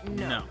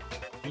 no. No.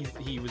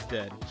 He was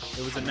dead.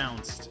 It was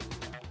announced.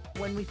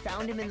 When we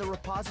found him in the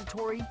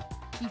repository,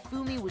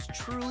 Hifumi was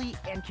truly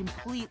and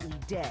completely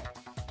dead.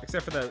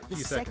 Except for that The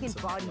few second seconds.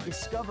 of, body like-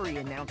 discovery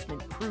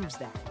announcement proves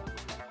that.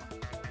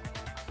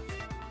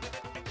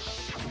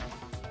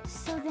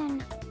 So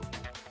then,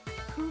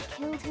 who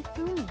killed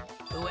Hifumi?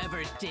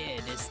 Whoever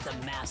did is the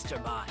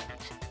mastermind,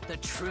 the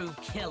true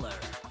killer.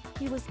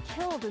 He was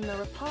killed in the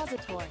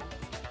repository.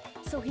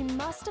 So he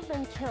must have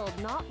been killed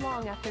not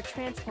long after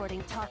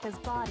transporting Taka's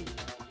body.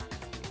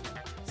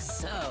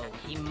 So,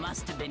 he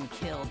must have been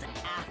killed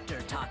after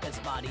Taka's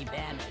body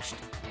vanished,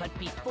 but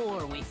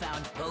before we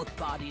found both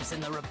bodies in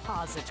the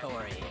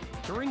repository.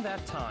 During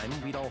that time,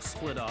 we'd all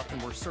split up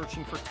and were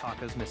searching for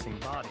Taka's missing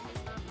body.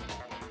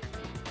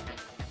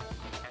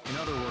 In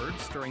other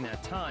words, during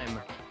that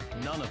time,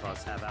 none of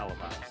us have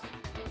alibis.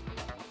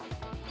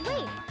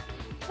 Wait,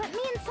 but me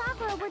and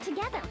Sakura were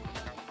together.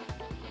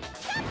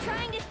 Stop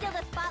trying to steal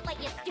the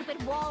spotlight, you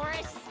stupid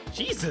walrus!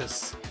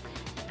 Jesus!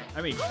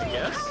 I mean, Who I are you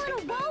guess.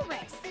 calling a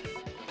walrus?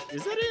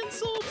 Is that an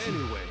insult?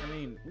 Anyway, I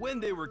mean, when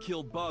they were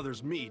killed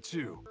bothers me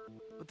too.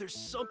 But there's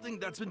something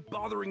that's been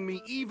bothering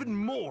me even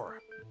more.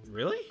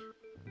 really?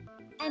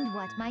 And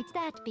what might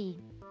that be?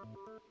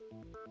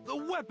 The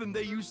weapon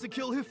they used to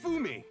kill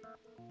Hifumi.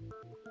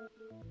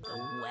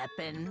 The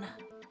weapon?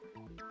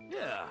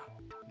 Yeah,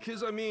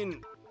 because I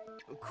mean,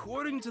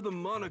 according to the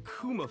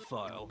Monokuma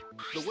file,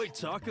 the way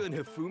Taka and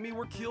Hifumi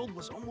were killed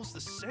was almost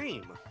the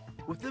same,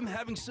 with them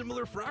having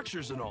similar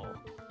fractures and all.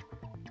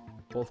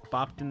 Both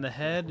bopped in the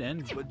head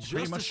and But pretty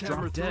just much as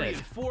Hammer dropped 3 dead.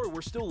 and 4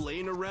 were still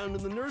laying around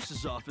in the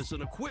nurse's office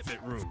and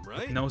equipment room,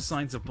 right? No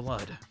signs of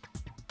blood.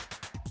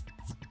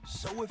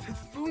 So if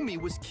Hifumi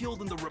was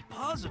killed in the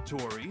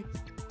repository,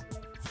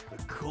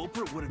 the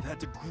culprit would have had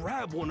to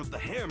grab one of the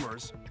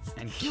hammers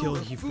And kill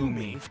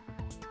Hifumi.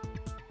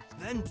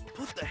 then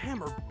put the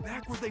hammer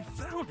back where they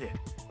found it.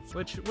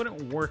 Which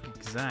wouldn't work But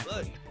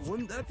exactly.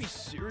 wouldn't that be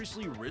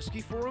seriously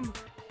risky for him?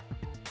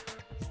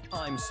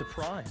 I'm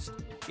surprised.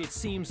 It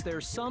seems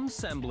there's some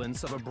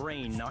semblance of a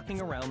brain knocking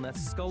around that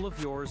skull of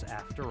yours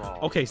after all.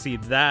 Okay, see,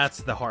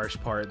 that's the harsh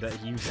part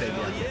that you say.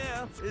 Hell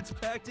yeah, it's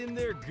packed in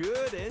there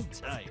good and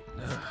tight.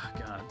 Ugh,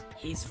 God.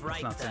 He's That's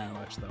right, not though. saying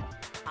much, though.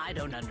 I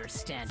don't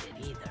understand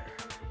it either.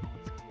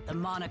 The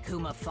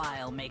Monokuma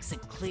file makes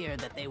it clear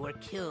that they were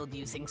killed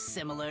using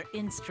similar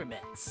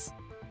instruments.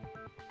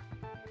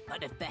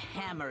 But if the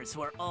hammers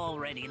were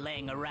already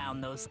laying around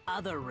those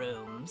other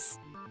rooms...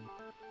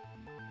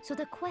 So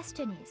the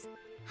question is,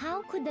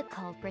 how could the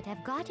culprit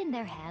have gotten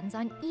their hands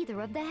on either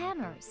of the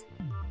hammers?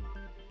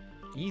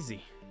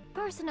 Easy.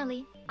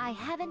 Personally, I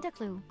haven't a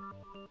clue.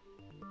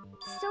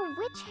 So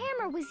which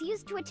hammer was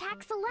used to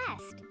attack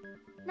Celeste?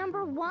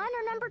 Number 1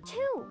 or number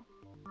 2?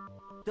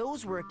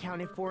 Those were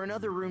accounted for in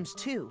other rooms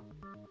too.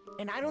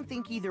 And I don't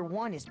think either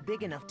one is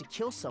big enough to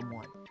kill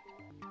someone.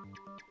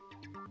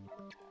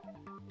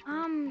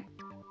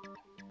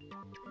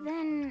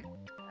 Then,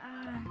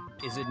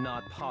 Is it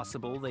not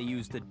possible they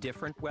used a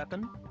different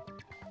weapon?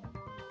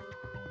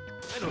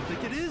 I don't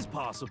think it is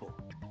possible.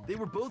 They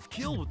were both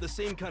killed with the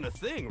same kind of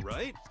thing,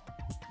 right?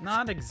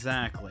 Not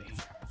exactly.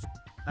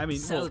 I mean,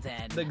 So well,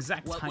 then, the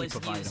exact what type was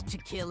of used item. to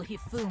kill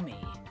Hifumi?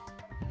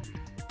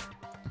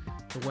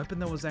 The weapon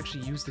that was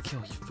actually used to kill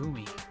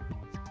Hifumi.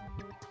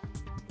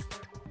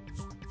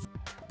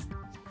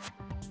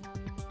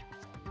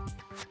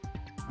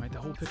 Alright, the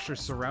whole picture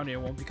surrounding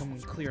it won't become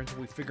clear until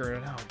we figure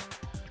it out.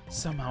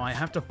 Somehow, I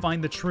have to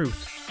find the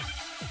truth.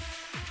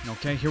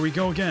 Okay, here we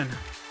go again.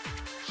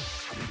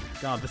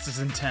 God, this is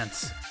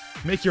intense.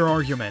 Make your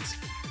argument.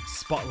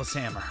 Spotless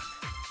hammer.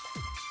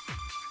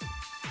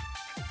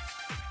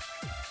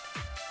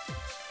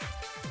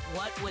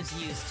 What was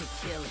used to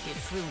kill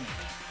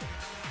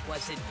Hifumi?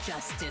 Was it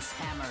Justice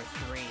Hammer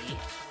 3?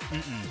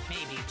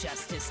 Maybe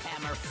Justice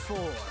Hammer 4?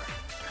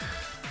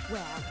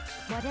 well,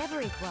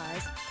 whatever it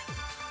was,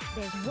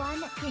 there's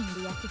one thing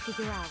we have to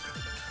figure out.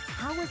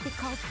 How was the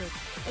culprit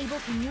able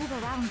to move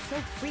around so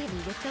freely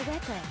with the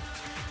weapon?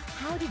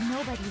 How did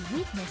nobody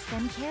witness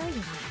them carrying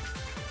it?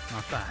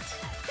 Not that.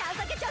 Sounds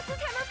like a Justice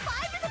Hammer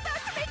 5 is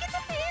about to make its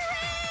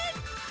appearance!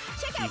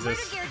 Check out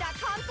Jesus.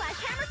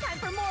 murdergear.com/hammertime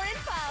for more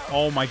info!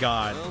 Oh my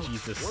god, Well,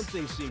 Jesus. One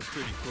thing seems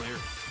pretty clear.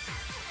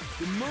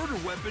 The murder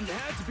weapon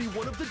had to be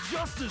one of the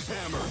Justice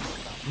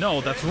Hammers.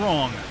 No, that's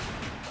wrong.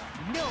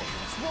 No,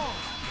 that's wrong.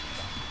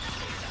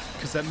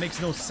 Because that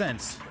makes no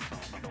sense.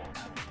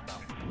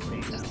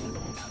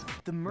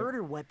 The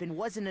murder weapon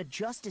wasn't a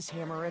justice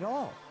hammer at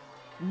all.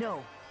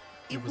 No,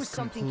 it was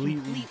something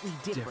completely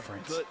completely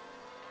different. But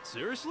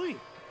seriously?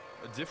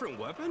 A different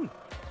weapon?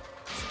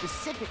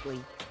 Specifically,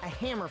 a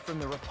hammer from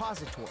the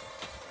repository.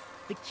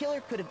 The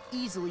killer could have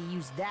easily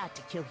used that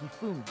to kill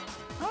Hifumi.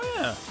 Oh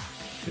yeah.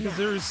 Because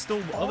there's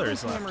still All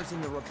others the left. hammers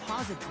in the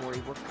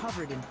repository were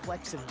covered in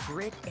flecks of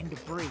grit and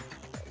debris.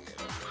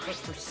 But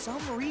for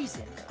some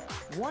reason,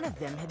 one of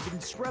them had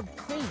been scrubbed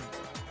clean.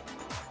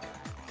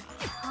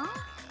 Huh?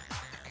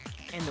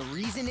 And the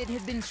reason it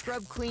had been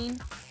scrubbed clean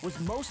was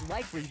most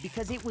likely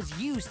because it was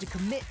used to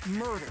commit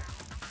murder.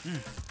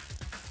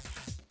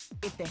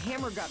 If the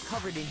hammer got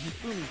covered in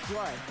Hifumi's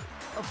blood,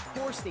 of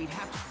course they'd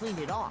have to clean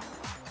it off.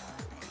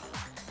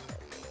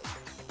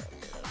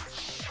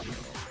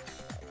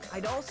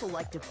 I'd also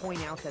like to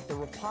point out that the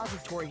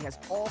repository has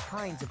all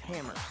kinds of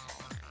hammers.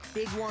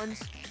 Big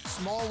ones,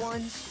 small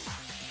ones,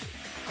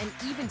 and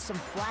even some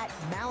flat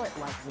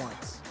mallet-like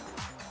ones.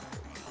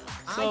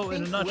 So, I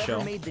in think a nutshell,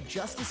 whoever made the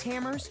Justice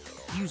Hammers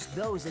used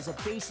those as a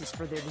basis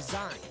for their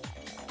design.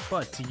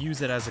 but to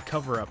use it as a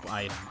cover-up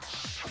item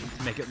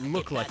to make it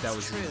look If like that that's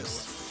was true,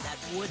 used. that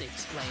would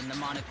explain the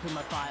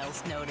Monokuma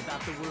file's note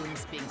about the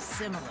wounds being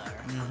similar.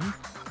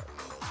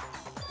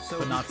 So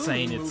But not Hifumi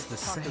saying it's moved the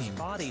Taka's same.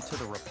 body to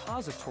the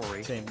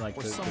repository, Same, like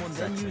where the someone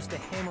exact then used same.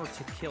 a hammer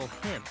to kill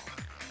him.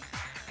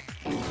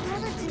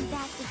 Whoever did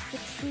that is the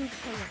true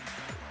killer.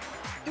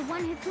 The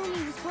one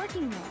Hifumi was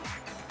working with.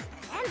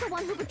 And the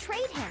one who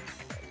betrayed him.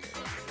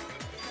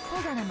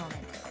 Hold on a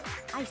moment.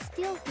 I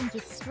still think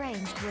it's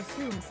strange to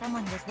assume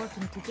someone was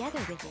working together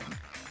with him.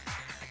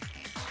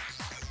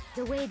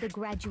 The way the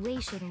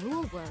graduation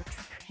rule works,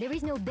 there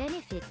is no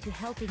benefit to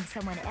helping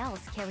someone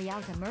else carry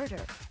out a murder.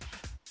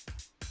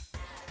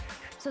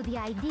 So the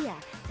idea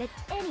that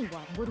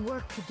anyone would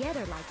work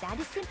together like that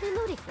is simply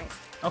ludicrous.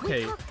 Okay.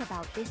 We talked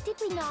about this, did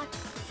we not?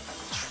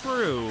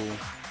 True.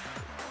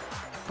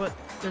 But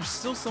there's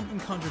still something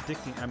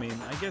contradicting. I mean,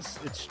 I guess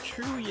it's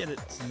true, yet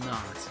it's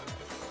not.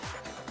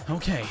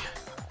 Okay.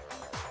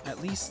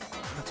 At least,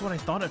 that's what I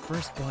thought at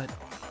first, but...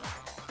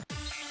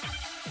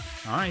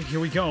 Alright, here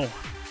we go.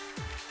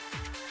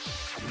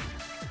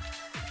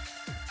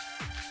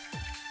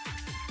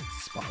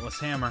 Spotless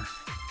hammer.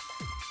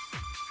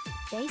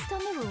 Based on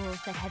the rules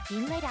that have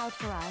been laid out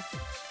for us,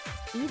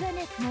 even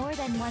if more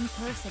than one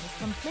person is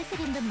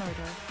complicit in the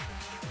murder,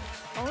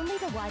 only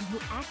the one who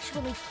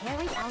actually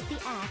carried out the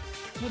act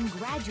can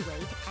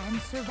graduate and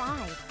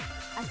survive.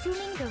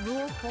 Assuming the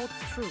rule holds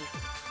true,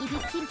 it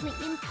is simply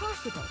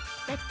impossible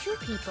that two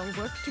people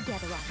work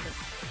together on this.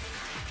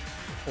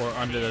 Or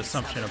under the That's how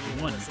assumption the of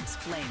rule one. was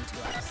explained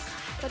to us.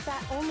 But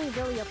that only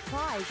really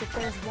applies if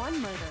there's one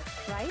murder,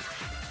 right?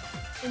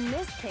 In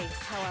this case,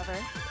 however,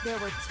 there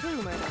were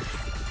two murders.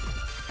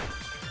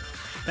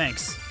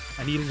 Thanks.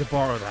 I needed to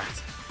borrow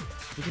that.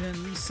 We can at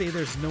least say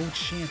there's no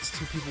chance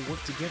two people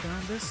work together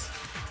on this?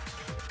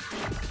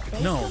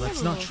 Based No, on the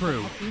that's not rules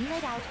true. that have been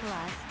laid out for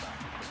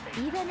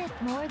us, even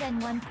if more than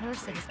one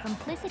person is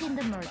complicit in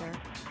the murder,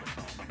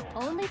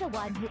 only the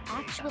one who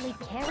actually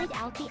carried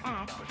out the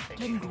act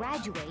can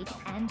graduate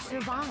and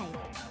survive.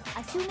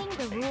 Assuming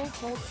the rule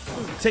holds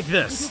true. Take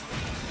this.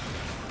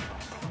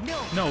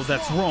 No,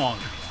 that's wrong.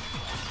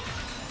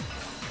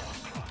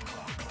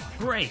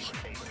 Great.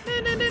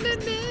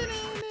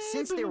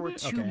 Since there were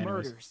two Okay, anyways.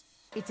 murders,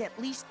 it's at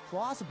least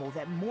plausible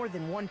that more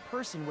than one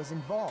person was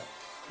involved.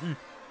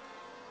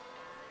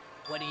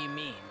 What do you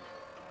mean?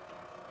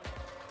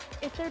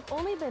 If there'd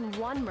only been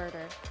one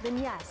murder, then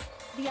yes,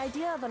 the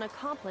idea of an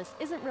accomplice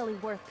isn't really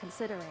worth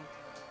considering.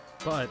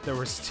 But there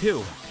was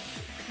 2.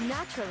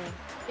 Naturally,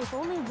 if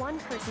only one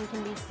person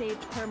can be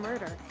saved per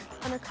murder,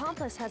 an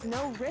accomplice has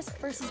no risk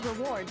versus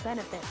reward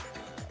benefit.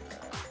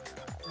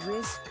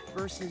 Risk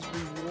versus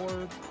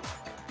reward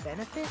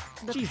benefit?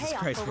 The Jesus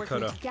payoff Christ, for working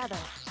Makoto. together.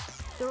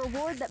 The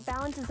reward that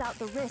balances out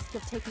the risk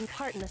of taking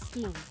part in a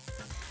scheme.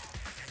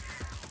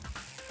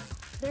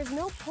 There's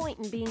no point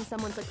in being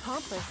someone's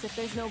accomplice if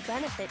there's no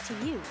benefit to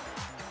you.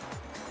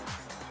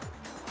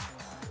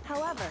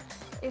 However,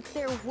 if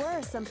there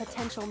were some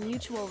potential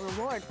mutual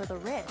reward for the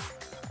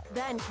risk,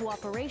 then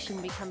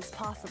cooperation becomes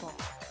possible.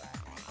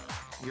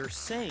 You're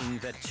saying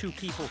that 2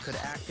 people could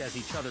act as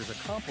each other's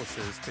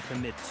accomplices to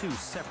commit 2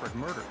 separate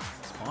murders.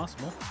 It's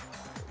possible.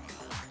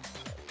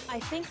 I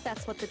think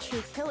that's what the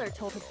true killer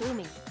told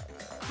Hifumi.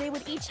 They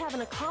would each have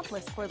an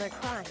accomplice for their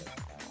crime.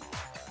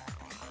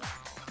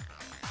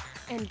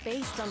 And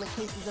based on the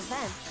case's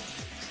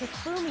events,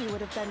 Hifumi would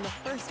have been the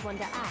first one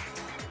to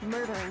act,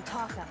 murdering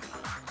Taka.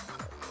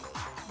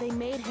 They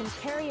made him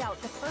carry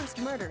out the first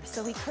murder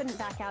so he couldn't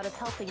back out of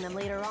helping them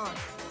later on.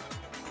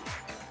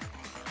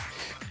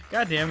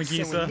 God damn it, So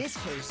in Gisa. this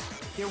case,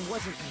 there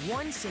wasn't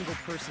one single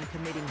person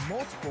committing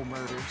multiple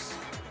murders.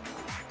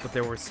 But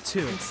there was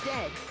 2.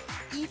 Instead,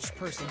 each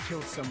person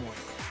killed someone,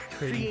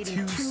 Creating creating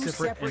two two separate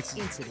separate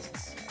incidents.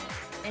 incidents.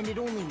 And it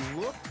only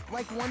looked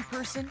like one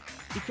person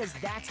because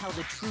that's how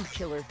the true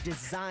killer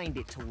designed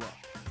it to look.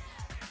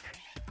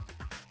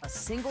 A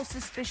single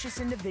suspicious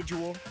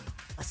individual,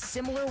 a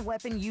similar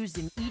weapon used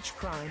in each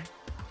crime,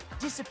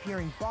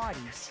 disappearing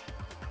bodies.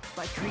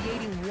 By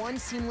creating one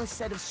seamless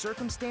set of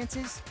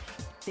circumstances,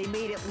 they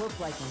made it look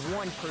like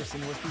one person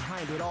was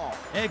behind it all.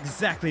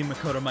 Exactly,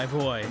 Makoto, my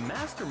boy. The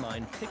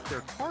mastermind picked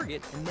their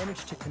target and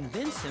managed to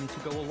convince him to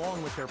go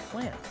along with their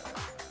plan.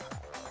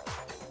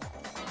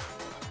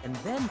 And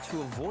then,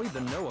 to avoid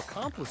the no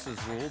accomplices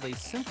rule, they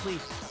simply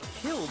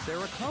killed their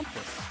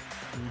accomplice.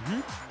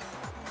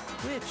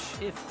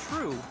 Which, if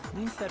true,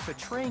 means that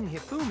betraying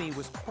Hifumi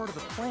was part of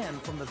the plan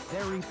from the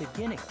very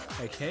beginning.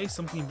 Okay,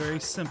 something very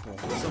simple.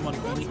 Someone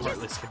only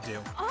Heartless could do.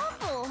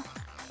 Awful!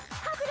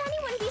 How could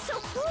anyone be so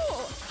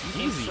cruel? You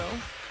think Easy. so?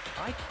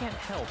 I can't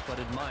help but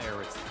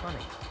admire its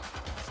cunning.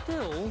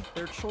 Still,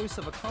 their choice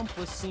of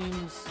accomplice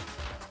seems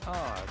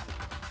odd.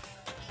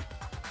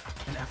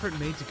 An effort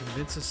made to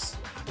convince us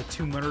the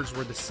 2 murders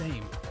were the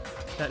same.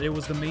 That it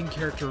was the main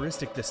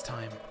characteristic this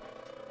time.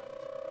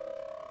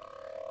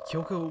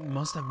 Kyoko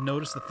must have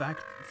noticed the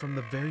fact from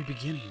the very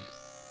beginning.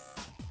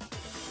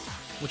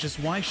 Which is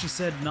why she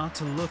said not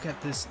to look at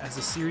this as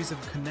a series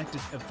of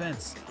connected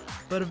events,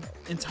 but of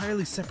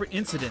entirely separate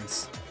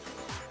incidences.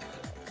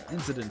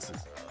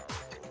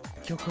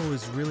 Kyoko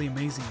is really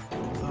amazing,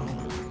 although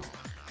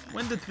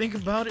when to think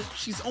about it,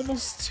 she's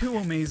almost too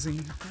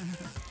amazing.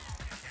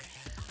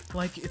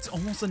 Like, it's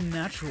almost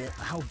unnatural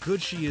how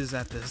good she is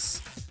at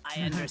this.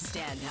 I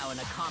understand how an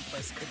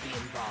accomplice could be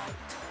involved.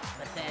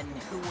 But then,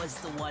 who was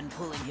the one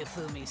pulling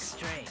Hifumi's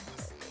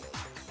strings?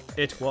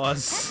 It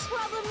was. That's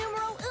problem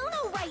numero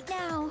uno right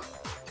now.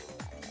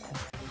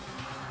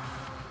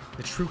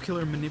 The true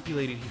killer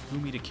manipulated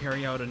Hifumi to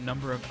carry out a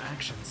number of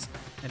actions,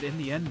 and in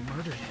the end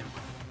murdered him.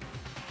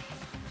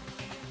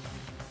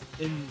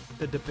 In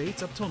the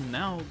debates up till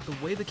now, the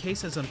way the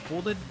case has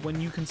unfolded,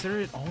 when you consider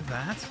it all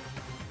that,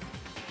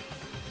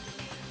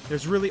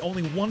 there's really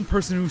only one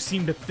person who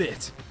seemed to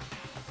fit.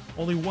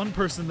 Only one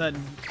person that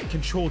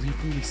controlled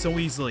Hifumi so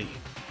easily.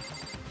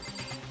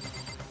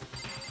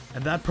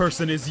 And that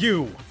person is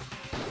you,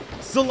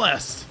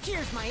 Celeste!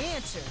 Here's my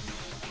answer.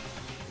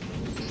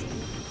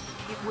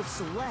 It was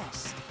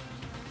Celeste.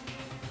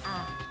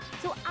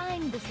 So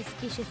I'm the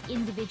suspicious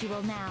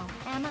individual now,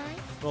 am I?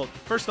 Well,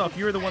 first off,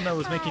 you were the one that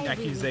was making I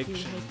really do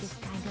accusations. hate this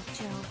kind of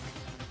joke.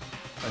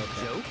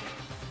 A joke?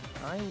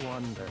 I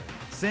wonder.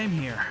 Same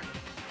here.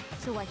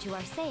 So what you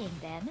are saying,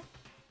 then,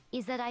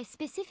 is that I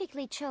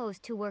specifically chose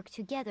to work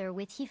together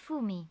with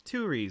Hifumi.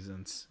 2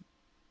 reasons.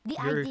 The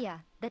You're-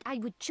 idea that I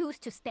would choose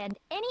to spend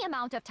any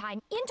amount of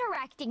time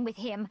interacting with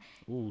him,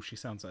 Ooh, she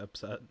sounds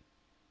upset.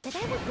 that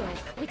I would go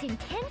within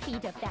 10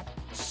 feet of that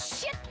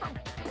shit from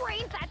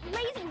brains, that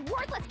lazy,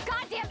 worthless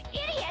goddamn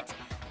idiot!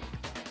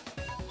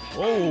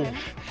 Whoa!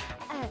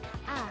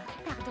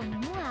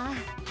 Pardonnez-moi.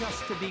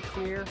 Just to be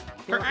clear, Her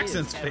there is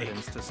accent's fake.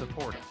 evidence to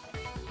support it.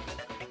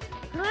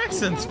 Her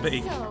accent's Is that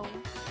fake. so?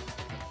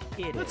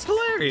 It That's is.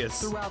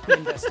 hilarious. Throughout the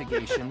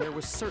investigation, there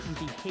was certain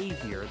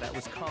behavior that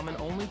was common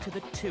only to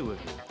the 2 of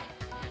you.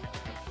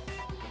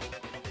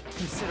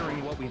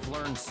 Considering what we've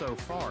learned so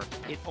far,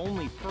 it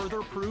only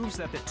further proves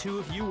that the 2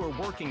 of you were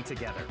working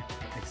together.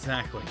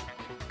 Exactly.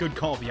 Good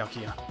call,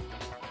 Byakuya.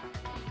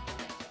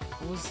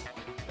 What was...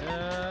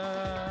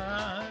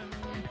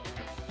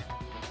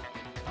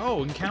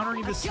 Oh,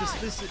 encountering the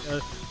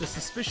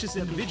suspicious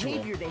The individual.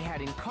 behavior they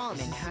had in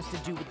common has to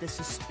do with the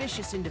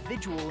suspicious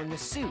individual in the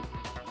suit,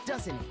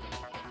 doesn't it?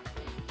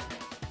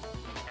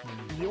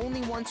 the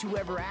only ones who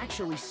ever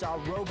actually saw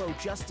Robo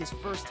Justice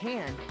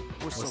firsthand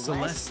were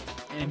Celeste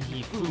and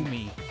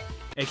Hifumi,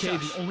 aka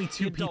the only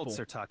two the people. adults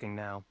are talking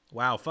now.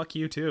 Wow, fuck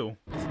you too.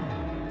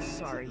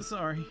 Sorry.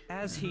 Sorry.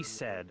 As he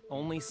said,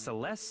 only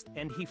Celeste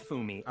and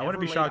Hifumi I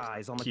wouldn't be ever laid shocked,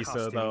 eyes on the Kisa,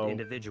 costumed though.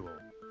 individual.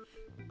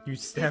 You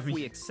stabbed If me.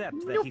 we accept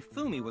that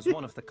Hifumi was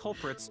one of the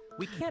culprits,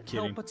 we can't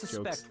Kidding. help but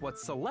suspect Jokes. what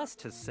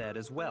Celeste has said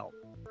as well.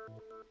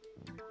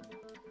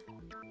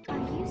 Are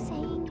you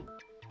saying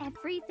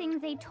everything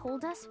they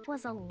told us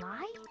was a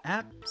lie?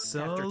 After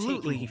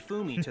Absolutely. taking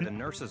Hifumi to the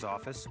nurse's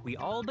office, we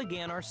all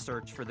began our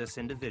search for this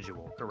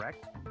individual,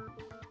 correct?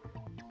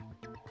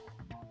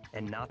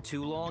 And not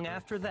too long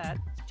after that,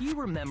 do you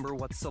remember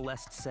what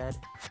Celeste said?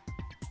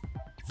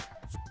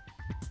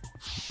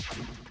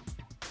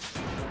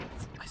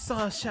 I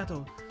saw a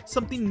shadow.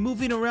 Something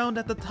moving around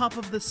at the top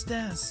of the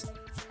stairs.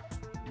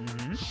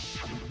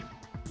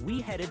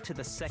 We headed to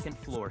the second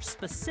floor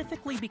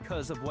specifically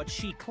because of what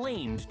she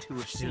claimed to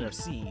have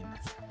seen.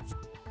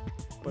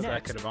 But that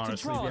Next, could have to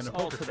honestly draw been us a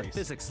all poker to the face.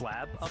 physics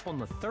lab up on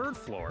the third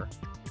floor,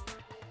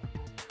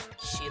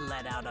 She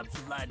let out a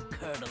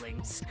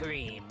blood-curdling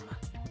scream.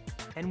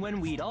 and when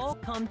we'd all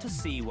come to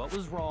see what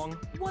was wrong,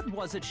 what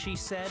was it she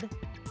said?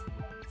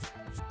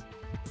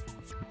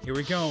 Here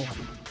we go.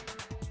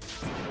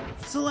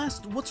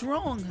 Celeste, what's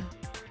wrong?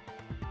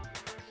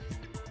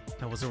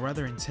 That was a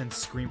rather intense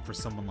scream for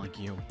someone like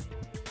you.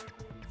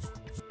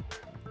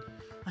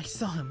 I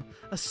saw him,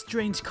 a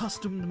strange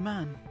costumed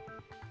man.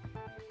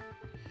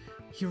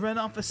 He ran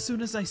off as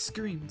soon as I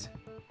screamed.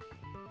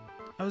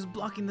 I was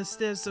blocking the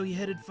stairs, so he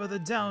headed further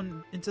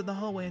down into the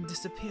hallway and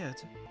disappeared.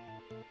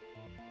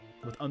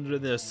 With under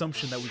the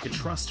assumption that we could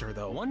trust her,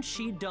 though. Once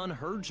she'd done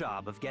her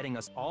job of getting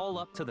us all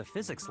up to the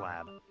physics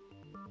lab,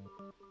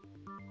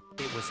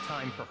 it was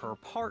time for her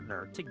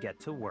partner to get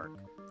to work.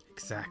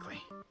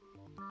 Exactly.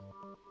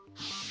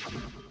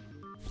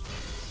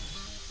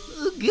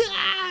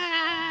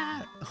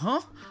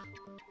 Huh?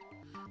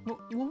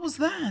 What was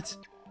that?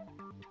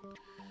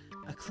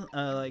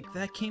 Like,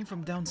 that came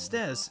from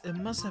downstairs. It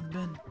must have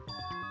been...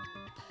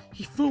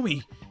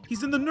 Hifumi!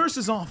 He's in the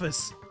nurse's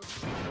office!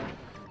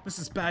 This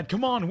is bad.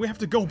 Come on, we have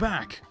to go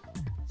back.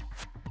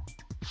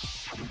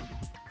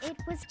 It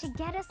was to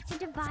get us to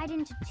divide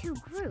into two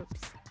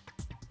groups.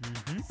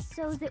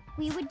 So that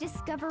we would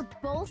discover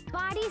both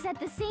bodies at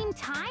the same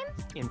time?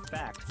 In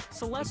fact,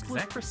 Celeste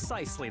was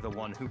precisely the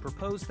one who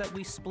proposed that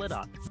we split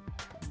up.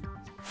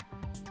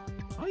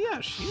 Oh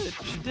yeah, she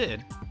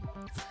did.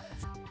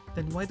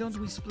 Then why don't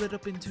we split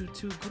up into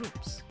two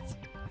groups?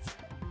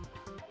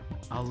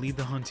 I'll lead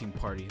the hunting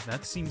party.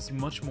 That seems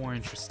much more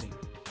interesting.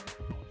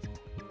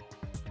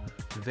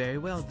 Very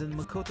well, then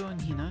Makoto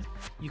and Hina,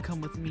 you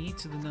come with me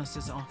to the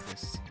nurse's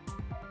office.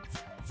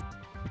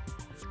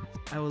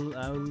 I will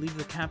leave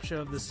the capture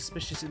of the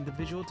suspicious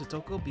individual to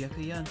Toko,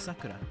 Byakuya, and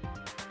Sakura.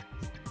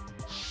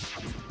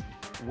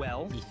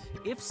 Well,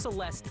 if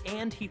Celeste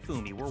and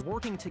Hifumi were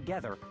working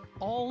together,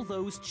 all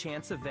those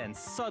chance events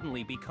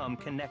suddenly become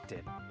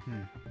connected.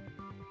 And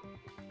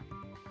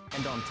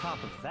on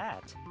top of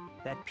that,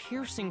 that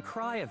piercing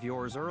cry of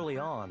yours early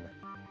on.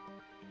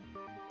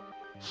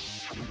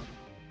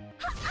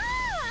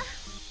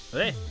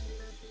 Hey!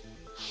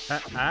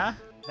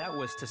 That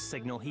was to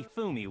signal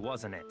Hifumi,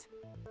 wasn't it?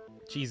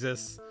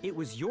 Jesus. It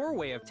was your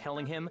way of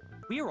telling him,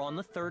 we're on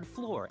the third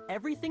floor.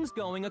 Everything's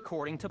going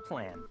according to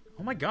plan.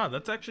 Oh my god,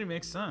 that actually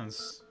makes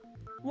sense.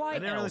 Why I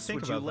didn't really else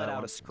think would you about let that out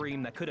one. a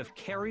scream that could have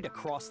carried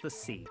across the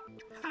sea?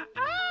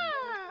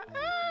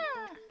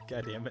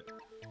 God damn it.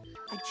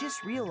 I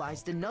just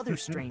realized another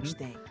strange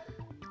thing.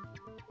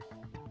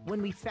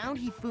 When we found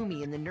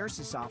Hifumi in the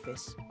nurse's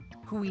office,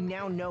 who we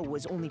now know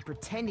was only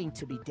pretending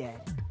to be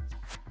dead,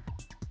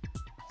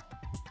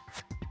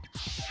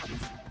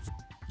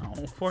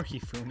 Oh, poor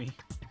Hifumi.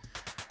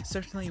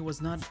 Certainly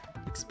was not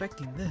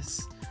expecting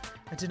this.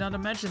 I did not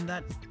imagine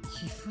that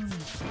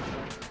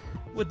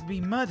Hifumi would be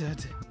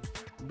murdered.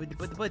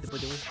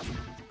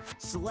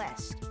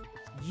 Celeste,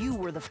 you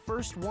were the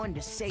first one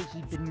to say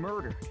he'd been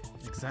murdered.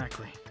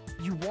 Exactly.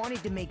 You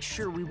wanted to make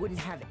sure we wouldn't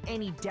have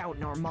any doubt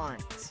in our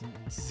minds.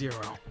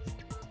 Zero.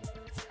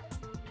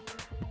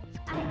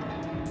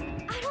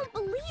 I don't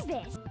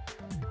believe it.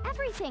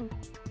 Everything,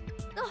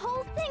 the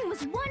whole thing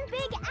was one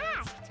big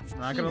act.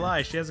 Not gonna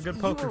lie, she has a good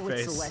poker you were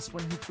face. with Celeste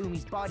when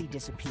Hifumi's body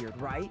disappeared,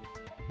 right?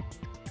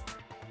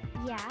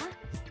 Yeah.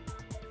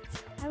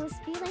 I was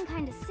feeling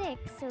kind of sick,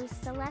 so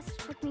Celeste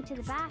took me to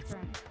the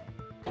bathroom.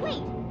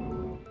 Wait!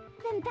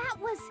 Then that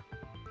was...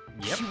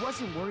 Yep. She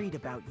wasn't worried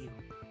about you.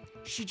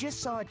 She just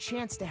saw a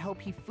chance to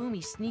help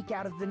Hifumi sneak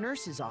out of the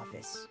nurse's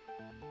office.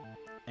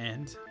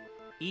 And?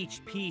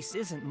 Each piece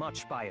isn't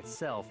much by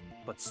itself,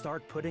 but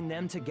start putting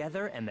them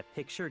together and the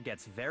picture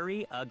gets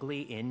very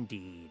ugly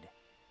indeed.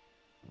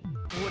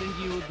 Wouldn't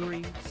you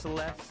agree,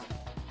 Celeste?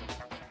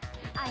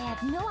 I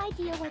have no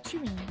idea what you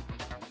mean.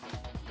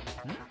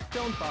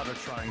 Don't bother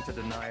trying to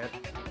deny it.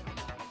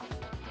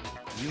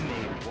 You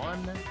made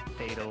one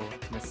fatal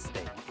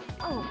mistake.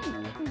 Oh,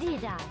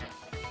 did I?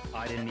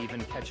 I didn't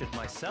even catch it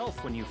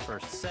myself when you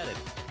first said it,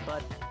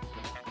 but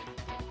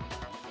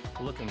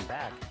Looking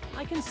back,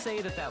 I can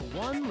say that that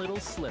one little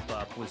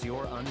slip-up was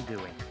your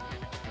undoing.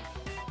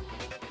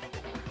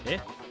 Eh?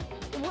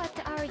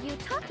 What are you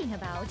talking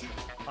about?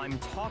 I'm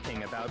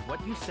talking about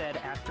what you said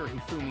after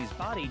Hifumi's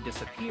body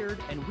disappeared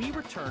and we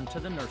returned to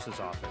the nurse's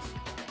office.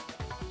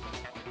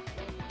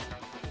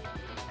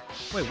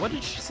 Wait, what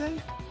did she say?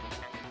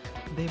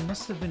 They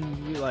must have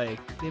been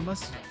they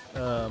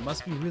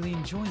must be really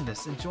enjoying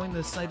this, enjoying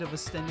the sight of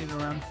us standing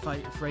around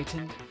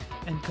frightened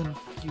and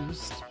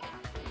confused.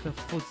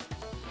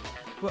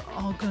 We're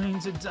all going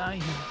to die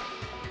here.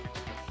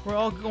 We're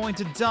all going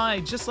to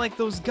die just like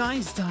those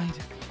guys died.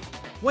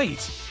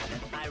 Wait!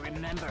 I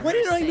remember. Why her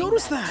didn't I saying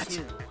notice that? that?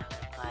 Too,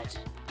 but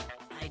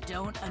I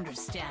don't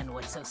understand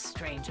what's so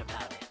strange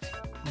about it.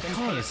 Then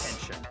pay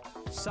attention.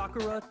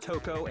 Sakura,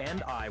 Toko,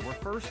 and I were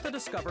first to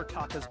discover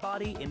Taka's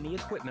body in the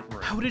equipment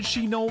room. How did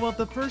she know about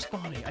the first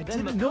body? I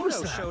Then didn't notice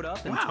Makoto that. showed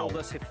up and Wow. told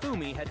us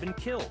Hifumi had been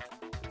killed.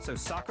 So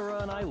Sakura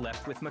and I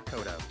left with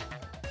Makoto.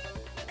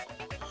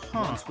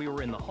 Huh. Once we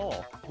were in the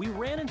hall, we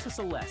ran into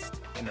Celeste,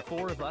 and the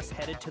four of us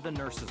headed to the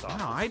nurse's office.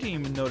 Wow, I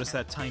didn't even notice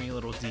that tiny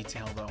little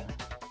detail though.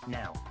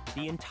 Now,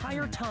 the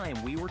entire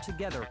time we were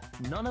together,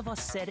 none of us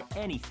said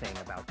anything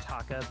about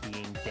Taka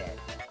being dead.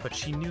 But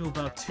she knew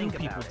about two Think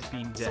people about it.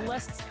 being dead.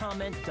 Celeste's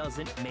comment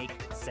doesn't make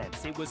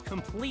sense. It was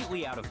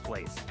completely out of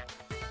place.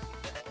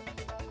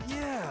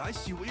 Yeah, I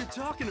see what you're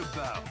talking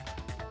about.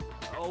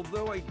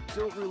 Although I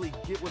don't really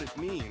get what it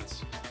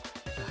means.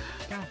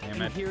 God damn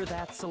You it. hear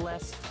that,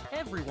 Celeste?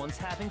 Everyone's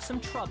having some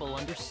trouble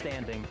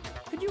understanding.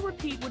 Could you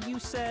repeat what you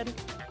said?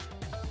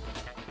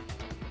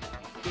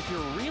 If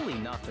you're really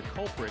not the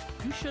culprit,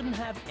 you shouldn't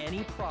have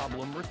any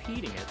problem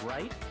repeating it,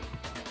 right?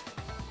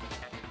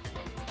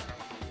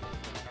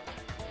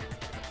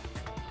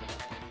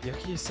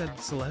 Yuki said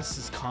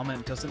Celeste's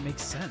comment doesn't make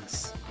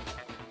sense.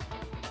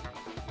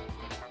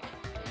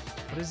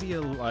 What is he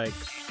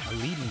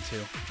leading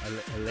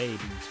to? Leading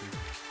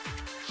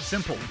to?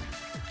 Simple.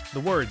 The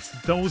words,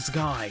 those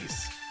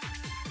guys.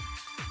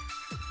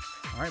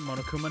 Alright,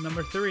 Monokuma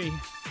number 3.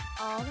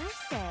 All I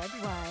said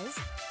was,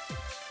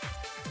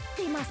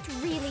 they must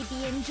really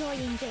be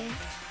enjoying this.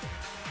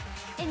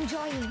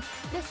 Enjoying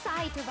the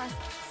sight of us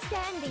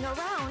standing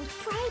around,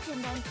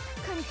 frightened and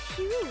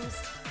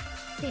confused.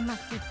 They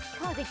must be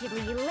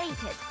positively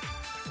elated.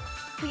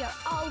 We are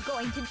all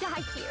going to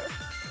die here.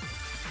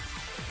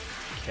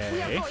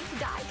 We are Okay. going to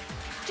die,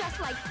 just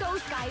like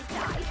those guys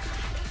died.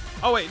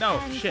 Oh wait, no,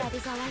 And shit. that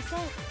is all I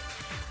said.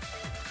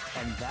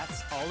 And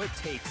that's all it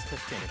takes to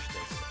finish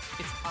this.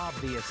 It's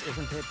obvious,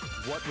 isn't it,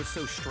 what was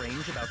so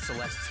strange about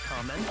Celeste's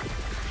comment?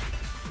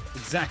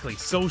 Exactly,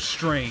 so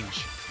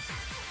strange.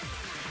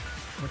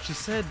 When she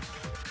said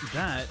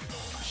that,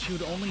 she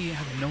would only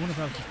have known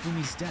about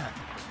Hifumi's death.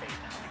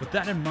 With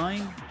that in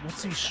mind,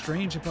 what's so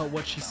strange about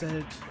what she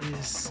said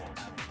is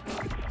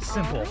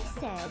simple. All I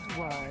said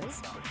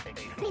was,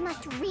 they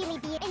must really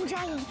be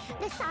enjoying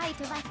the sight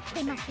of us.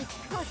 They must be,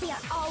 because we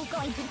are all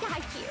going to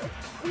die here.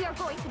 We are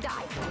going to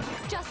die,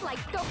 just like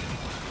those.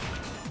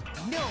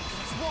 No,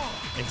 it's wrong.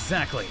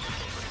 Exactly.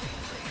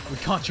 We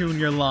caught you in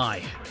your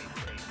lie.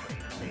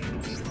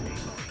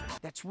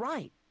 That's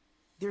right.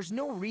 There's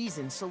no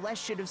reason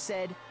Celeste should have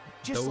said,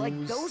 just like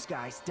those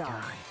guys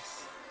died.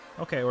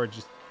 Okay, or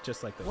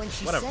just like those. When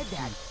she Whatever. said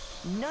that,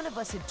 none of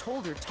us had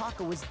told her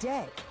Taka was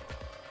dead.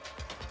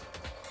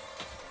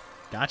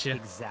 Gotcha.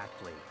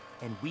 Exactly.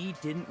 And we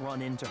didn't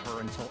run into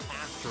her until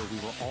after we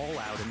were all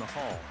out in the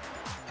hall.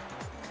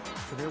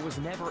 So there was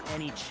never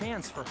any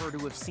chance for her to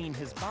have seen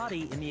his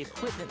body in the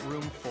equipment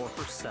room for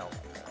herself.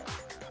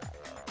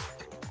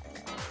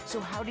 So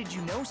how did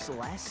you know,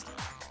 Celeste?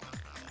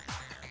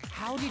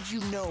 How did you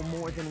know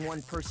more than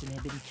one person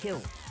had been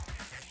killed?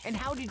 And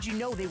how did you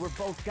know they were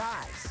both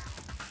guys?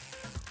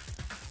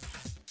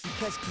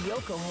 Because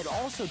Kyoko had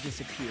also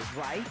disappeared,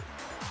 right?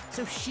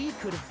 So she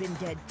could have been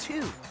dead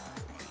too.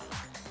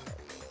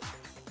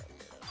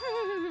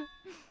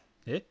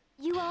 Eh?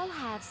 You all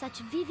have such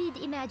vivid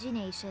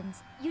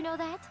imaginations. You know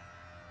that?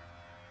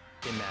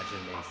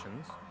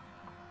 Imaginations.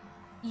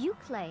 You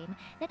claim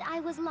that I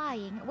was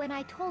lying when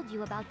I told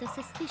you about the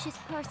suspicious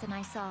person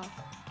I saw.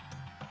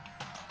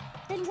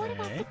 Then what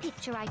about Okay. the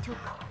picture I took?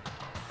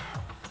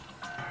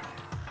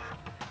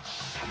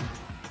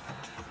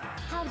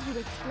 How do you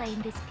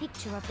explain this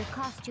picture of the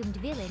costumed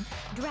villain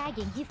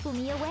dragging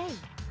Hifumi away?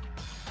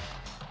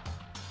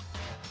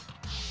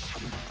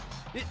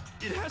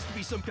 It has to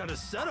be some kind of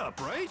setup,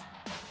 right?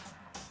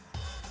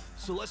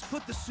 So let's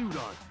put the suit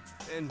on,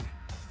 and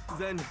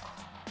then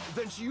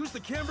she used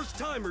the camera's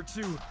timer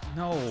to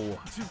No.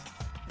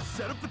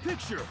 set up the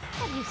picture.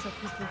 Have you so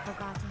quickly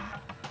forgotten?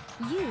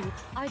 You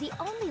are the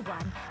only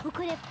one who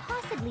could have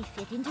possibly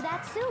fit into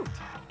that suit.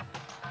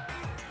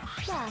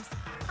 Plus,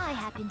 I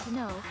happen to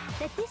know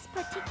that this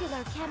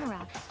particular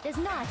camera does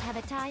not have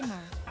a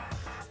timer.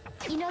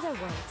 In other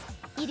words,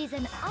 it is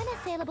an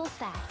unassailable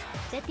fact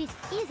that this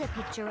is a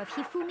picture of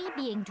Hifumi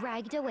being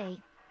dragged away.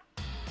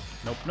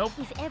 Nope, nope.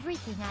 If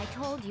everything I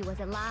told you was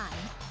a lie,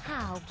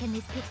 how can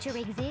this picture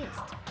exist?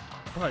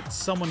 but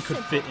someone could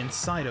fit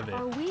inside of it.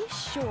 Are we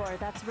sure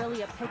that's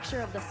really a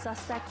picture of the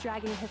suspect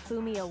dragging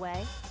Hifumi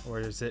away? Or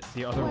is it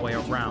the other What way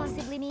could you around?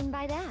 possibly mean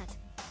by that?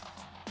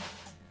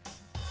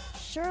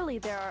 Surely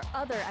there are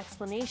other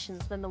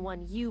explanations than the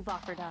one you've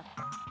offered up.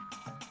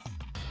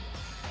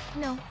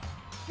 No,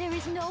 there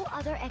is no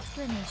other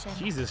explanation.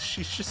 Jesus,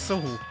 she's just so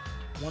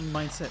one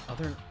mindset.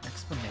 Other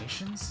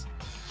explanations?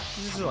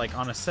 This is like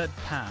on a set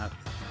path.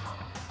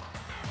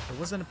 There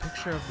wasn't a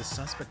picture of the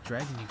suspect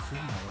dragging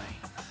Hifumi away.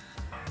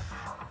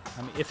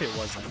 I mean, if it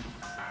wasn't.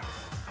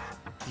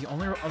 The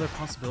only other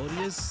possibility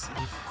is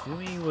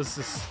Hifumi was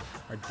just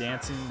are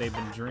dancing, they've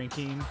been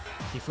drinking.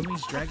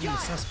 Hifumi's dragging the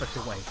suspect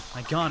away.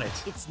 I got it.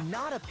 It's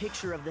not a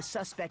picture of the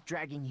suspect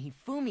dragging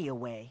Hifumi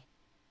away.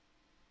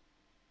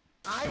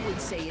 I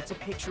would say it's a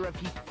picture of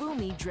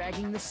Hifumi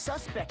dragging the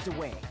suspect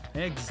away.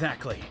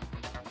 Exactly.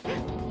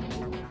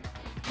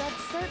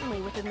 That's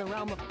certainly within the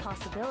realm of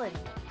possibility.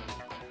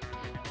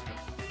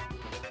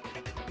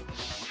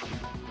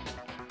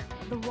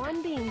 The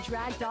one being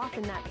dragged off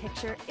in that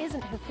picture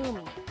isn't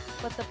Hifumi,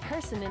 but the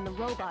person in the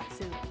robot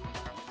suit.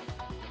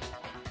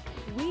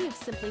 We've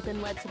simply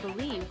been led to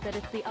believe that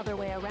it's the other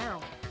way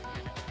around.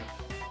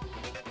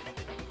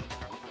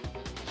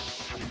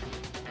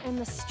 And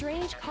the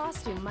strange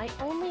costume might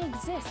only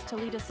exist to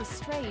lead us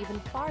astray even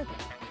farther.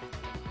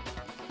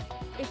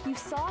 If you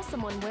saw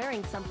someone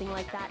wearing something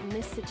like that in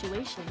this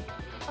situation,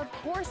 of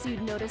course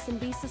you'd notice and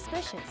be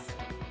suspicious.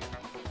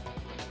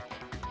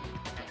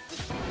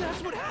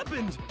 That's what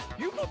happened!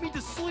 You put me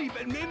to sleep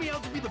and made me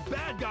out to be the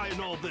bad guy in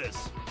all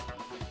this!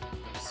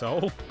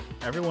 So?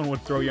 Everyone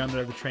would throw you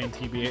under the train,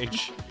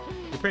 TBH.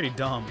 You're pretty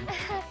dumb.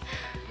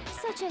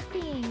 Such a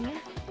thing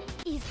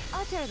is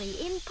utterly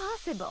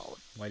impossible.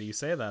 Why do you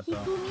say that, though?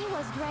 Hifumi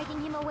was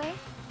dragging him away?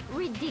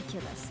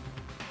 Ridiculous.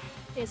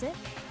 Is it?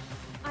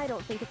 I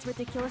don't think it's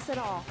ridiculous at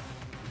all.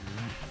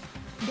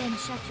 Then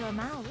shut your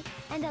mouth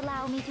and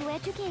allow me to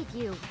educate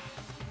you.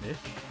 Eh?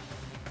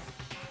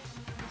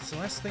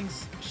 Celeste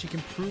thinks she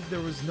can prove there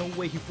was no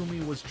way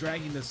Hifumi was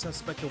dragging the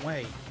suspect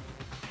away.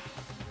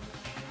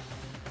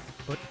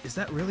 But is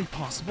that really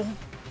possible?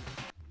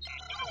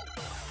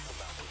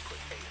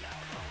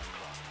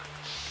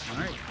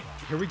 Alright,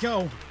 here we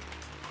go.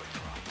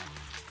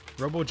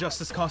 Robo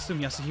Justice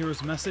costume,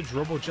 Yasuhiro's message,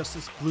 Robo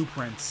Justice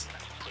blueprints.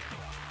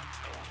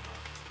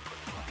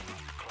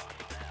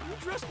 You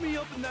dressed me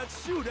up in that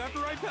suit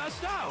after I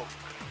passed out!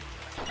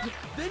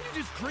 Then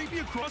you just draped me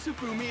across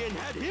Hifumi and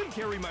had him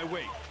carry my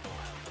weight!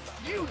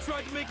 You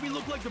tried to make me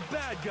look like the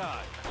bad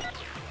guy!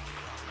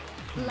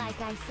 Like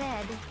I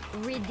said,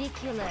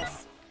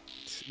 ridiculous.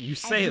 You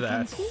say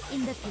that. As you can see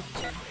in the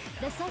picture,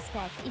 the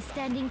suspect is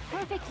standing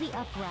perfectly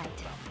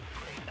upright.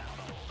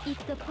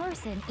 If the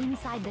person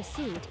inside the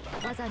suit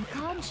was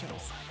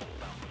unconscious,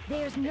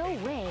 there's no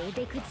way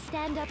they could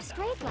stand up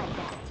straight like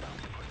that.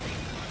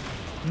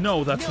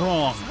 No, that's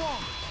wrong.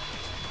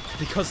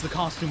 Because the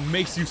costume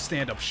makes you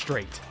stand up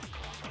straight.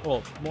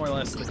 Well, more or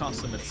less the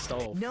costume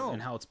itself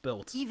and how it's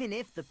built. Even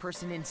if the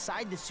person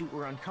inside the suit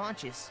were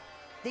unconscious,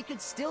 they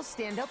could still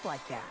stand up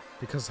like that.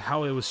 Because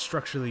how it was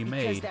structurally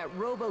made. Because that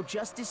Robo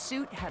Justice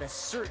suit had a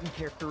certain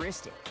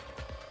characteristic.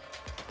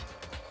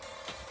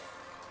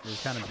 It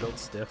was kind of built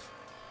stiff.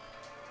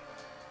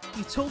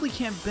 You totally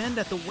can't bend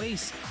at the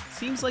waist.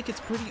 Seems like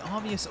it's pretty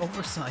obvious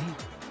oversight.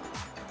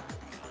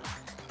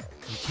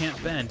 You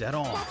can't bend at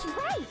all. That's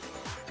right!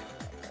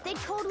 They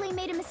totally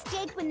made a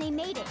mistake when they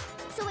made it,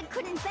 so it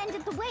couldn't bend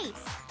at the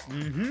waist.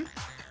 Mm-hmm.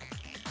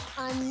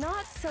 I'm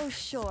not so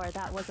sure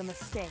that was a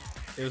mistake.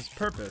 It was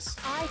purpose.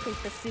 I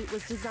think the suit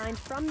was designed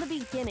from the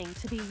beginning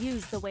to be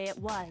used the way it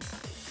was.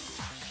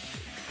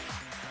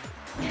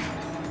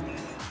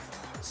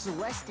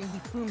 Celeste and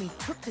Hifumi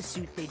took the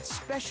suit they'd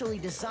specially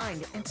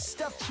designed and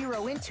stuffed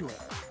Hiro into it.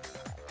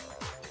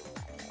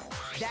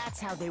 That's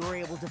how they were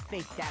able to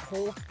fake that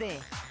whole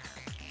thing.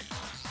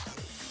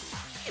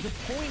 The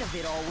point of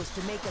it all was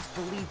to make us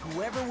believe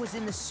whoever was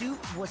in the suit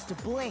was to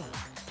blame.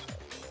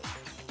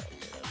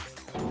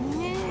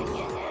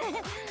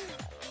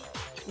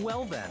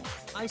 Well then,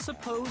 I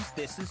suppose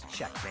this is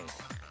checkmate.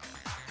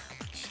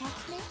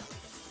 Checkmate?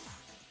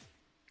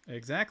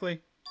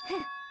 Exactly.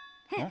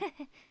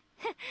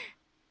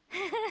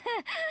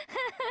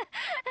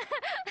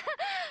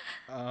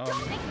 Oh.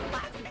 Don't make me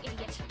laugh, you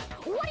idiot!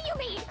 What do you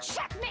mean,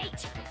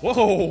 checkmate?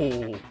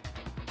 Whoa!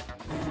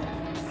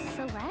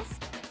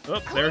 Celeste?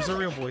 Oh, there's a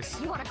real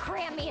voice. You want to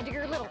cram me into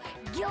your little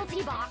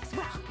guilty box?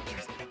 Well,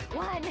 there's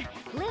one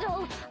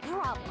little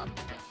problem.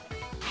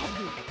 Have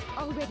you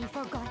already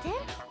forgotten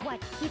what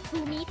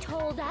Hifumi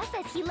told us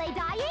as he lay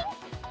dying?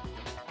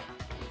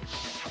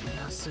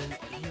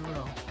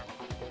 Yasuhiro.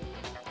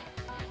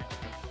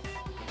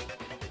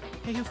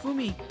 Hey,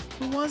 Hifumi,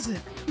 who was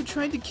it? Who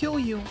tried to kill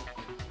you?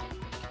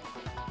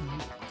 Who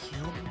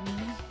killed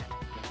me?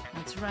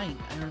 That's right,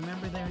 I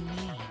remember their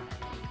name.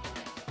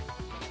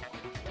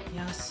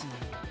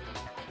 Yasuhiro.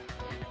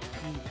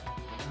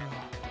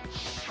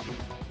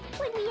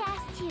 When we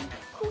asked him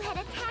who had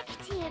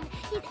attacked him,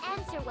 his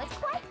answer was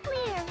quite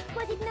clear,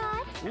 was it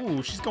not?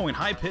 Ooh, she's going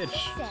high pitch.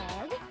 He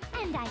said,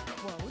 and I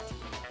quote,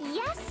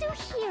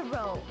 Yasuhiro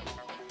Yasuhiro.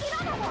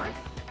 In other words,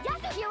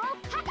 Yasuhiro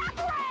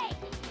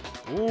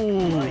Hakakure!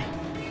 Ooh. Right.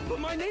 But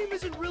my name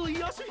isn't really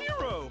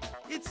Yasuhiro.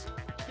 It's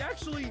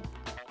actually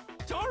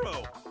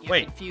Taro. Your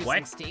Wait, confusing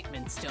what?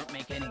 statements don't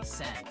make any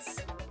sense.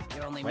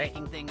 You're only Wait.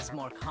 making things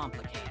more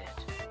complicated.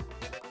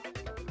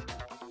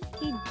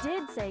 He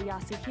did say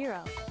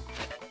Yasuhiro.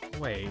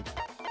 Wait.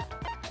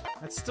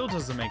 That still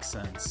doesn't make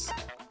sense.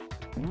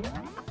 Wait.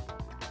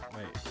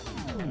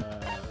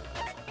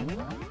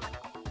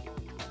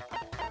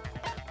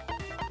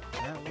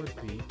 That would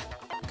be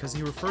because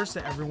he refers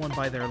to everyone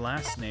by their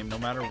last name no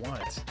matter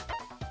what.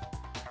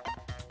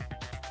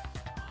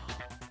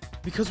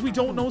 Because we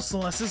don't know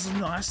Celeste's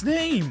last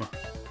name!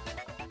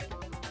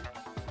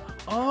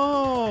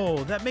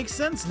 Oh, that makes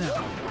sense now.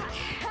 What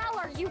the hell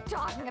are you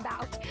talking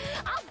about?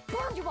 I'll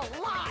burn you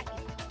alive!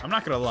 I'm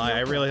not gonna lie, I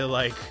really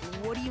like...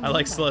 What do you I mean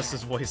like by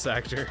Celeste's voice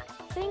actor.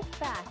 Think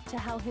back to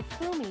how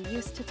Hifumi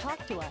used to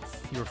talk to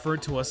us. He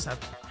referred to us as...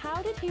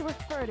 How did he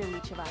refer to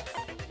each of us?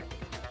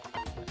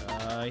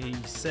 he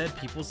said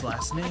people's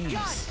last names.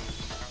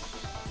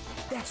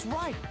 That's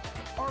right.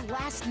 Our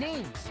last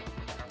names.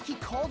 He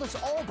called us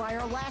all by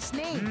our last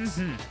names.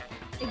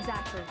 Mm-hmm.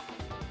 Exactly.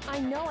 I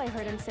know I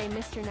heard him say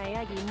Mr.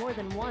 Naegi more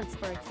than once,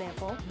 for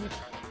example.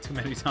 Too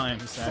many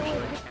times, So actually.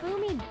 if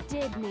Hifumi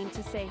did mean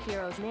to say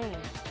Hiro's name,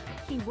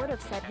 he would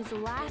have said his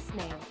last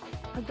name,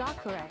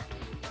 Hagakure.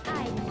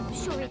 I'm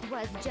sure it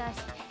was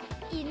just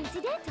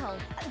incidental.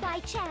 By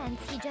chance,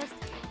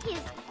 his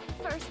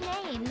first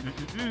name.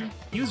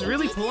 He was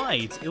really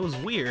polite. It was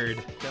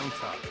weird. Don't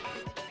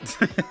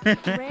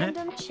talk.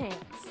 Random chance.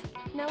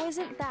 Now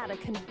isn't that a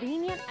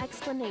convenient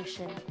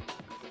explanation?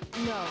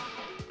 No.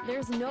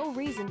 There's no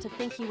reason to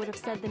think he would have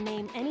said the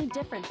name any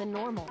different than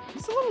normal.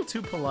 He's a little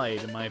too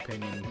polite, in my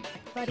opinion.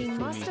 But he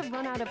must Hifumi. have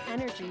run out of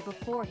energy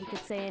before he could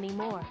say any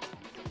more.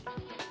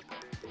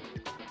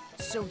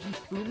 So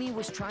Hifumi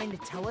was trying to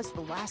tell us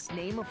the last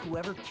name of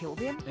whoever killed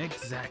him?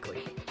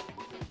 Exactly.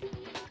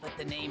 But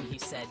the name he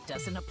said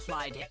doesn't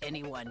apply to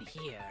anyone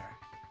here.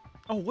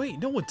 Oh, wait,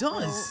 no, it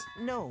does.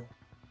 Oh, no.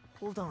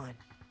 Hold on.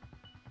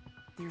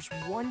 There's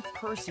one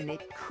person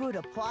it could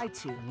apply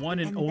to. One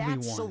and only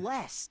that's one.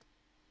 Celeste.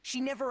 She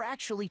never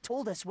actually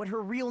told us what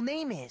her real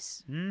name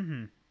is.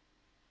 Mm-hmm.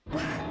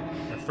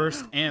 The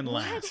first and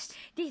What last.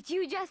 did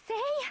you just say?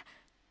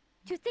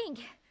 To think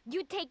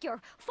you'd take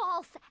your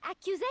false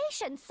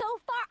accusation so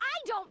far,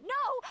 I don't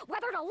know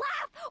whether to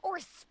laugh or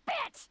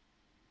spit!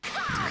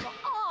 Come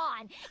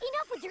on!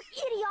 Enough with your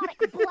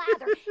idiotic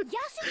blather!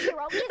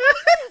 Yasuhiro is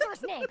a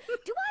loser's name!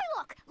 Do I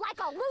look like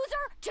a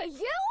loser to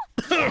you?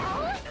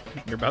 No?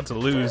 You're about to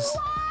lose. Do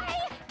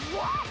I?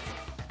 What?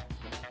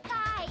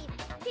 I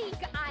think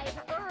I've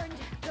earned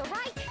the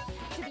right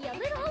to be a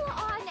little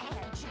on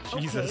edge.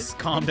 Jesus, Okay,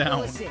 calm then fill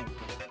down. us in.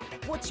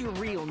 What's your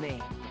real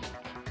name?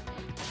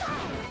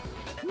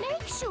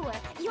 Make sure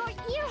your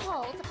ear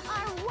holes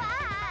are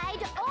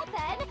wide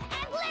open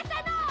and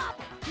listen up!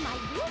 My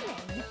real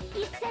name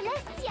is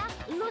Celestia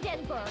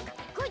Ludenberg.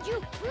 Could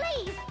you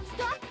please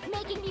stop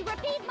making me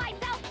repeat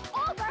myself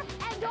over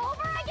and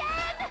over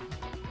again?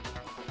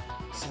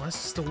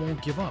 Celeste still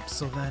won't give up,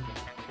 so then...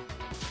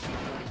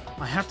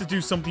 I have to do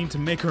something to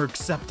make her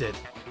accept it.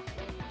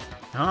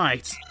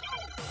 Alright.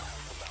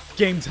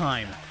 Game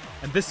time.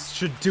 And this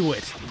should do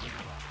it.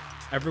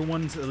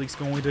 Everyone's at least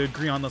going to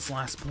agree on this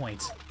last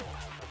point.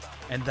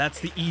 And that's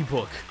the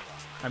e-book.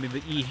 I mean,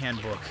 the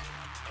e-handbook.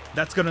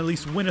 That's gonna at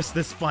least win us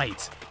this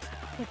fight.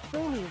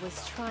 Hifumi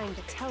was trying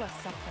to tell us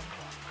something.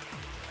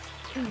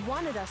 He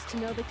wanted us to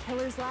know the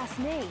killer's last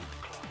name,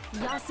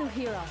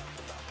 Yasuhiro.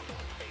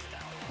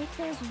 If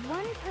there's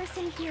one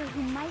person here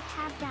who might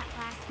have that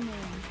last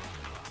name,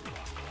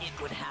 It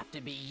would have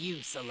to be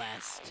you,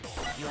 Celeste.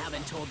 You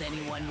haven't told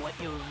anyone what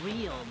your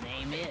real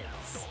name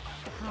is.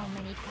 how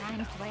many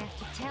times do I have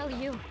to tell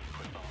you?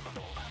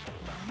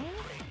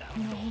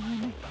 My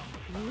name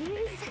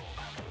is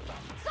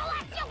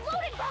Celestia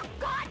Ludenberg!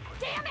 God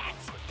damn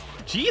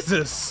it!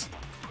 Jesus!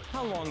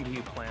 How long do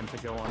you plan to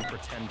go on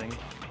pretending?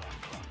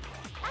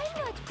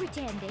 I'm not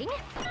pretending.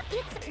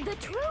 It's the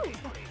truth.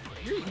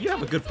 You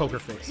have a good poker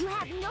face. You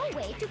have no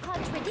way to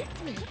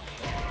contradict me.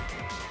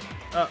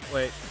 Oh,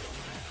 wait.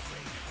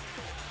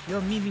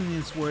 Your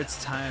meaningless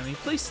words tire me.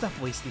 Please stop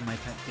wasting my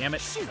time. Damn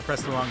it. I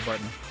pressed the wrong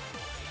button.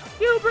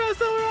 You pressed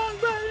the wrong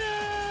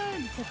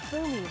button!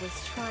 Hifumi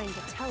was trying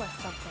to tell us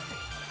something.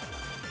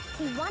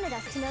 He wanted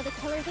us to know the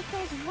killer. If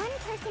there's one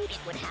person, It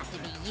would have to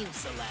be you,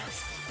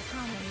 Celeste.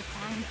 how many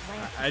times do I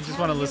have to I just tell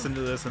want to you? listen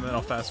to this and then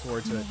I'll fast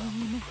forward to it. Is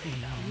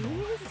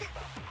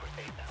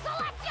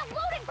Celestia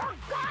Ludenberg!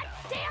 God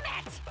damn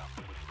it!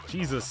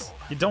 Jesus,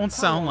 you don't How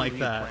sound long like do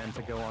you that. plan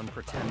to go on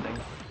pretending?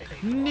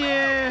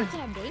 Nah.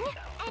 Pretending,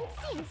 and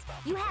since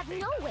you have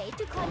no way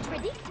to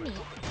contradict me,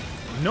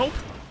 Nope.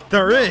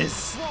 There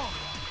is.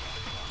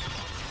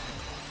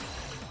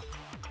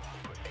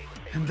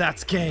 And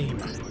that's game.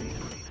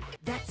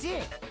 That's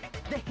it.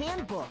 The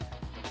handbook.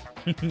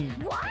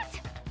 what?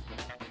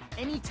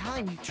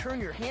 Anytime you turn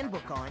your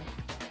handbook on,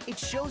 it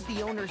shows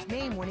the owner's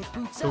name when it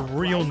boots The up.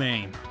 real right?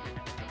 name.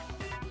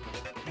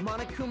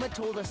 Monokuma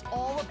told us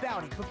all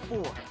about it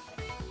before.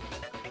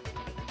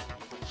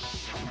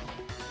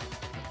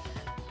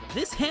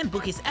 This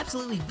handbook is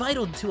absolutely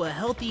vital to a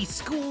healthy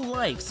school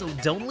life, so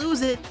don't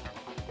lose it.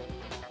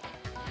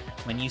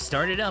 When you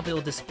start it up, it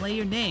will display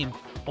your name.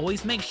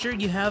 Always make sure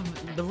you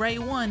have the right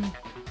one.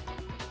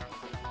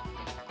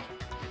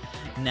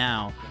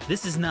 Now,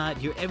 this is not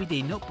your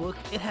everyday notebook.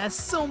 It has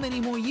so many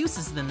more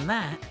uses than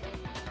that.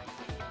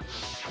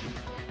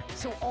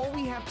 So all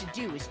we have to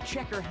do is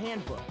check her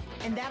handbook,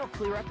 and that'll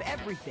clear up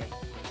everything.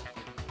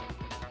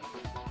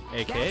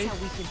 Okay. That's how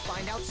we can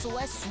find out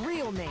Celeste's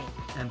real name.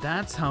 And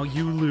that's how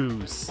you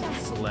lose,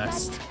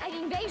 Celeste. That's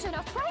an invasion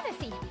of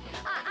privacy.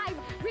 I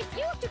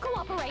refuse to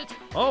cooperate.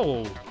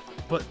 Oh,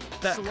 but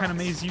that kind of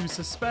Celeste, made you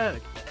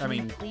suspect. I Can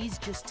you mean, please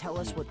just tell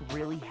us what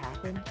really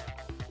happened?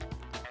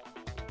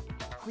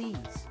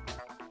 Please,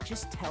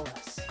 just tell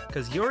us.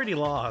 because you already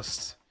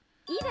lost.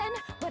 Even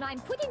when I'm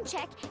put in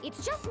check,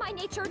 it's just my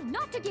nature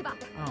not to give up.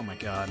 Oh my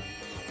god.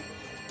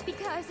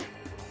 Because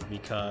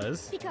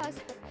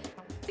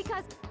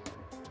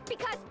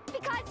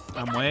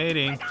I'm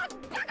waiting. Because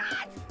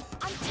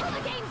until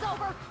the game's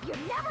over, you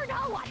never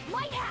know what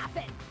might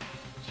happen.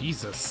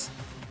 Jesus.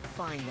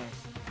 Fine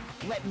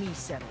then. Let me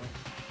settle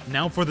it.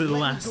 Now for the Let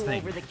last me go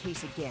thing. over the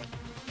case again,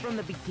 from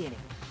the beginning,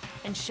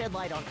 and shed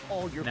light on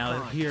all your Now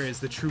crimes. here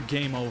is the true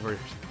game over.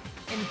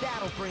 And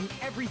that'll bring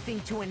everything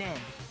to an end.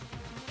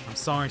 I'm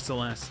sorry,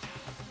 Celeste,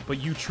 but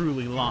you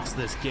truly lost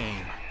this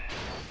game.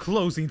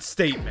 Closing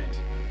statement.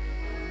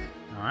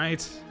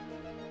 Alright.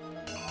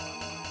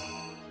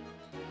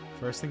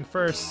 First thing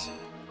first.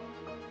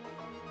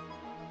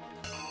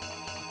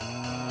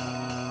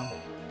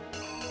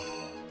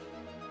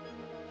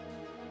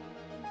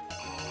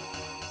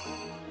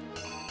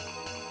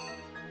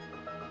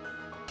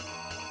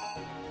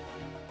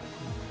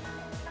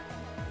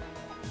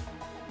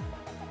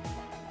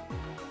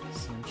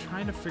 So I'm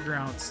trying to figure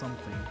out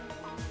something.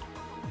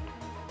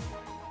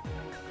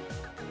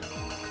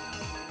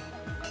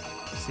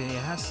 See,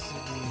 it has to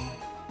be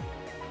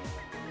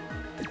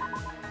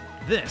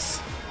this.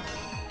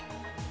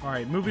 All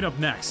right, moving up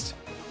next.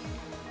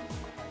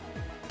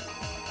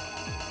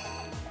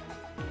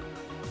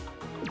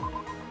 It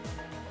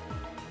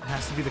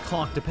has to be the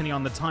clock, depending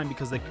on the time,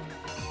 because they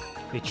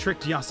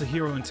tricked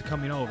Yasuhiro into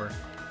coming over.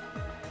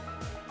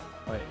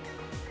 Wait.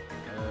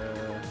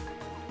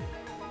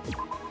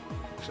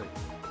 Actually,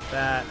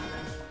 that.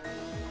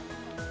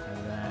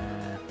 And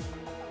then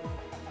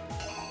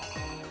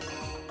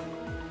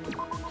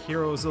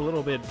Hiro's a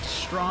little bit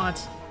distraught.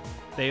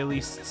 They at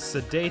least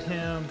sedate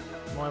him,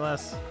 more or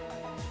less.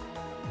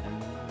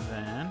 And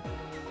then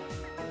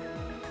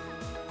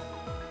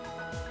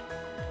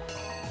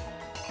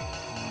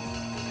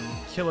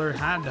Killer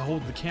had to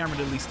hold the camera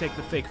to at least take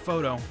the fake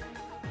photo.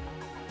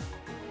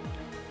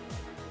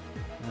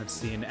 Let's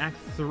see, in Act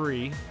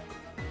 3,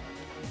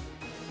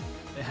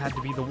 it had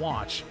to be the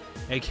watch,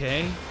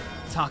 aka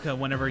Taka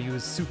whenever he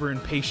was super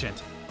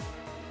impatient.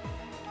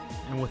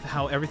 And with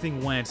how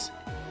everything went,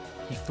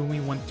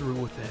 Hifumi went through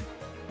with it.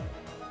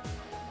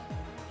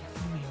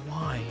 Hifumi,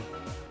 why?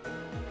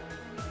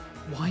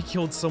 Why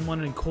killed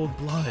someone in cold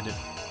blood?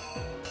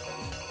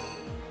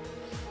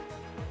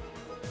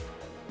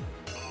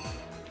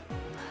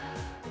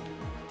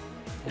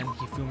 And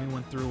Hifumi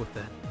went through with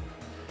it.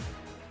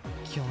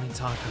 Killing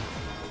Taka.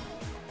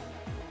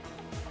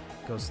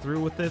 Goes through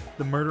with it.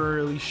 The murderer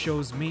at least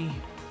shows me.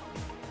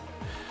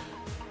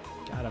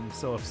 God, I'm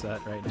so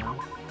upset right now.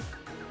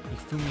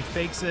 Hifumi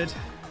fakes it.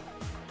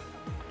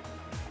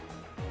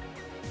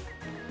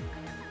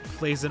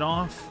 Plays it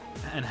off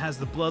and has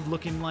the blood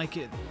looking like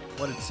it,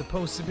 what it's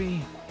supposed to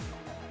be.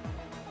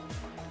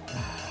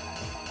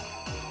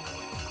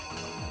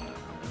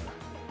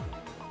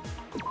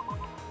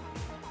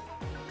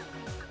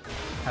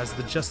 Has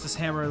the Justice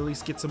Hammer at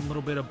least get some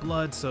little bit of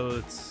blood, so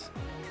it's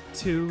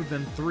 2,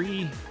 then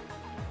 3.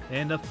 They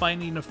end up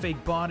finding a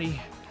fake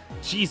body.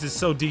 Jeez, it's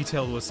so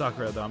detailed with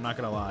Sakura, though, I'm not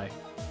gonna lie.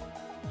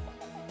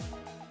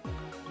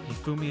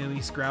 Hifumi at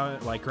least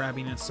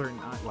grabbing a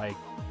certain, like,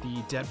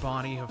 the dead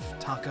body of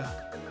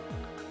Taka.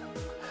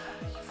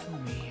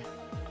 Hifumi.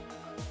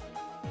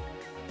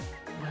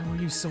 Why were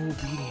you so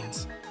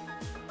obedient?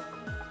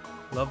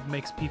 Love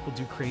makes people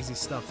do crazy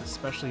stuff,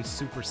 especially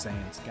Super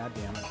Saiyans. God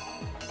damn it.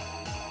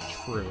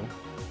 True.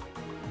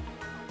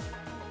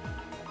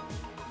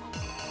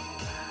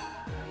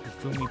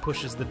 Hifumi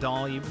pushes the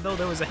doll, even though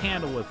there was a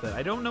handle with it.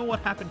 I don't know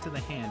what happened to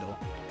the handle.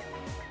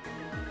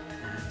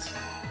 And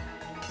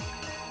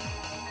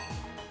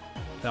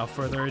without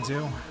further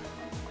ado,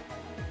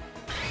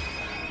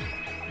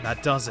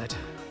 that does it.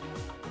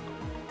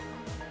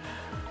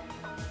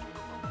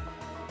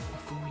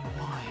 Hifumi,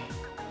 why?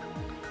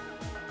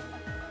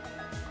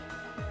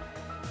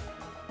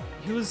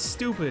 He was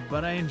stupid,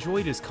 but I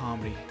enjoyed his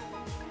comedy.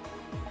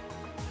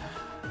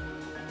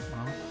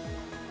 Well,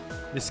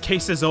 this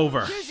case is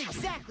over. Here's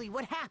exactly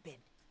what happened.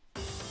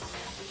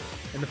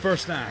 In the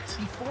first act.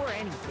 Before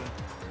anything,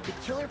 the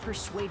killer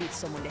persuaded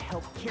someone to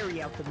help carry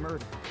out the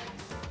murder.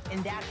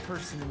 And that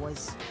person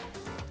was...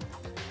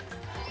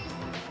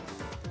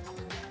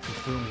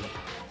 Hifumi.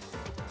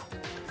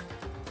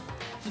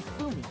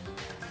 Hifumi.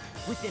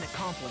 With an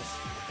accomplice,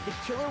 the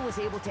killer was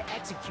able to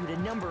execute a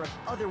number of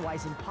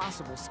otherwise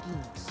impossible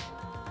schemes.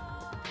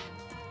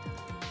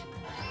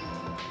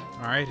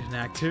 Alright, in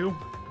Act 2.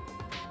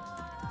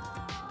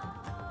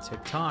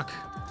 Tick-tock.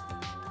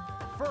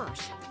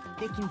 First,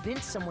 they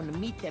convinced someone to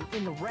meet them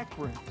in the rec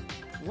room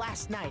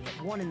last night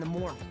at 1 in the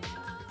morning.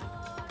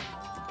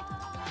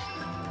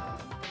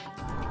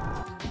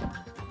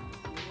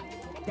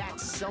 That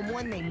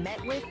someone they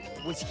met with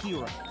was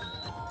Hiro.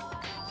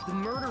 The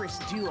murderous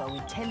duo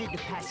intended to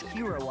pass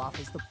Hiro off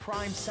as the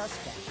prime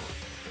suspect.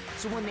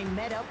 So when they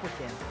met up with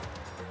him,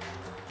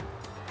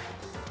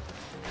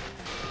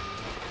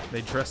 They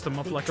dressed him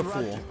up they like a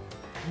drugged fool. him,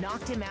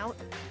 knocked him out,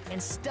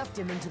 and stuffed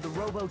him into the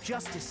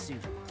Robo-Justice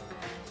suit.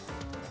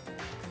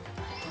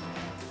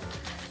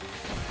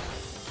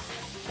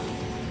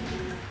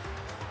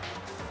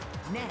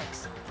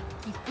 Next,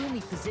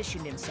 Hifumi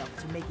positioned himself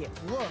to make it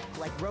look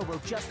like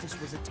Robo-Justice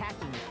was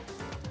attacking him,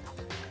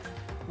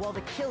 while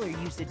the killer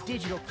used a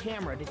digital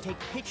camera to take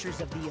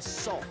pictures of the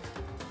assault.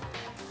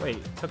 Wait,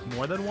 took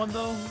more than one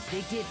though?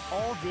 They did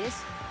all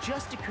this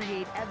just to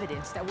create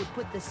evidence that would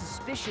put the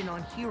suspicion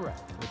on Hiro.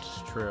 Which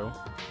is true.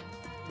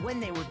 When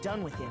they were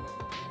done with him,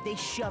 they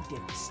shoved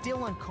him,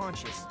 still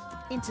unconscious,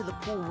 into the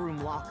pool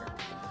room locker.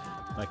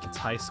 Like it's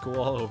high school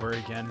all over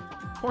again.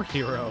 Poor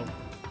Hiro.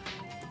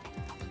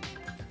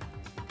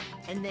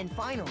 And then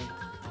finally,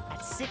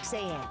 at 6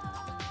 a.m.,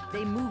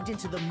 they moved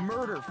into the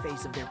murder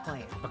phase of their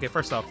plan. Okay,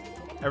 first off,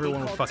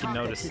 everyone will called fucking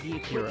Taka notice to the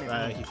Hiro,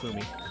 equipment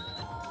Hifumi.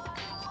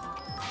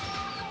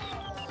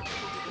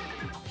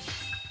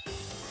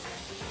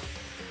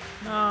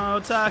 No,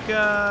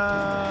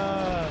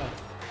 Taka!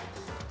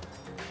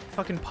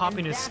 Fucking popping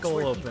And his that's skull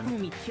where open.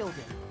 Hifumi killed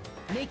him,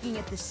 making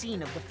it the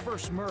scene of the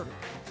first murder.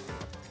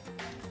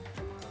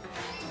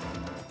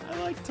 I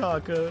like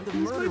Taka. The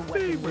He's murder my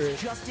weapon favorite.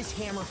 was Justice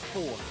Hammer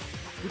 4,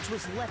 which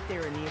was left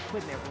there in the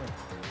equipment room.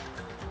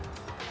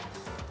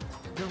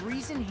 The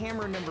reason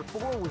Hammer number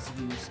 4 was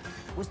used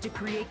was to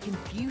create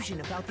confusion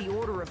about the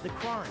order of the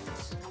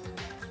crimes.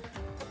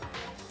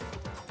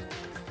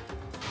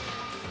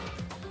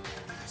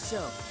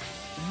 So,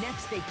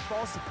 next they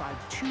falsified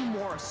 2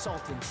 more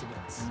assault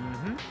incidents.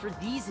 For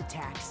these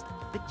attacks,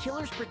 the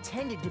killers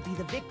pretended to be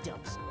the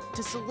victims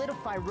to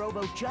solidify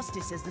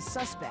Robo-Justice as the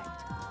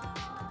suspect.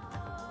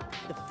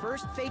 The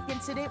first fake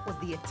incident was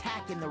the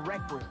attack in the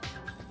rec room.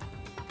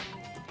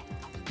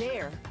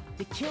 There,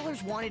 the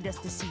killers wanted us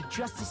to see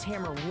Justice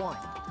Hammer 1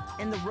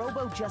 and the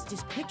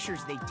Robo-Justice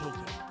pictures they'd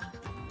taken.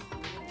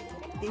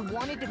 They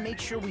wanted to make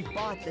sure we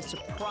bought the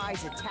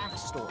surprise attack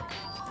story.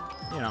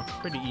 You know,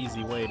 pretty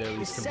easy way to at The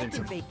least convince second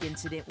him. fake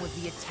incident was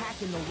the attack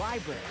in the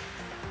library.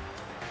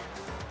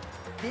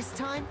 This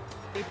time,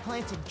 they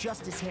planted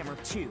Justice Hammer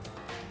 2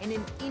 and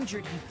an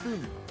injured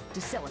Hifumi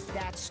to sell us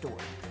that story.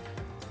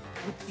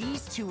 With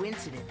these 2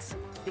 incidents,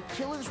 the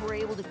killers were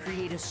able to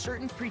create a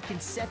certain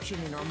preconception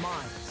in our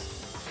minds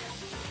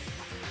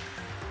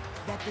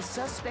that the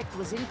suspect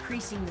was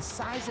increasing the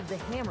size of the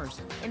hammers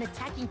and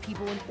attacking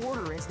people in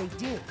order as they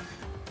did.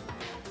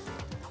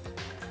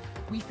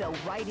 We fell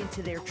right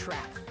into their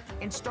trap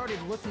and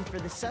started looking for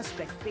the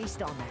suspect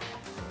based on that.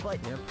 But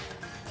Yep.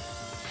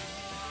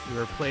 We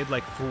were played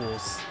like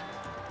fools.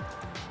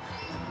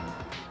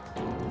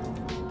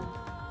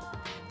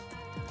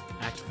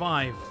 Act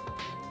 5.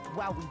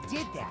 while we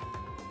did that,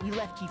 we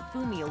left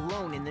Hifumi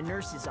alone in the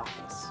nurse's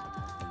office.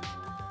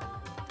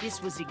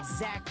 This was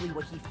exactly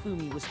what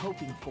Hifumi was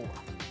hoping for.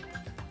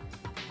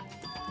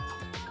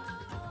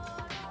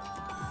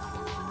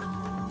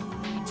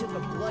 He took a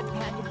blood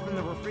packet from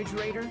the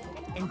refrigerator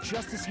and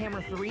Justice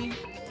Hammer 3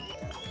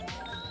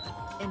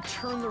 and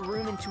turned the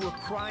room into a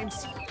crime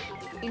scene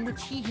in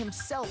which he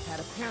himself had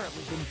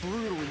apparently been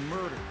brutally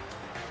murdered.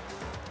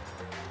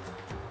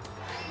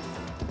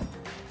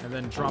 And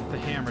then drop the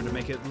hammer to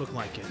make it look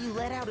like it. He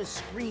let out a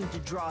scream to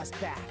draw us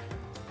back,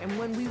 and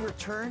when we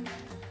returned,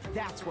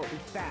 that's what we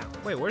found.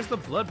 Wait, where's the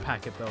blood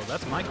packet though?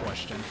 That's my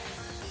question.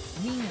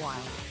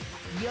 Meanwhile,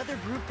 the other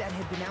group that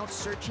had been out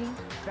searching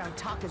found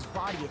Taka's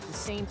body at the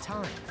same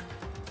time.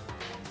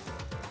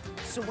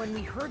 So when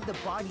we heard the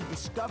body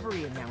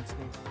discovery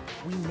announcement,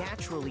 we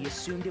naturally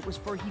assumed it was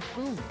for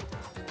Hifumi.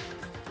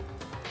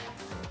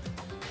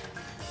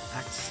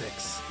 Act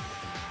 6.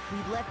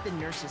 We left the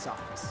nurse's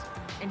office,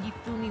 and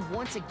Hifumi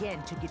once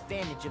again took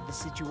advantage of the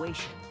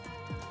situation.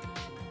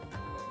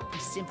 He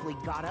simply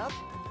got up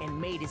and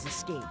made his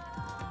escape.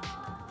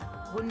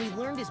 When we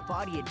learned his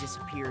body had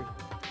disappeared,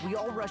 we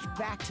all rushed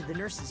back to the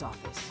nurse's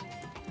office.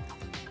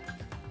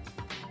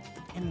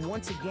 And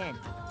once again,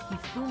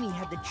 Hifumi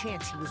had the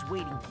chance he was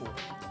waiting for.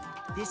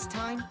 This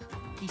time,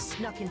 he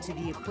snuck into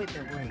the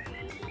equipment room.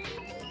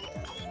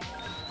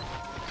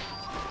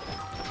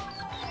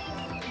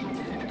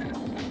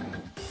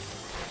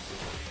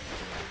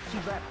 He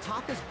wrapped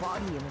Taka's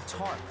body in a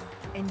tarp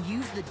and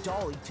used the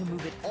dolly to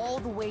move it all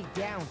the way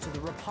down to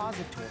the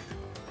repository.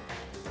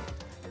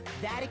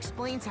 That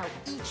explains how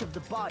each of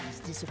the bodies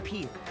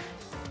disappeared.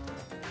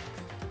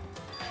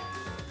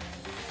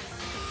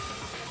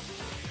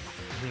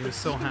 The He was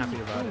so happy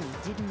about it.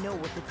 Hifumi didn't know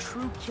what the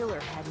true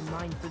killer had in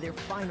mind for their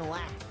final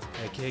act.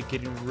 Okay,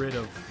 getting rid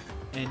of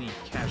any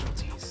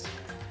casualties.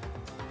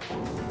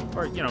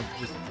 Or, you know,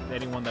 just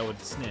anyone that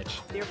would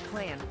snitch. Their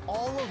plan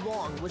all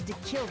along was to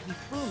kill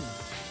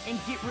Hifumi and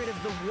get rid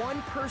of the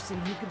one person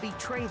who could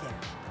betray them.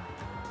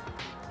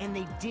 And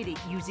they did it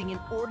using an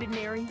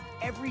ordinary,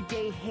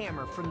 everyday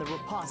hammer from the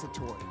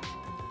repository.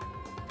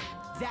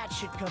 That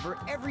should cover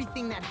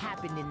everything that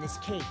happened in this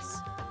case.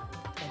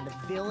 And the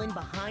villain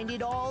behind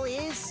it all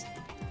is...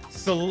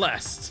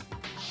 Celeste!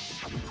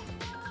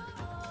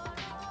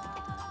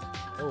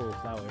 Oh,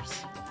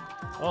 flowers.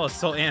 Oh,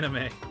 so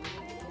anime.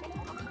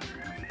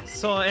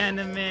 So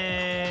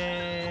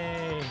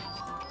anime!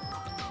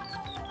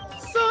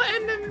 So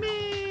anime!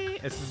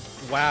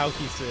 It's, wow,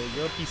 Kisa,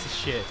 you're a piece of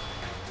shit.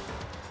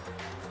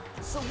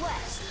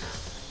 Celeste!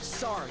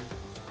 Sorry,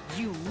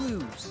 you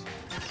lose.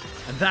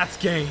 And that's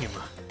game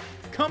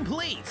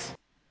complete!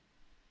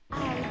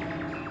 I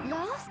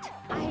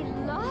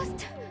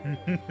lost?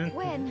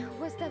 When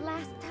was the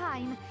last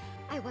time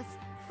I was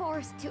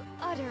forced to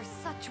utter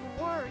such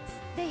words?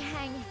 They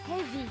hang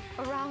heavy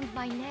around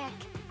my neck.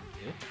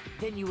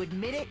 Then you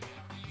admit it?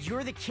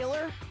 You're the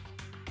killer?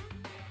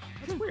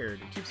 That's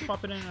weird. It keeps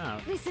popping in and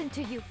out. Listen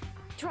to you,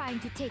 trying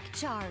to take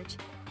charge,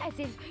 as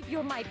if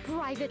you're my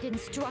private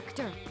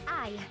instructor.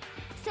 I,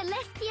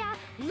 Celestia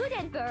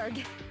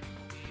Ludenberg.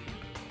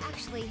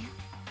 Actually,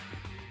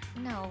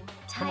 no,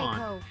 Come on.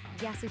 Taiko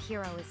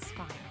Yasuhiro is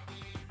fine.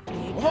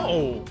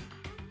 Whoa!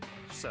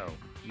 So,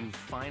 you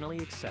finally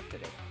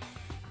accepted it.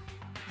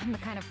 I'm the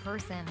kind of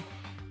person,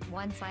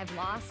 once I've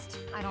lost,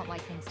 I don't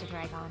like things to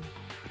drag on.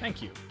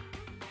 Thank you.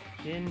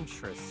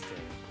 Interesting.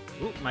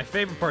 Ooh, my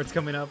favorite part's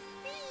coming up.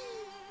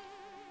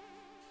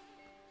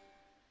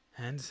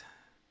 And...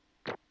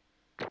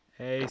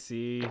 Hey,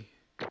 see.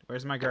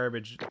 Where's my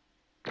garbage?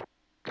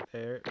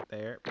 There.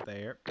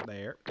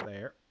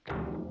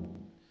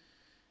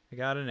 I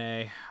got an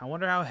A. I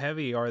wonder how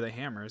heavy are the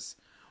hammers.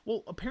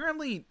 Well,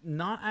 apparently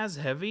not as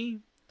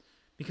heavy.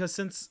 Because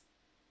since...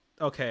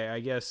 Okay,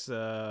 I guess...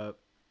 I'll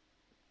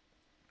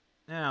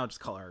just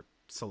call her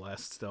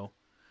Celeste still.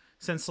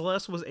 Since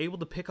Celeste was able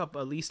to pick up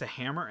at least a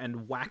hammer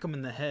and whack him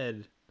in the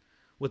head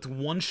with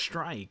one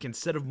strike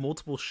instead of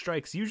multiple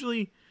strikes.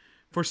 Usually,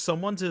 for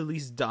someone to at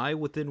least die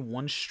within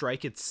one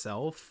strike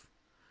itself,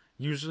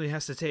 usually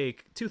has to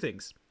take two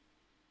things.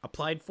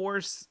 Applied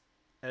force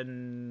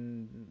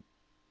and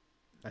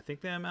I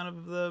think the amount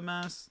of the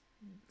mass.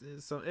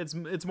 So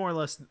it's more or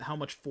less how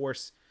much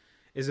force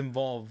is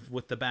involved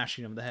with the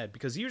bashing of the head.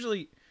 Because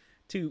usually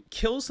to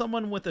kill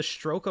someone with a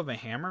stroke of a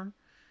hammer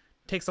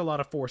takes a lot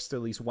of force to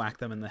at least whack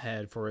them in the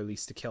head for at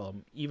least to kill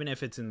them, even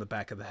if it's in the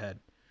back of the head.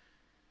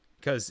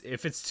 Because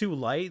if it's too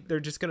light, they're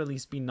just going to at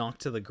least be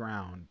knocked to the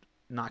ground,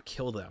 not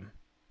kill them.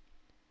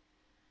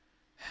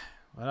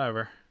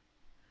 Whatever.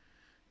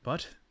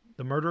 But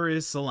the murderer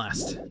is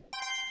Celeste.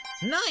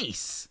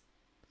 Nice!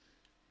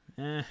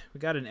 We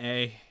got an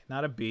A.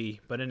 Not a B,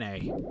 but an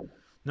A.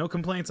 No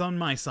complaints on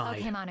my side.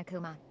 Okay,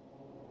 Monokuma.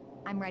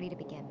 I'm ready to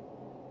begin.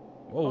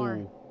 Whoa.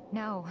 Or,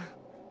 no.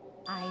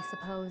 I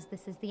suppose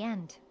this is the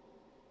end,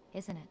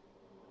 isn't it?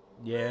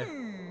 Yeah.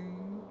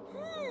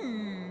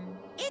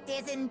 It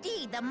is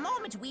indeed the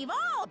moment we've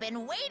all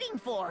been waiting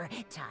for.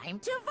 Time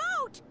to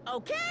vote.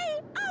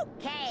 Okay?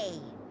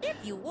 Okay. If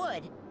you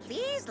would,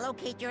 please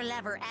locate your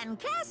lever and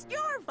cast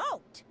your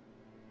vote.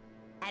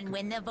 And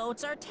when the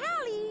votes are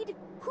tallied,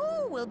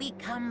 who will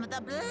become the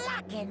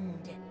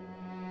blackened?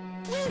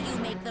 Will you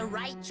make the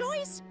right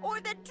choice or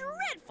the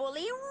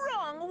dreadfully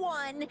wrong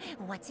one?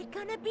 What's it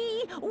gonna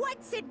be?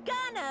 What's it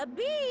gonna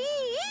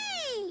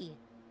be?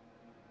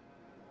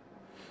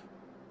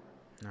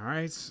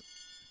 Alright.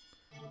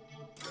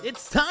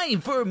 It's time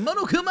for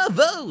Monokuma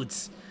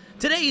Votes!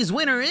 Today's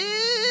winner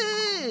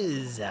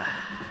is...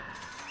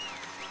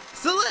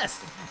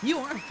 Celeste! You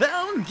are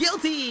found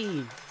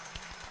guilty!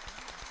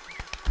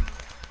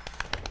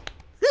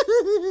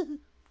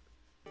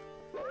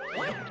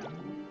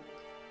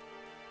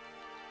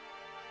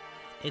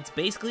 It's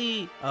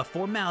basically a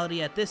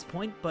formality at this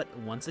point, but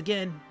once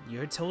again,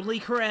 you're totally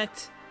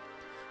correct.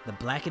 The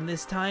blackened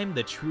this time,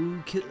 the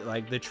true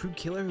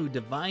killer who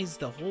devised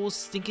the whole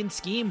stinking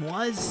scheme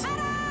was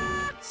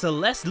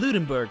Celeste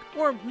Ludenberg,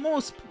 or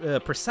most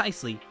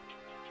precisely,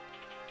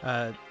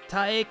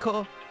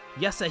 Taeko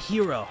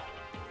Yasuhiro.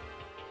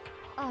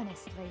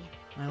 Honestly.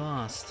 I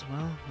lost.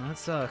 Well, that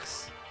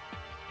sucks.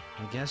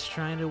 I guess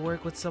trying to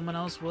work with someone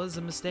else was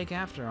a mistake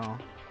after all.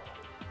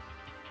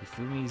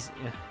 Hifumi's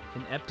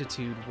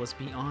ineptitude was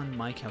beyond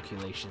my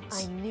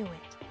calculations. I knew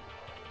it.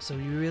 So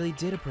you really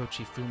did approach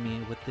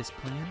Hifumi with this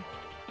plan?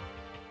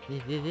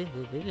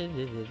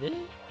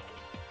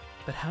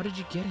 But how did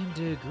you get him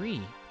to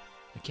agree?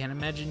 I can't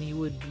imagine he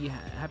would be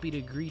happy to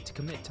agree to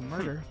commit to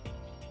murder.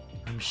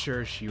 I'm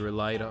sure she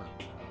relied on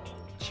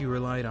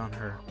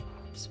her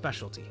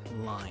specialty,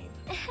 lying.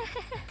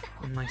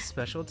 And my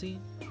specialty?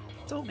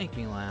 Don't make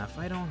me laugh.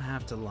 I don't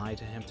have to lie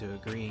to him to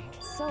agree.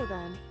 So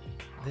then...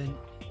 Then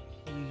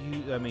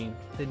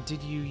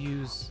did you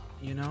use,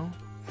 you know?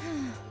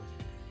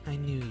 I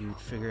knew you'd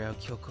figure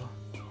out Kyoko.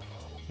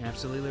 You're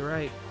absolutely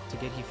right. To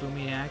get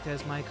Hifumi to act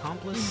as my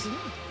accomplice,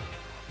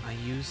 I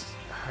used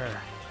her.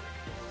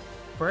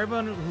 For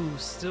everyone who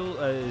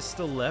is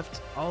still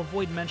left, I'll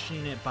avoid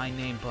mentioning it by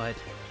name, but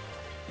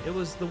it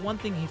was the one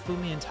thing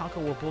Hifumi and Taka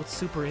were both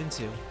super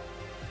into.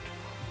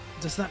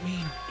 Does that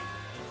mean...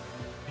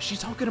 Is she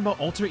talking about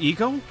alter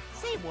ego?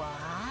 Say what?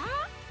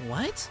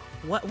 What?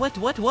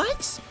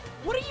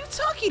 What are you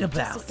talking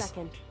about? Just a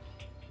second.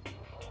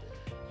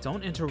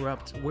 Don't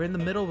interrupt. We're in the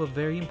middle of a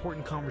very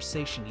important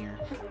conversation here.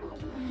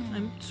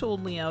 I'm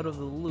totally out of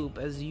the loop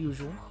as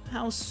usual.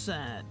 How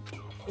sad.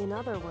 In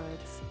other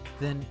words,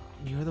 Then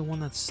you're the one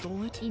that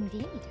stole it?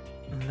 Indeed.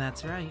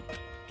 That's right.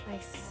 I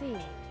see.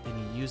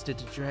 And you used it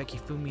to drag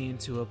Hifumi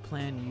into a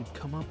plan you'd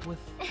come up with?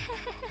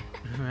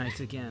 Right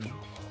again.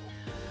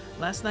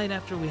 Last night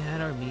after we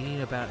had our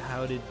meeting about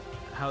how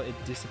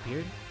it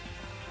disappeared,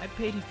 I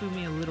paid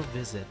Hifumi a little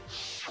visit.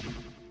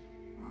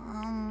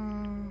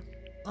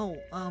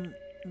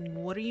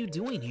 What are you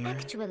doing here?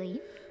 Actually,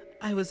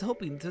 I was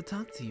hoping to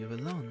talk to you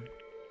alone.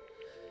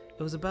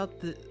 It was about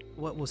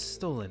what was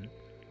stolen.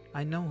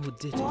 I know who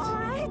did it.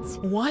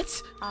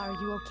 What? are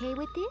you okay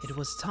with this? It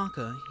was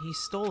Taka. He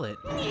stole it.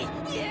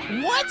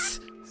 What?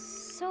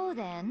 So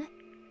then,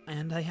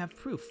 And I have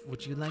proof.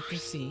 Would you like to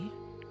see?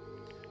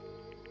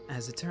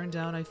 As it turned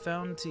out, I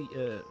found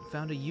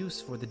a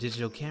use for the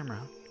digital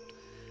camera.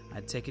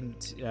 I'd taken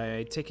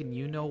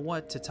you know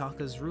what to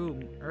Taka's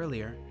room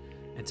earlier,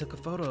 and took a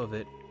photo of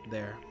it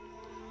there.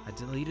 I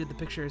deleted the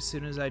picture as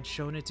soon as I'd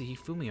shown it to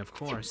Hifumi, of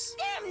course.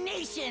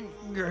 Damnation!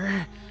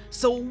 Grr.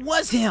 So it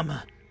was him.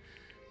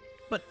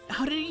 But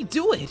how did he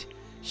do it?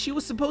 She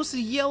was supposed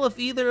to yell if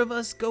either of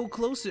us got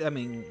close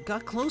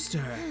to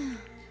her.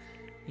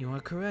 You are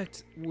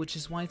correct, which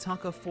is why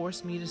Taka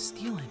forced me to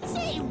steal it.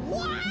 Say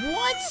what?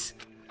 What?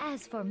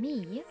 as for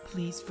me,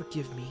 Please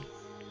forgive me.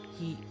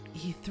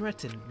 He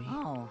threatened me.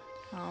 Oh,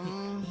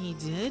 He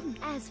did?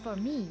 as for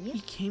He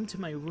me, came to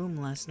my room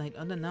last night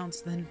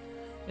unannounced, then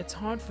it's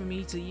hard for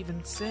me to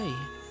even say.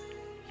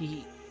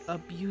 He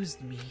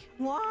abused me.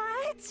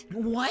 what?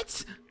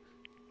 What?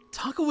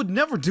 Taka would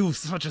never do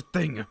such a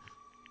thing.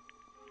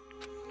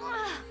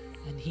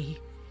 And he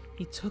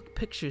took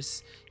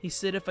pictures. He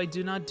said if I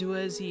do not do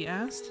as he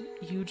asked,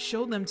 he would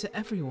show them to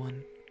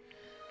everyone.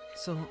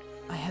 So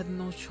I had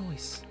no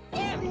choice.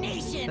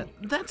 Damnation!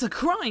 That's a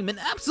crime, an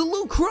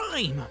absolute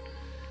crime!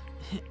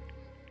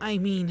 I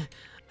mean,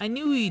 I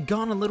knew he'd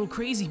gone a little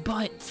crazy,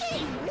 but Say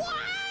what?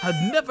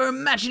 I'd never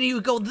imagined he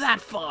would go that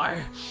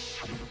far!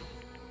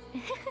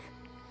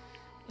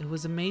 It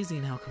was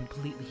amazing how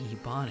completely he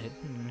bought it.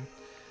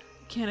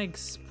 Can't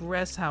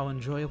express how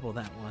enjoyable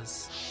that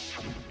was.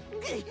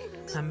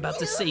 I'm about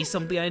to say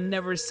something I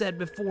never said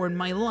before in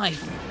my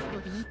life.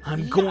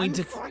 I'm going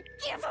to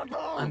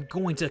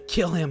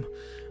kill him.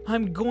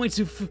 I'm going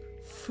to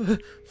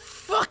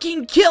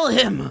fucking kill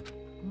him!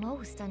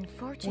 most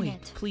unfortunate.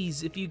 Wait,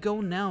 please, if you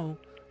go now,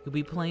 you'll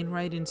be playing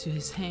right into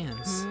his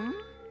hands.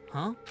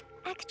 Huh?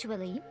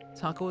 Actually,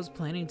 Taka was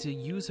planning to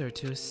use her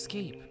to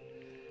escape.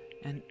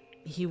 And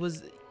he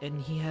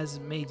has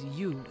made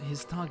you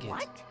his target.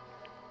 What?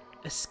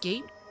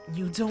 Escape?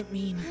 You don't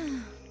mean...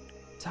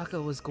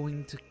 Taka was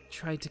going to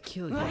try to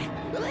kill you.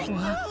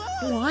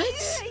 What?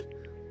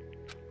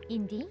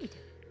 indeed.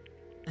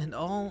 And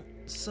all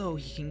so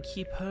he can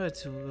keep her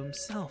to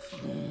himself.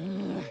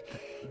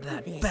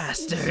 That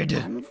bastard!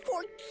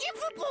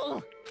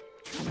 Unforgivable!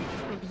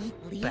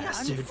 Completely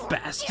Bastard!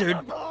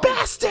 unforgivable.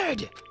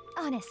 Bastard!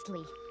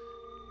 Honestly,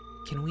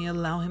 Can we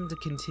allow him to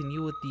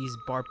continue with these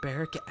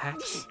barbaric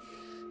acts?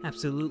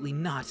 Absolutely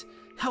not.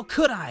 How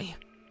could I?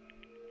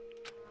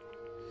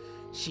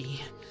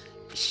 She...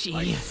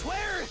 I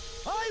swear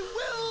I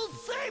will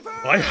save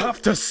her! I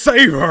have to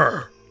save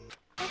her!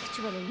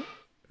 actually,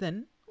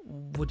 Then,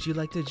 would you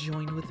like to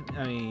join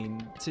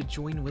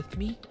with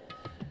me?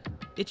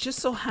 It just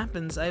so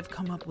happens I've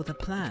come up with a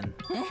plan.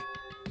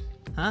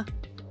 Huh?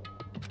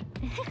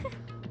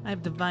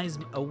 I've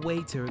devised a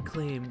way to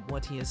reclaim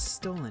what he has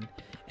stolen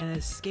and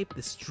escape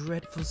this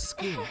dreadful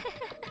school.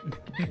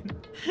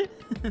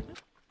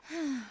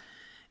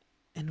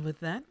 And with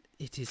that,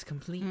 it is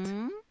complete.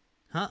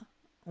 Huh?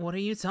 What are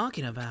you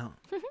talking about?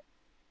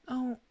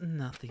 Oh,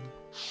 nothing.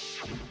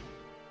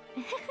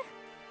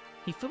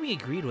 Hifumi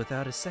agreed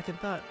without a second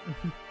thought.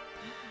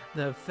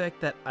 The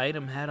effect that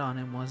item had on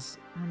him was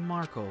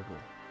remarkable.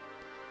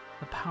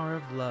 The power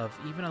of love,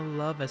 even a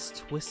love as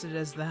twisted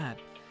as that,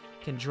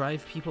 can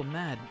drive people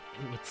mad,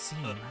 it would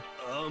seem.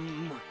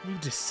 You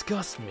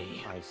disgust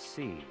me. I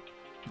see.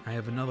 I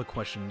have another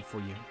question for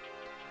you.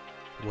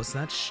 Was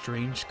that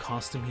strange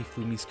costume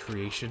Hifumi's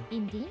creation?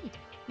 indeed.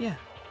 Yeah,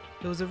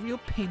 it was a real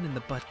pain in the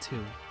butt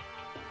too.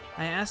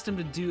 I asked him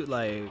to do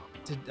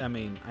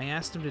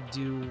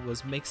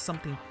was make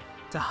something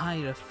to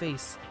hide a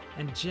face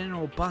and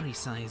general body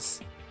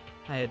size.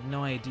 I had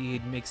no idea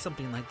he'd make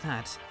something like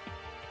that.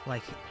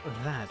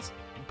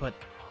 But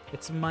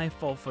it's my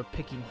fault for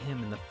picking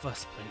him in the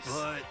first place.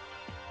 But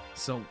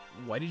So,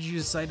 why did you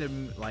decide to,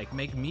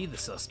 make me the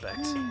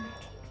suspect?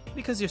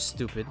 Because you're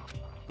stupid.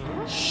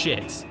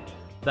 Shit.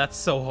 That's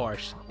so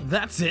harsh.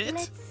 That's it?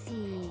 Let's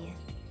see.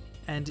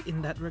 And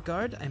in that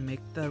regard, I make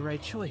the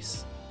right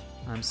choice.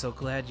 I'm so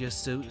glad your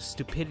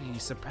stupidity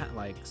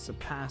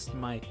surpassed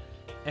my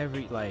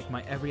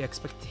every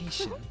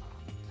expectation.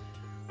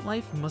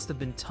 Life must have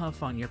been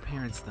tough on your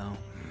parents, though.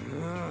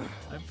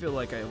 I feel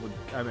like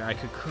I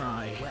could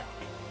cry. Well,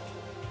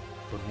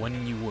 But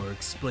when you were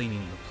explaining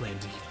your plan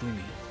to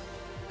Hifumi,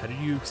 how did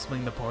you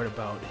explain the part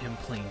about him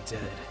playing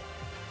dead?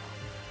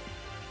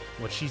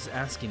 What she's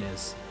asking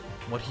is,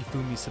 what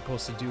Hifumi's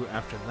supposed to do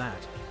after that,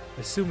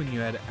 assuming you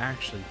had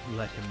actually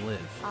let him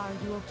live. Are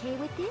you okay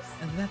with this?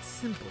 And that's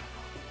simple.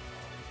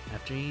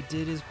 After he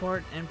did his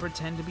part and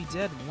pretend to be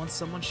dead, once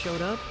someone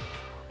showed up,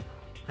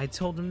 I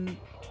told him.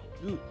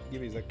 Ooh,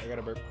 give me a sec, I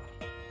gotta burp.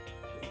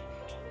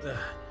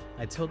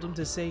 I told him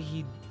to say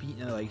he'd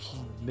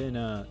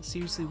been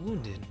seriously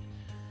wounded.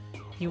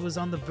 He was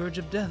on the verge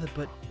of death,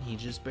 but he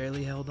just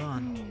barely held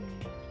on.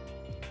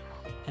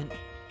 And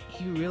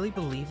he really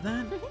believed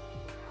that?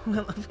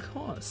 Well, of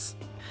course.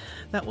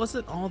 That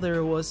wasn't all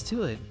there was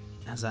to it.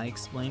 As I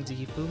explained to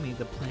Hifumi,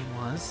 the plan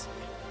was,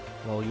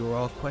 while you were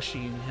all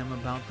questioning him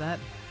about that,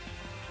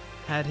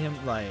 had him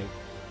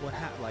what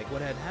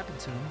had happened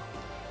to him,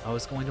 I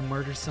was going to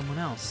murder someone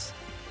else.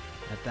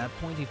 At that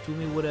point,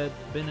 Hifumi would have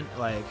been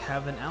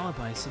have an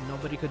alibi, so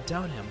nobody could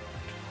doubt him.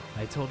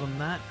 I told him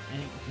that,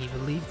 and he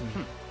believed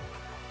me.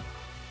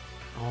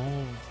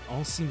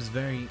 All seems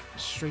very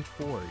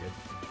straightforward,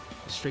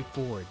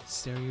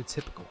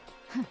 stereotypical.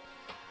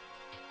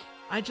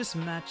 I just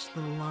matched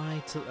the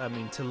lie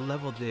to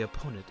level the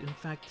opponent. In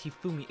fact,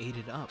 Hifumi ate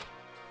it up.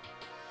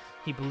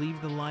 He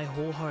believed the lie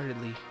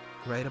wholeheartedly,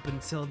 right up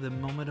until the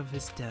moment of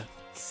his death.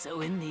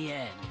 so in the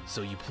end,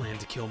 So you planned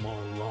to kill him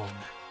all along.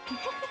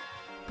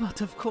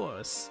 But of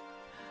course,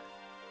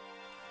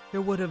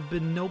 there would have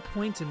been no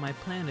point in my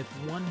plan if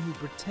one who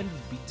pretended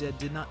to be dead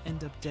did not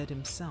end up dead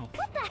himself.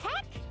 What the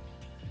heck?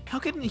 How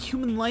can a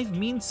human life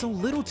mean so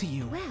little to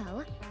you?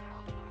 Well,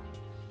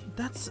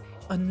 That's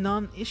a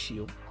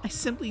non-issue. I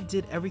simply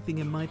did everything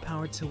in my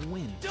power to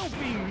win. Don't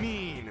be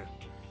mean!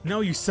 Now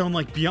you sound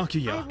like I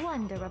Byakuya.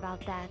 wonder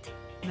about that.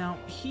 Now,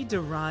 he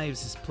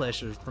derives his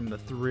pleasure from the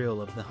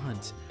thrill of the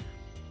hunt.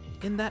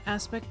 In that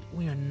aspect,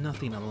 we are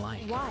nothing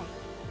alike. Why?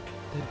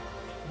 Then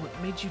what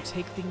made you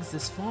take things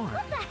this far?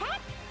 What the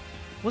heck?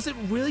 Was it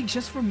really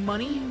just for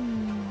money?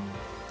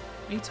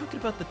 Are you talking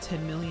about the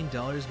 $10 million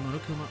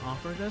Monokuma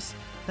offered us?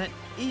 That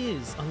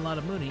is a lot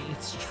of money,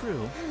 it's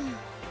true.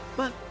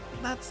 But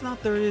that's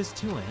not there is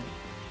to it.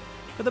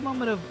 For the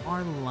moment of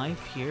our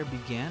life here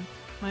began,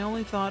 my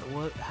only thought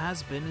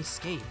has been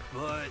escape.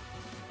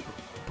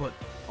 But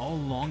All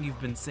along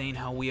you've been saying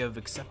how we have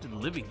accepted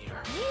living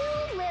here.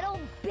 You little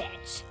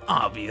bitch!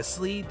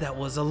 Obviously, that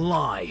was a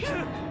lie.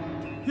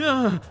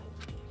 Yeah,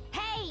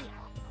 Hey!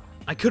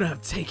 I couldn't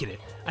have taken it.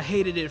 I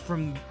hated it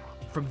from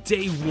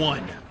day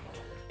one.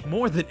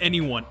 More than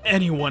anyone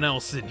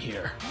else in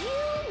here.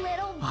 You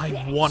little I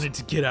bitch! wanted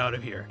to get out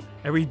of here.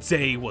 Every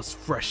day was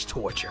fresh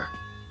torture.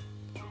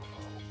 Do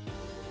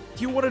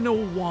you want to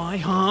know why,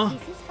 huh?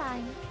 This is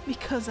fine.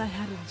 Because I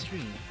had a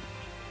dream.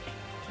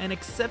 And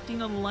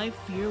accepting a life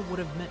here would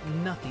have meant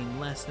nothing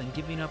less than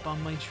giving up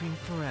on my dream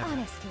forever.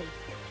 Honestly.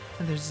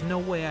 And there's no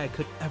way I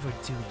could ever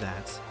do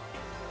that.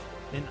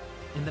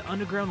 In the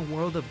underground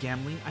world of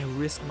gambling, I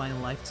risked my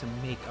life to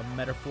make a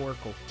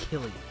metaphorical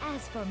killing.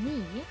 As for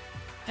me,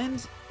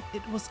 And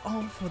it was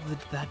all for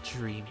that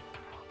dream.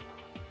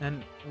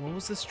 And what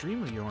was this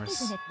dream of yours?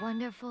 isn't it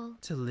wonderful?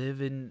 To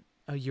live in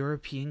a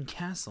European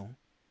castle.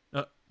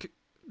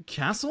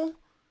 Castle?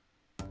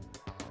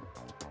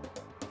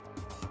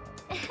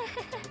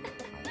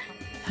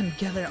 And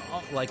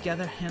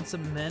gather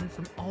handsome men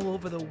from all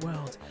over the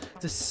world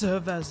to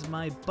serve as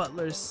my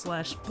butlers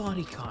 /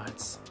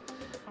 bodyguards.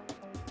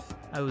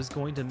 I was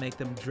going to make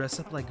them dress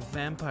up like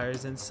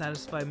vampires and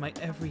satisfy my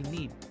every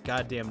need.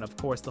 God damn it, of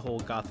course, the whole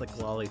gothic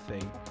lolly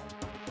thing.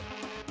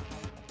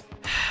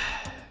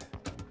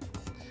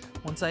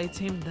 Once I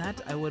attained that,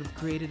 I would have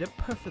created a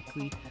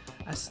perfectly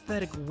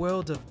aesthetic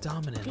world of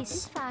dominance. This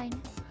is fine.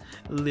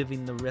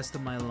 Living the rest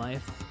of my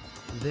life,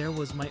 there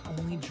was my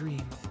only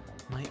dream,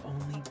 my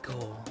only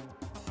goal.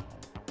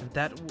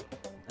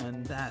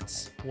 And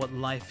that's what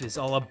life is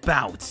all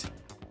about.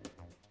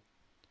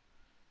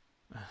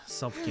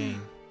 Self-gain.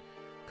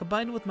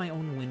 Combined with my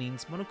own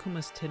winnings,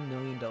 Monokuma's $10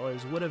 million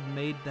would have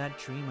made that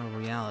dream a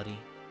reality.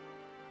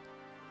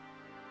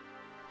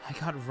 I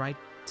got right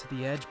to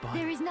the edge, but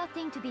There is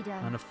nothing to be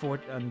done.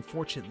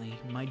 unfortunately,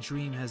 my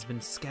dream has been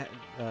shattered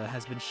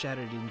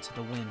into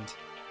the wind.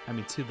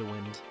 To the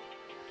wind.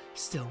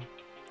 Still,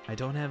 I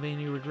don't have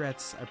any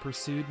regrets. I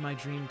pursued my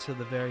dream till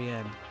the very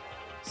end.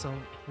 So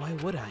why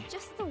would I?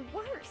 Just the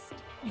worst.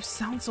 You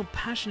sound so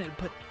passionate,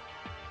 but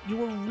you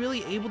were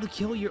really able to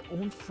kill your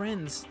own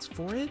friends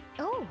for it?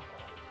 Oh,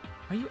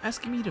 Are you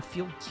asking me to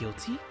feel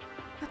guilty?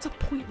 That's a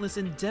pointless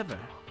endeavor.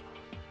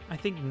 I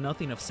think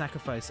nothing of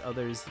sacrifice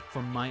others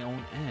for my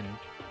own end.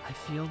 I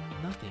feel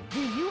nothing. do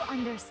you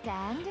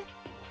understand?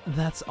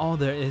 That's all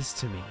there is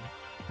to me.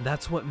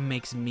 That's what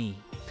makes me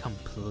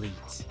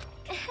complete.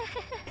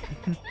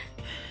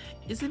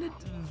 Isn't it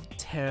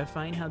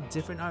terrifying how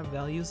different our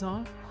values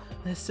are?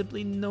 There's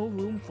simply no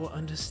room for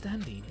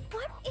understanding.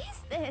 What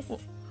is this? Well,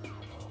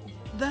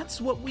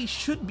 that's what we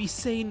should be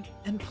saying,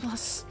 and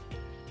plus,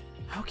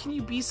 how can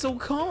you be so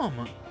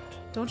calm?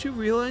 Don't you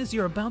realize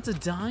you're about to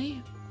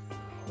die?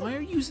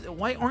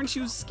 Why aren't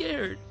you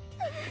scared?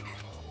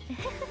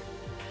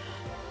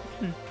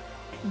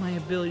 My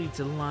ability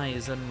to lie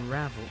is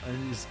unrivaled,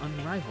 and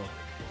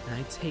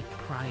I take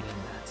pride in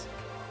that.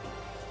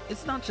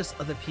 It's not just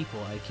other people,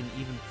 I can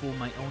even fool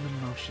my own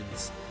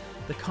emotions.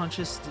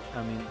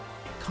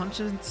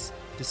 Conscience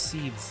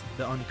deceives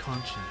the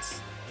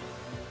unconscious.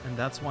 And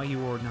that's why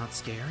you are not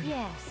scared?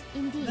 Yes,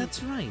 indeed.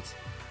 That's right.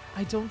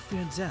 I don't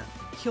fear death.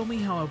 Kill me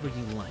however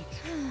you like.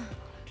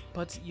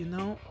 But, you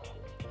know,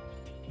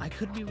 I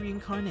could be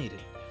reincarnated.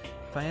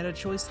 If I had a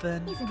choice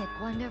then... Isn't it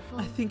wonderful?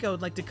 I think I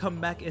would like to come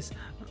back as...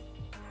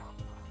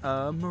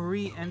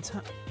 Marie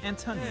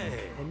Antoinette.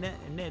 Hey.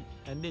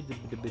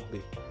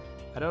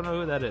 I don't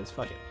know who that is.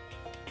 Fuck it.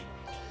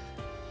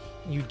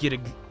 You'd get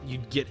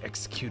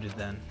executed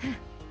then.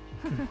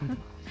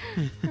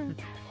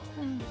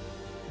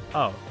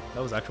 Oh,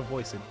 that was actual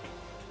voicing.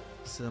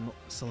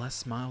 Celeste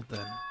smiled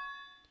then.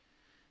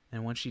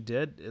 And when she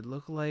did, it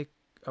looked like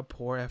a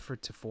poor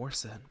effort to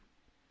force it.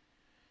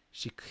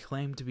 She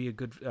claimed to be a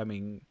good...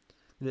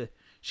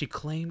 she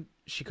claimed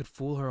she could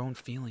fool her own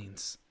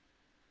feelings.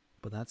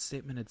 But that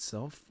statement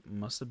itself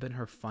must have been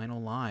her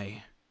final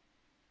lie.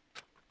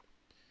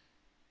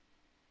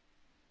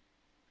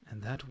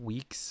 And that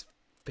weak,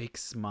 fake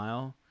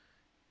smile...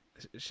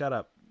 Shut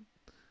up.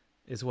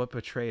 Is what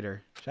betrayed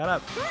her. Shut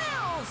up.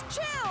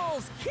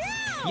 Chills,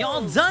 kills!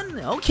 Y'all done?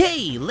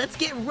 Okay, let's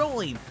get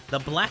rolling. The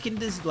blackened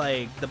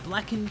disturb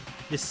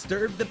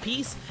the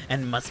peace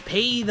and must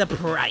pay the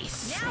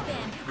price. Now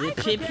then, I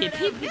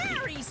prepared a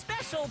very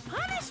special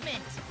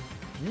punishment.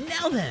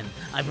 Now then,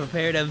 I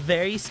prepared a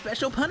very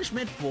special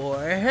punishment for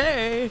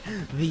her,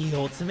 the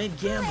ultimate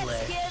gambler.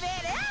 Let's give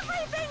it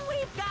everything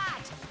we've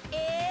got.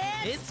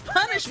 It's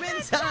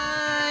punishment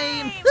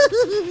time!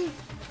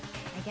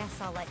 I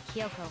guess I'll let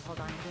Kyoko hold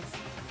on to this.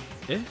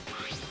 Eh?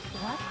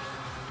 What?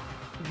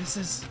 This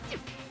is...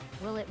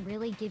 Will it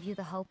really give you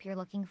the hope you're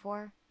looking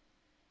for?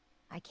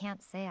 I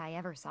can't say I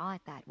ever saw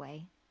it that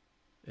way.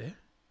 Eh?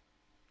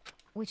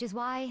 Which is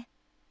why...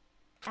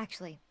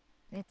 Actually,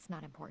 it's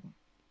not important.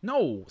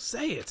 No,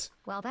 say it!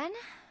 Well then,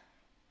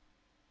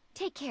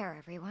 take care,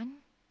 everyone.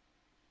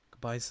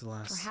 Goodbye,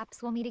 Celeste.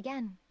 Perhaps we'll meet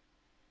again.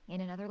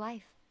 In another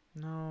life.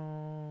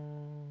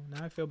 No,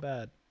 now I feel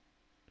bad.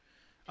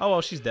 Oh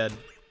well, she's dead.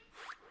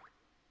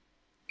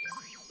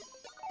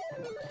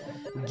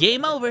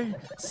 Game over.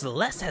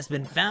 Celeste has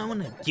been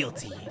found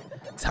guilty.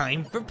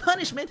 Time for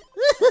punishment.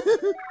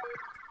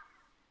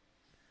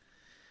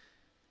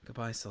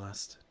 Goodbye,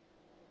 Celeste.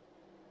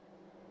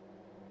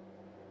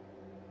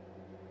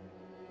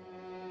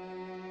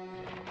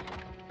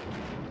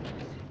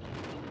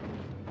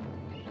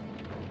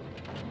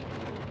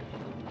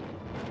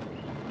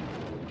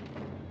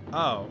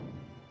 Oh.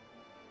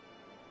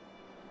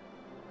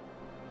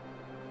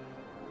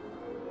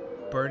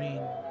 Burning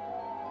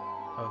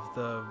of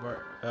the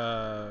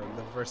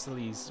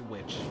Versailles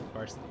witch.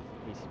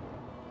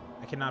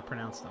 I cannot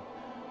pronounce them.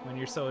 When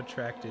you're so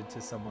attracted to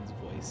someone's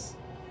voice.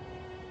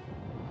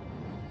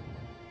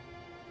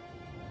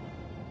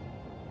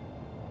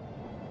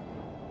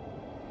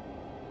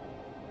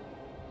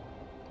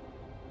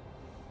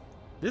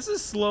 This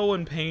is slow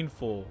and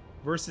painful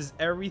versus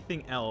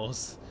everything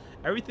else.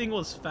 Everything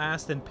was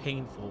fast and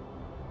painful.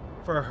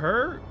 For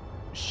her,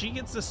 she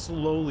gets to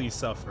slowly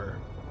suffer.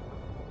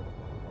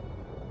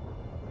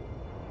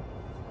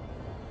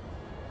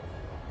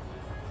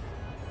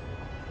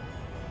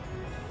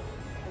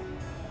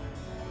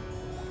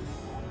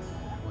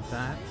 With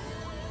that,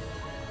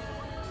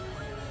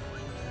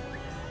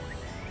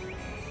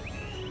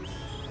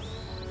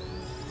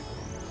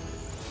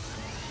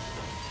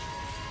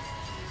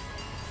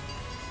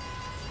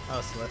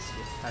 oh,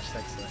 Celestial.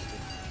 Hashtag Celestial.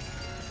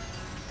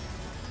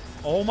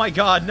 Oh my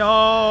god,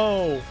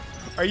 no!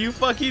 Are you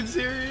fucking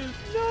serious?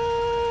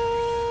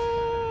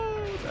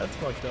 No! That's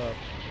fucked up.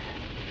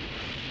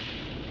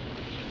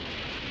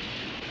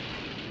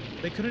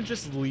 They couldn't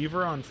just leave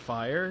her on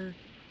fire?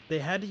 They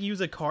had to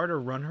use a car to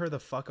run her the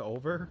fuck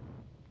over?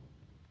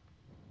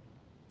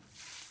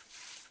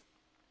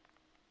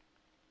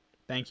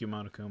 Thank you,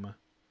 Monokuma.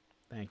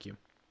 Thank you.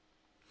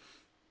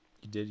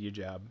 You did your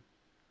job.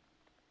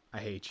 I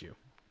hate you.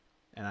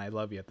 And I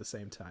love you at the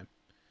same time.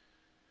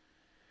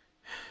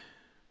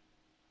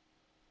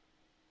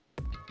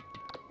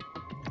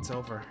 It's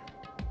over.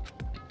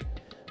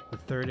 The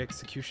third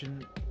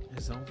execution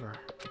is over.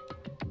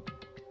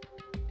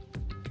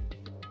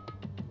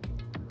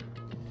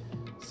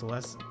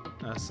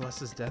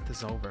 Celeste's death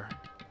is over.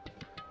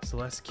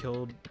 Celeste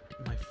killed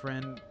my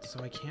friend,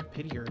 so I can't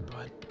pity her,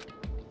 but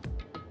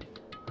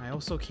I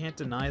also can't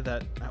deny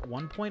that at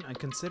one point I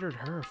considered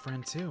her a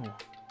friend too.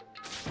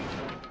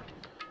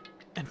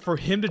 And for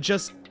him to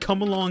just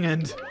come along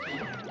and...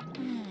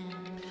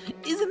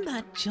 Isn't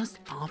that just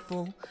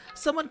awful?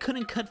 Someone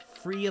couldn't cut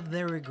free of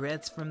their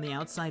regrets from the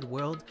outside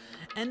world,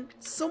 and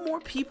so more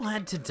people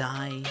had to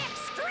die.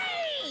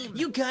 Extreme!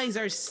 You guys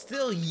are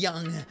still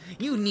young.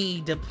 You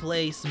need to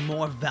place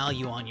more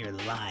value on your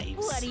lives.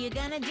 What are you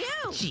gonna do?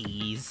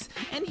 Jeez.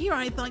 And here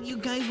I thought you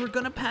guys were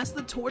gonna pass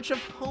the torch of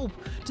hope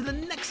to the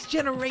next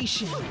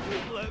generation.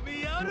 Let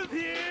me out of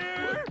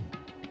here!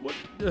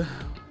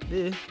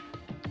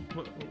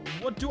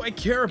 What do I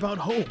care about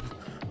hope?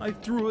 I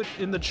threw it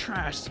in the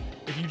trash.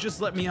 If you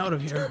just let me out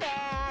of here. Too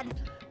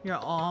bad. You're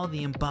all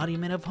the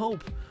embodiment of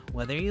hope,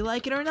 whether you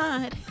like it or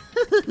not.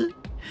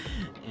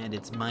 And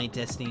it's my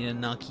destiny to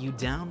knock you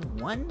down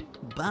one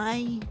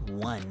by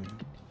one.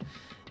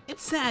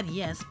 It's sad,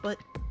 yes,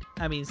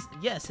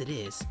 yes it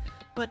is.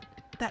 But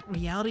that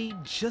reality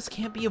just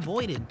can't be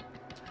avoided.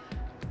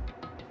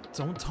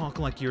 Don't talk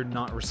like you're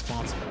not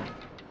responsible.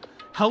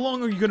 How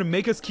long are you gonna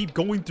make us keep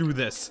going through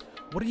this?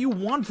 What do you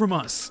want from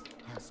us?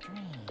 How strange.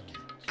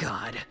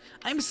 God,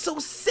 I'm so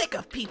sick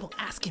of people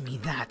asking me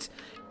that.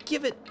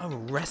 Give it a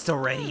rest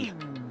already.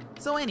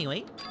 So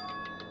anyway,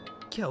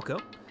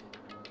 Kyoko,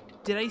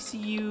 did I see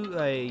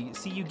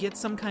you get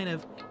some kind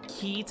of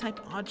key type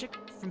object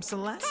from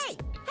Celeste?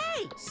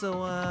 Hey!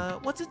 So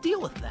what's the deal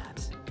with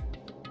that?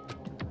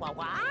 What?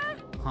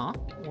 Huh?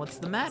 What's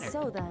the matter?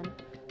 So then,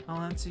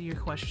 I'll answer your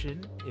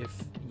question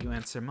if you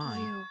answer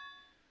mine.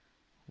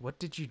 What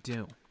did you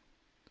do?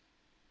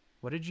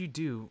 What did you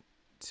do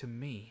to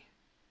me?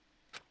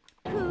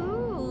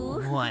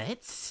 Ooh.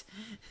 What?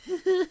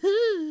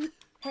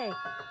 hey,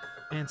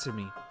 Answer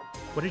me.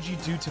 What did you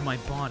do to my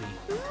body?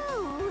 Ooh.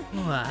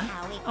 What?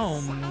 How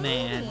Oh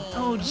man. exciting.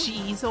 Oh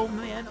jeez. Oh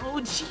man. Oh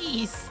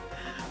jeez.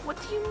 What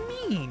do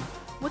you mean?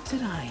 What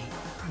did I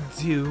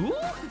do?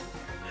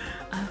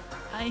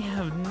 I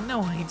have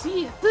no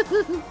idea.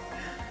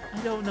 I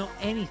don't know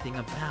anything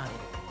about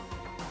it.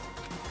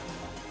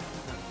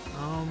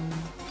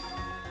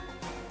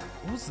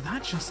 What was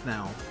that just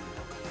now?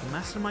 The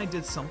mastermind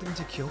did something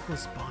to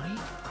Kyoko's body?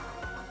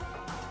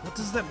 What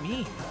does that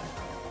mean?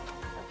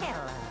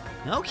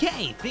 Hello.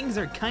 Okay, things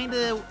are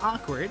kinda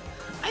awkward.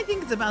 I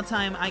think it's about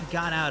time I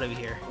got out of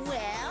here.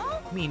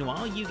 Well,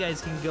 Meanwhile, you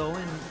guys can go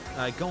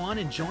on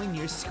and join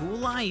your school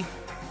life.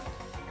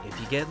 If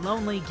you get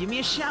lonely, give me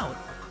a shout.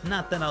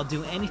 Not that I'll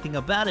do anything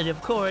about it,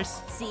 of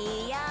course.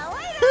 see ya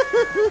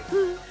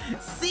later.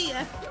 See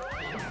ya!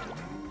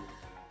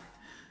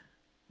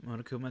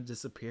 Monokuma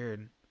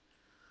disappeared,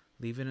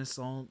 leaving us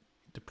all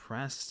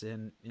depressed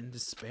and in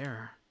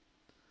despair.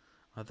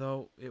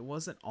 Although it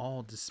wasn't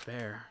all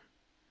despair.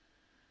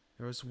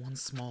 There was one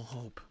small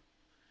hope.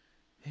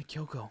 Hey,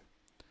 Kyoko.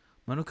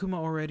 Monokuma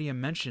already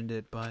mentioned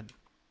it, but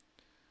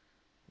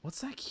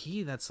what's that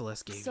key that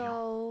Celeste gave you?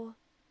 so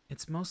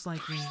It's most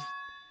likely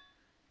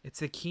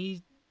it's a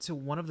key to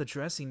one of the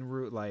dressing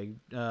room,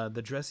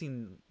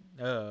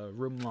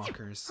 room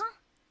lockers.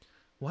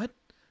 What?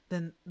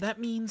 Then that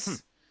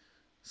means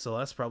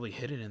Celeste probably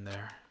hid it in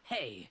there.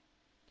 Hey,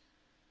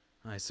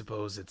 I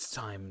suppose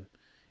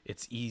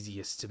it's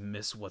easiest to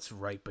miss what's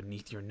right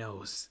beneath your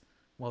nose.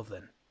 Well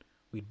then,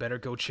 we'd better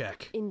go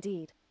check.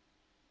 indeed.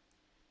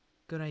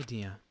 Good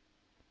idea.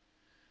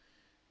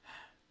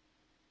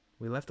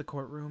 We left the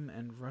courtroom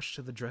and rushed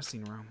to the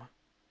dressing room.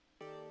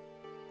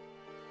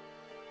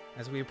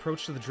 As we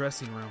approached the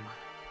dressing room,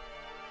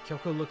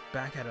 Kyoko looked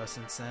back at us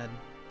and said,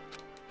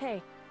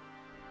 Hey,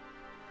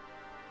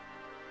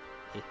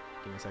 "Hey,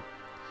 give me a sec.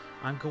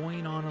 I'm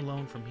going on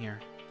alone from here.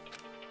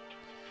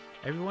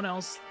 Everyone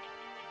else,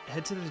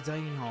 head to the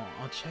dining hall.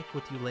 I'll check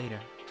with you later."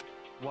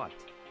 What?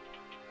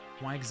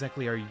 Why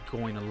exactly are you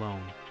going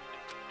alone?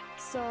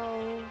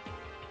 so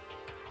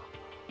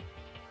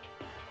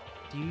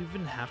Do you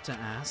even have to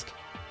ask?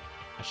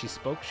 As she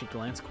spoke, she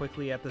glanced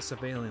quickly at the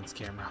surveillance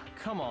camera.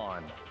 Come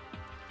on.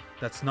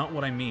 That's not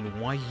what I mean.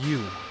 Why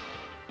you?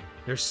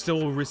 There's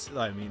still risk.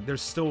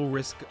 There's still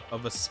risk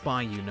of a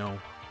spy, you know.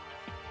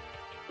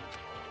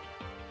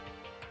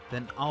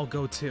 Then I'll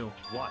go too.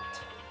 What?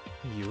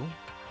 You?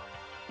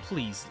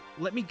 Please,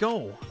 let me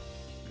go.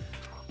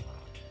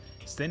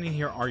 Standing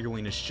here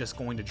arguing is just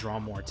going to draw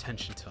more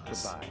attention to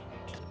us.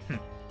 Goodbye.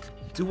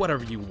 Do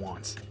whatever you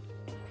want.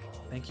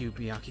 Thank you,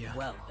 Byakuya.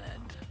 well then.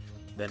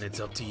 Then it's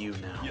up to you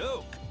now.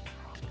 Yo!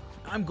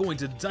 I'm going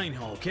to the dining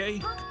hall,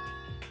 okay?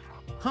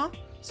 Huh?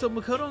 So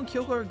Makoto and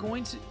Kyoko are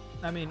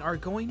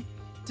going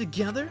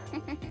together?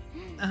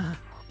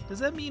 Does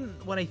that mean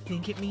what I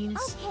think it means?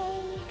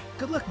 Okay.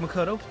 Good luck,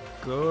 Makoto.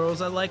 Girls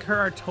that like her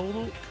are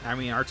total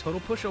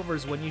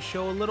pushovers when you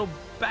show a little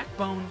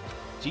backbone.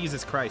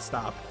 Jesus Christ,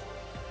 stop.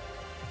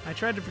 I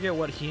tried to forget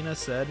what Hina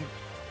said.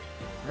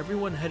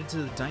 Everyone headed to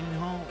the dining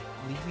hall,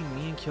 leaving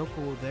me and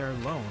Kyoko there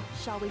alone.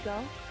 shall we go?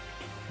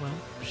 Well,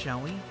 shall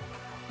we?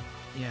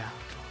 Yeah.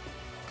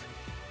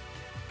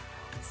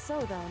 So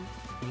then,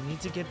 We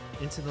need to get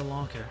into the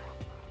locker.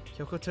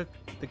 Kyoko took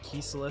the key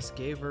Celeste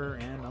gave her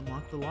and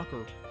unlocked the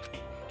locker.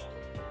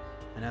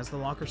 And as the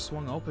locker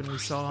swung open, we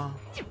saw...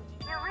 You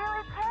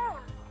really came.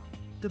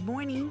 Good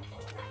morning.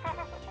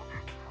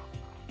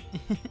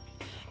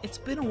 It's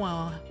been a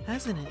while,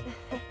 hasn't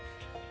it?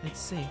 It's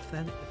safe,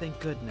 thank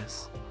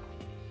goodness.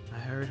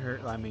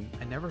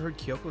 I never heard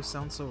Kyoko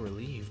sound so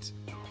relieved.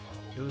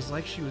 It was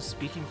like she was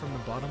speaking from the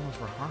bottom of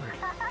her heart.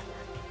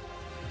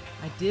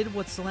 I did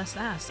what Celeste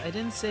asked. I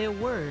didn't say a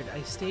word.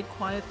 I stayed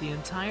quiet the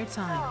entire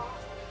time.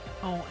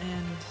 Oh,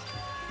 and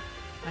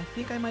I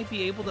think I might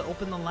be able to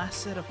open the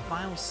last set of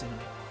files soon.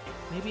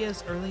 Maybe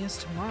as early as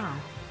tomorrow.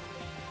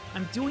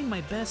 I'm doing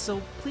my best,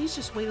 so please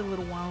just wait a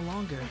little while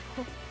longer.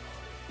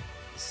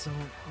 So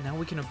now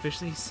we can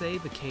officially say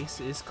the case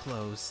is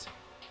closed.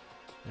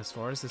 As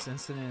far as this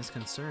incident is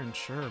concerned,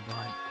 sure,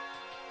 but...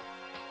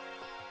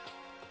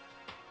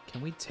 Can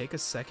we take a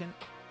second?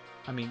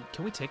 Can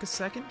we take a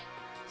second?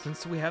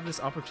 Since we have this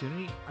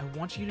opportunity, I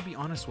want you to be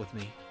honest with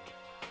me.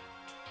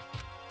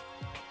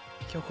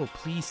 Kyoko,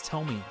 please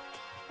tell me.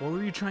 What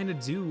were you trying to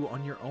do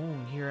on your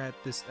own here at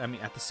this,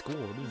 at the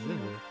school?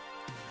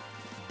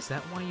 Is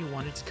that why you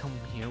wanted to come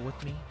here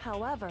with me?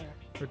 However...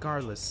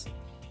 Regardless,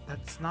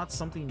 that's not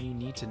something you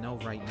need to know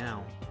right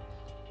now.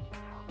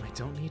 I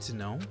don't need to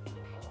know?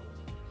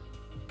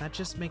 That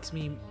just makes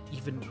me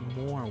even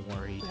more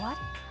worried. What?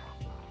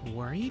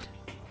 Worried?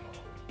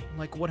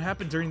 Like what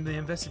happened during the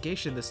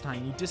investigation this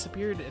time? You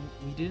disappeared and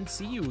we didn't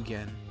see you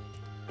again.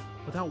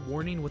 Without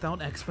warning,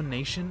 without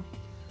explanation.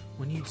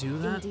 When you do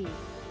that, Indeed.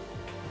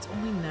 it's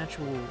only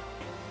natural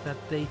that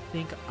they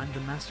think I'm the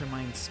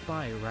mastermind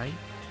spy, right?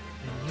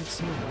 And you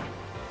too.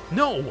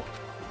 No!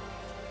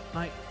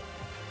 I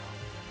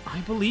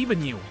believe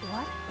in you.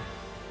 What?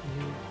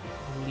 You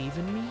believe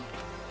in me?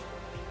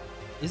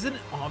 Isn't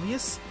it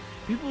obvious?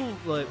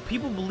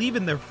 People believe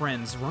in their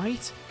friends,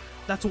 right?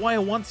 That's why I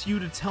want you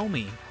to tell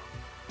me.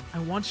 I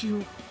want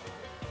you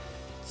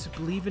to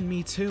believe in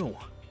me too.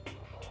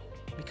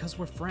 Because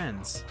we're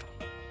friends.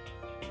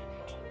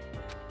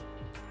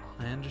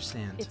 I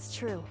understand. It's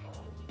true.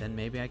 Then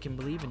maybe I can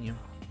believe in you.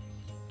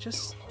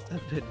 Just a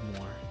bit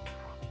more.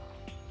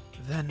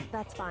 Then...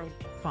 That's fine.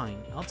 Fine,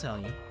 I'll tell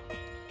you.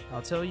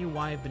 I'll tell you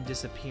why I've been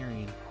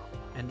disappearing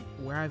and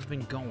where I've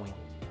been going.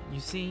 You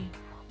see...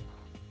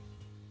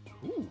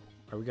 Ooh,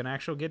 are we gonna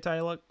actually get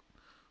dialogue?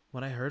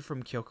 What I heard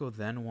from Kyoko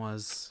then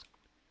was...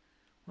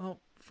 Well,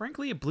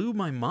 frankly, it blew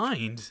my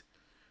mind.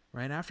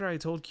 Right after I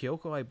told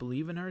Kyoko I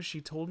believe in her,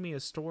 she told me a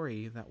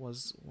story that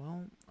was,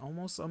 well,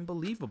 almost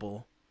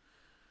unbelievable.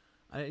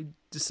 I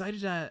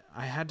decided that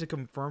I had to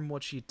confirm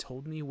what she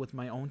told me with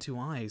my own two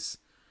eyes.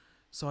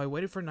 So I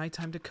waited for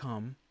nighttime to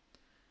come,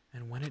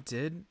 and when it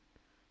did,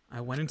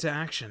 I went into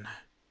action.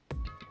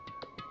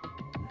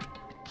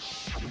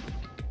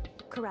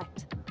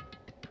 Correct.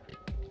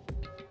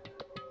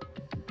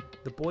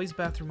 The boys'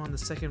 bathroom on the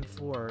second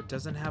floor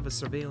doesn't have a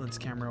surveillance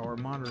camera or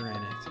monitor in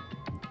it.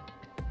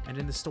 And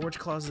in the storage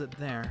closet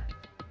there,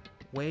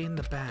 way in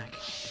the back.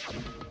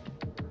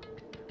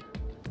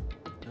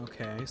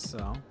 Okay,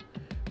 so...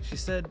 She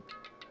said,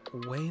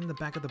 way in the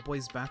back of the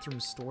boys' bathroom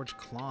storage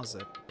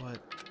closet, but...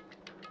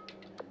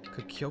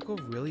 Could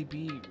Kyoko really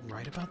be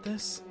right about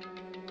this?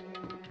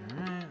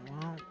 Alright,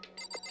 well...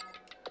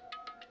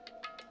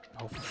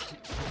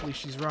 Hopefully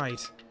she's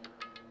right.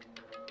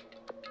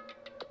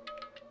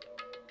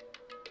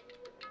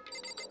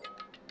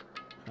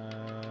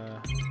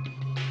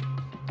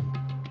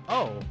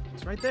 Oh,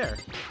 it's right there.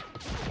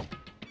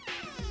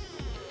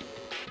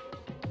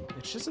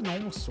 It's just a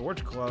normal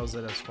storage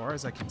closet as far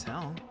as I can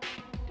tell.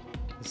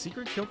 The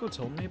secret Kyoko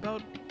told me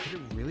about, could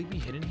it really be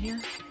hidden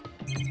here?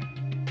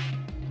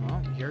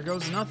 Well, here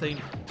goes nothing.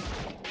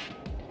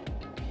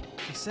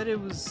 She said it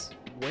was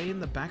way in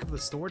the back of the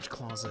storage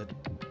closet.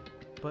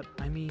 But,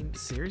 I mean,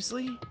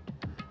 seriously?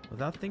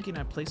 Without thinking,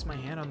 I placed my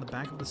hand on the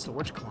back of the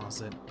storage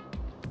closet.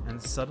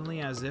 And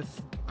suddenly, as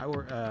if I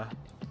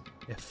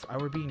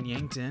were being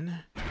yanked in...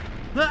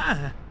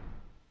 Ah!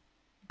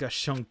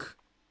 Gashunk.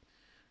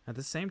 At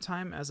the same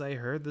time as I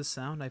heard the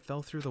sound, I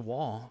fell through the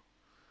wall.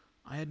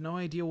 I had no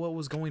idea what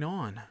was going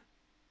on.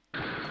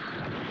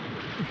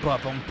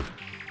 Ba-bump.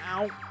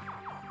 Ow.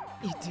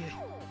 It did.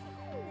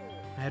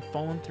 I had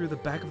fallen through the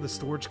back of the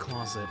storage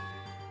closet.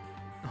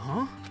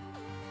 Huh?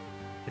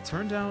 It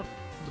turned out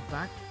the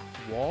back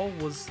wall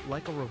was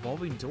like a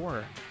revolving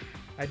door.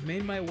 I'd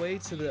made my way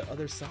to the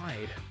other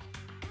side.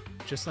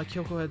 Just like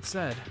Kyoko had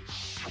said.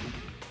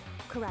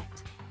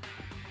 Correct.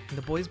 In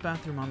the boys'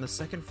 bathroom on the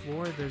second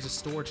floor, there's a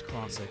storage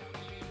closet.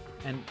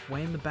 And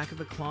way in the back of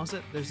the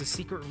closet, there's a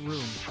secret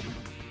room.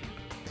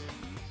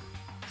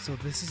 So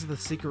this is the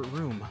secret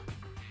room.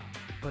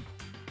 But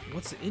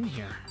what's in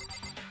here?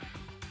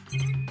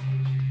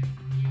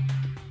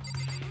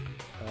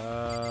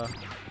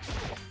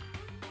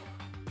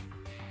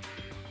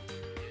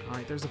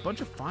 Alright, there's a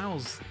bunch of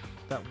files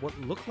that what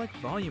look like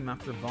volume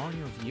after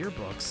volume of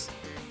yearbooks.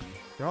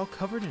 They're all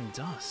covered in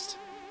dust.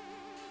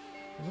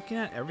 Looking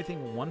at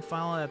everything, one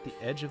file at the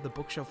edge of the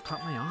bookshelf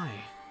caught my eye.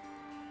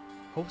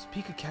 Hope's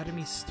Peak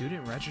Academy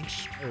Student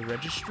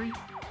Registry?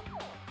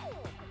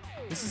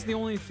 This is the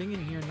only thing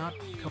in here not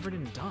covered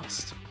in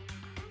dust.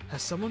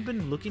 Has someone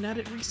been looking at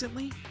it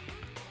recently?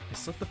 I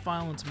slipped the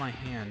file into my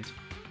hand.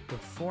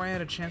 Before I had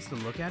a chance to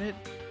look at it,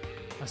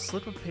 a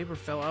slip of paper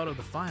fell out of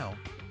the file,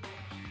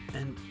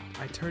 and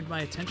I turned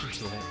my attention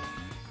to it.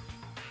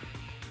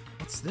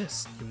 What's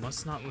this? You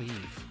must not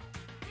leave.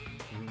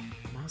 You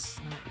must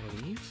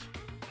not leave?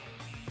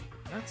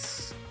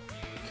 That's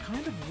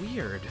kind of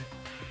weird.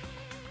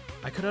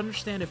 I could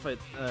understand if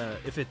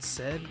it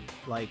said,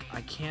 like,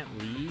 I can't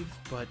leave,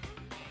 but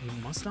you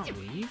must not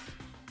leave?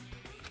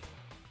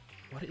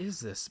 What is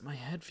this? My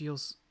head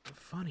feels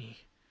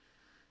funny.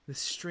 This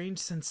strange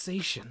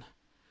sensation.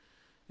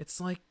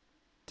 It's like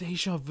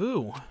deja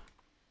vu.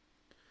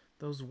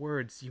 Those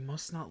words, you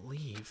must not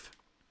leave.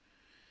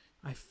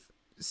 I've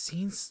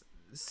seen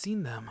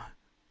them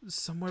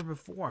somewhere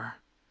before,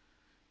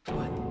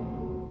 but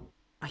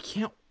I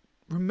can't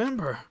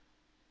remember.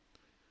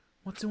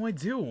 What do I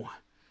do?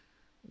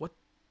 What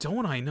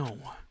don't I know?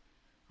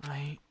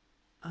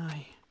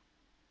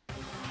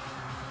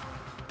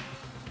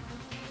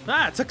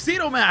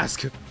 Tuxedo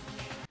mask!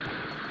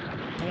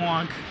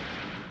 Bonk.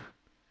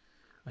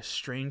 A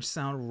strange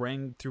sound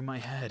rang through my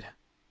head.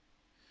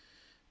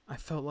 I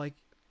felt like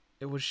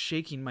it was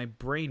shaking my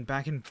brain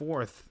back and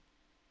forth.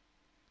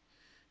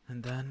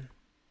 And then,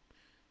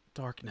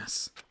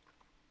 darkness.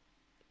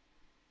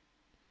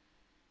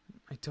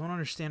 I don't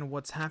understand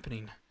what's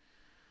happening.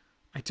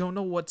 I don't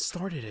know what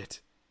started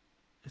it.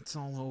 It's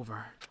all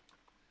over.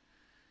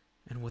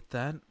 And with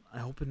that,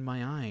 I opened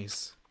my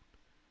eyes.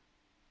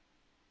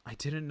 I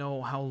didn't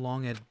know how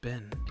long it had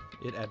been.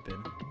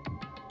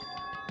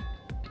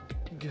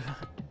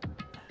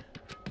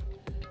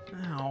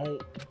 Ow.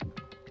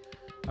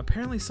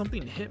 Apparently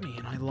something hit me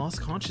and I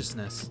lost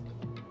consciousness.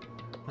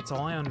 That's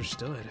all I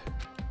understood.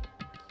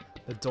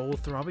 The dull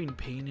throbbing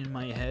pain in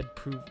my head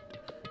proved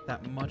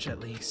that much at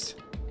least.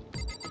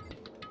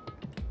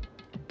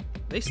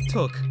 They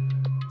took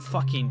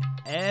fucking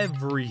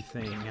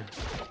everything.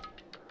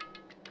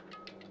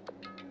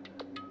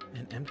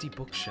 An empty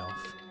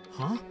bookshelf.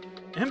 Huh?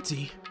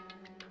 Empty?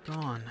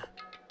 Gone.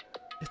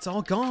 It's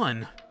all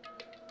gone.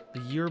 The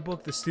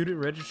yearbook, the student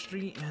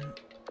registry,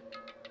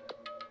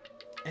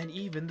 and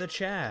even the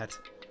chat.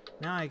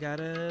 Now I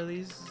gotta at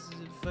least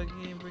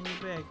fucking bring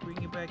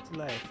it back to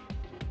life.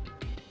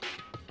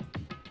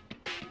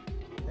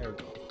 There we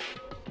go.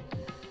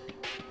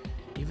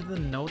 Even the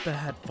note that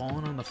had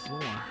fallen on the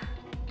floor.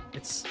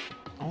 It's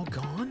all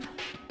gone?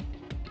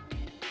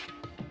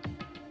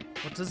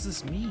 What does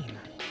this mean?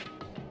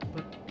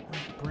 But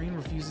my brain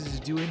refuses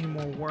to do any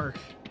more work.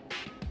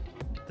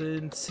 The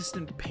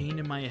insistent pain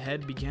in my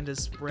head began to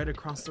spread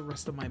across the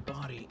rest of my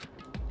body.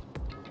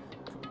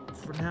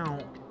 For now,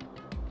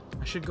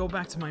 I should go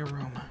back to my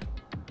room,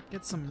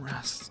 get some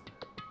rest.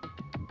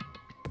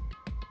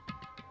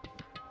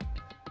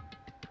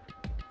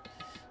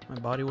 My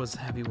body was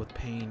heavy with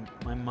pain,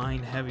 my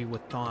mind heavy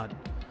with thought.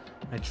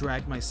 I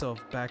dragged myself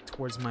back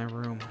towards my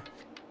room.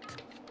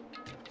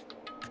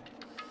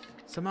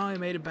 Somehow I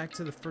made it back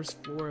to the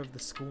first floor of the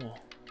school.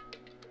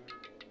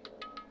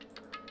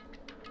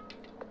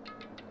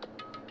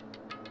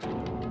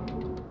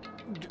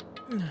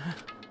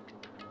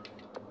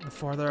 The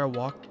farther I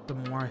walked, the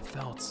more I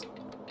felt.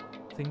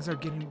 Things are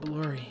getting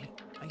blurry.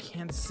 I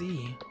can't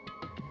see.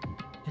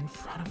 In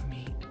front of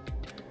me.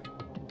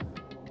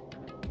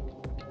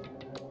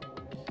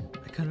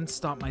 I couldn't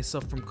stop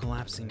myself from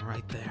collapsing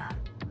right there.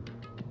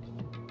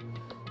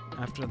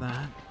 After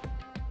that...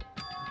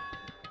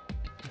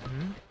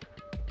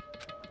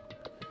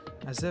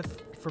 As if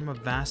from a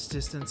vast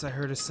distance I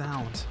heard a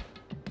sound.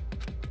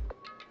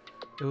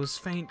 It was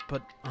faint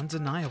but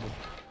undeniable.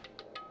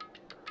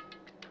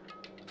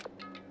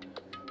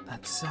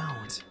 That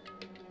sound.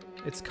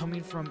 It's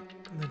coming from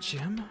the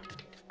gym?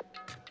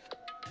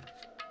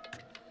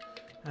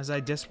 As I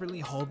desperately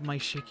hauled my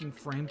shaking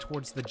frame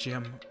towards the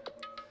gym,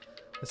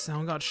 the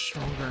sound got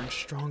stronger and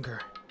stronger.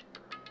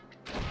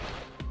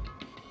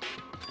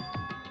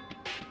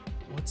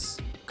 What's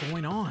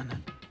going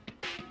on?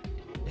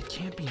 It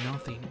can't be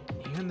nothing.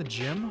 Here in the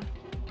gym?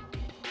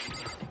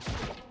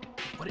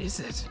 What is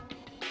it?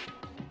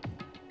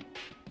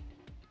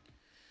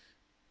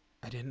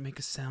 I didn't make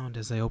a sound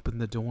as I opened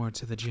the door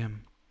to the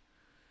gym.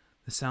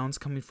 The sounds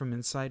coming from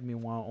inside me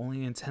while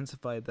only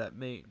intensified that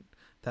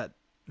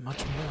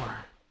much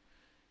more.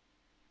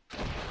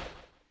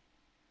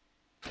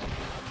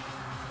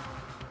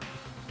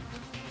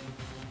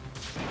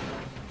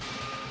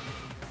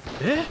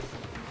 Eh?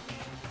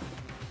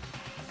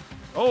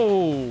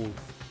 Oh,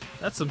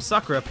 that's some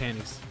Sakura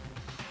panties.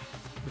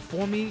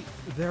 Before me,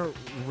 there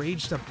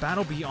raged a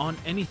battle beyond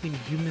anything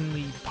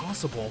humanly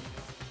possible.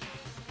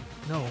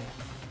 No,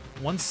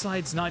 one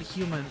side's not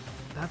human,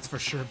 that's for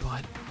sure,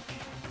 but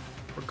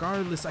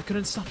regardless, I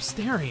couldn't stop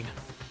staring.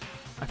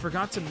 I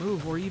forgot to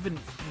move or even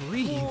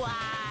breathe.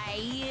 Why,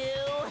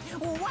 you?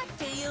 What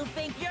do you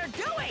think you're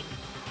doing?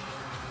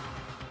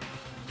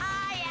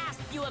 I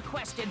asked you a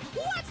question.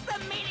 What's the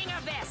meaning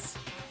of this?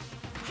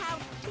 How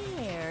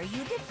dare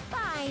you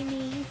defy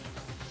me?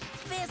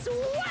 This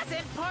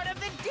wasn't part of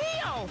the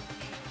deal!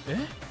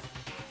 Eh?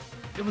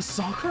 It was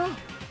Sakura?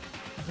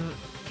 The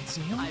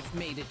deal? I've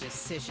made a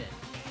decision.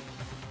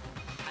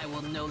 I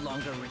will no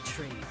longer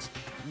retreat,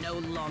 no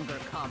longer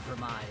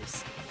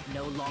compromise,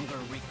 no longer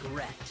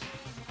regret.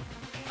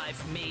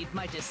 I've made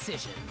my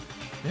decision.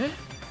 Eh?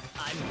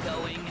 I'm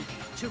going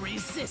to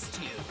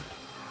resist you.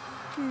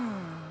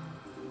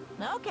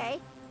 Okay,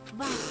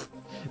 but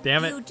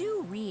Damn you it.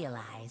 do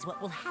realize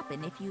what will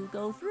happen if you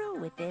go through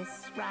with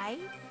this, right?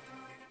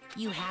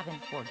 You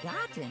haven't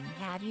forgotten,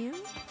 have you?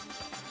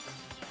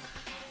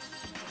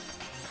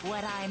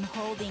 What I'm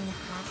holding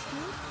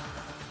hostage?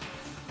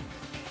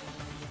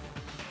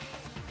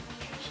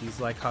 She's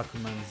like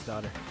Hakuman's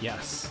daughter.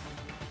 Yes.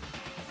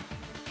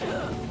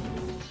 Damn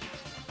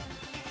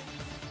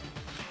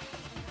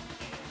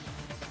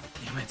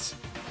it.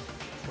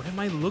 What am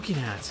I looking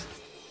at?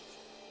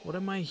 What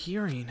am I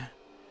hearing?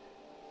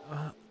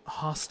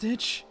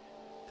 Hostage?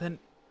 Then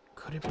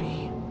could it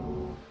be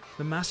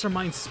the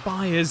mastermind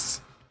spy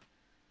is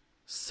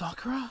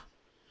Sakura?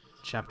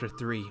 Chapter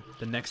 3,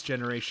 The Next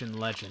Generation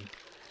Legend.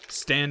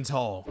 Stand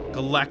tall,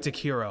 galactic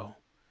hero.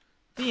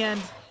 The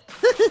end.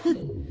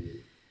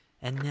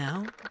 And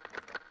now,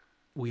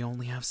 we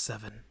only have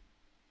 7.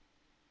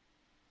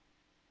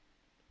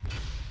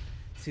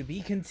 To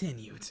be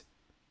continued.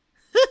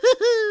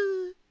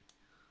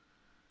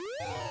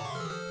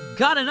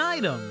 Got an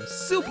item!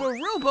 Super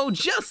Robo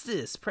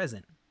Justice!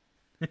 Present.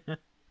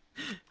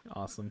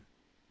 Awesome.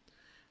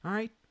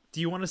 Alright,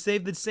 do you want to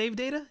save the save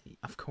data?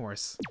 Of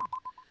course.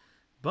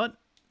 But,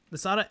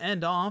 this ought to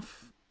end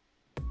off...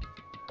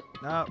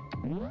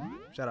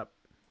 shut up.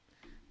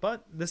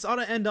 But, this ought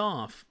to end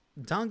off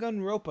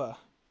DangonRonpa.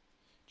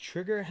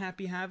 Trigger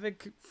Happy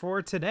Havoc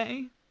for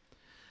today.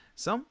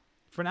 So,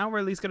 for now, we're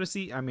at least going to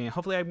see... I mean,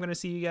 hopefully I'm going to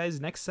see you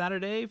guys next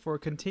Saturday for a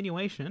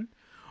continuation.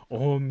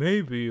 Or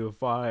maybe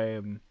if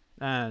I'm...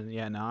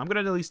 yeah, no, I'm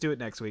going to at least do it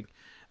next week.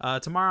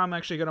 Tomorrow, I'm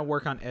actually going to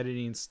work on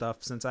editing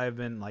stuff since I've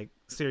been, like,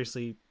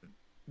 seriously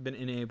been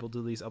unable to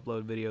at least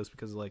upload videos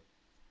because of, like,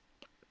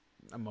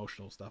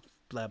 emotional stuff.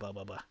 Blah, blah,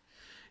 blah, blah.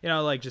 You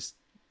know, like, just...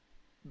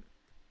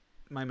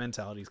 My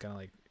mentality is kind of,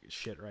 like,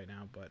 shit right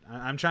now. But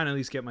I'm trying to at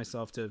least get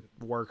myself to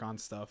work on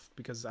stuff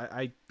because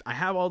I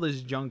have all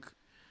this junk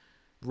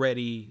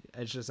ready.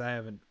 It's just I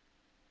haven't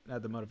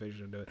had the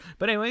motivation to do it.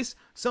 But anyways,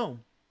 so...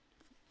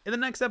 In the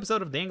next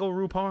episode of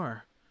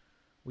DangonRonpa,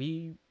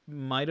 we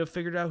might have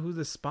figured out who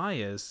the spy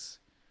is.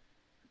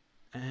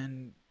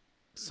 And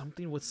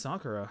something with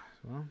Sakura.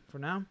 Well, for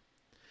now,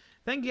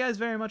 thank you guys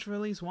very much for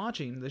at least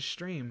watching this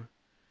stream.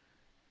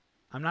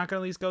 I'm not going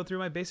to at least go through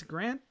my basic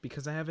rant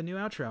because I have a new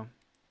outro.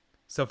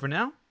 So for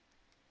now,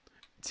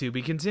 to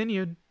be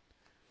continued.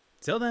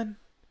 Till then,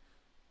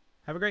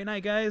 have a great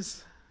night,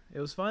 guys. It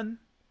was fun.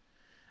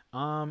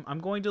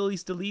 I'm going to at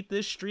least delete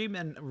this stream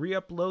and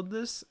re-upload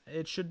this.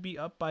 It should be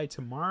up by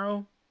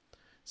tomorrow.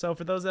 So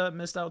for those that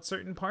missed out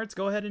certain parts,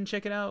 go ahead and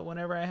check it out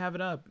whenever I have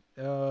it up.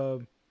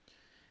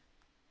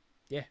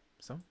 Yeah,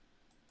 so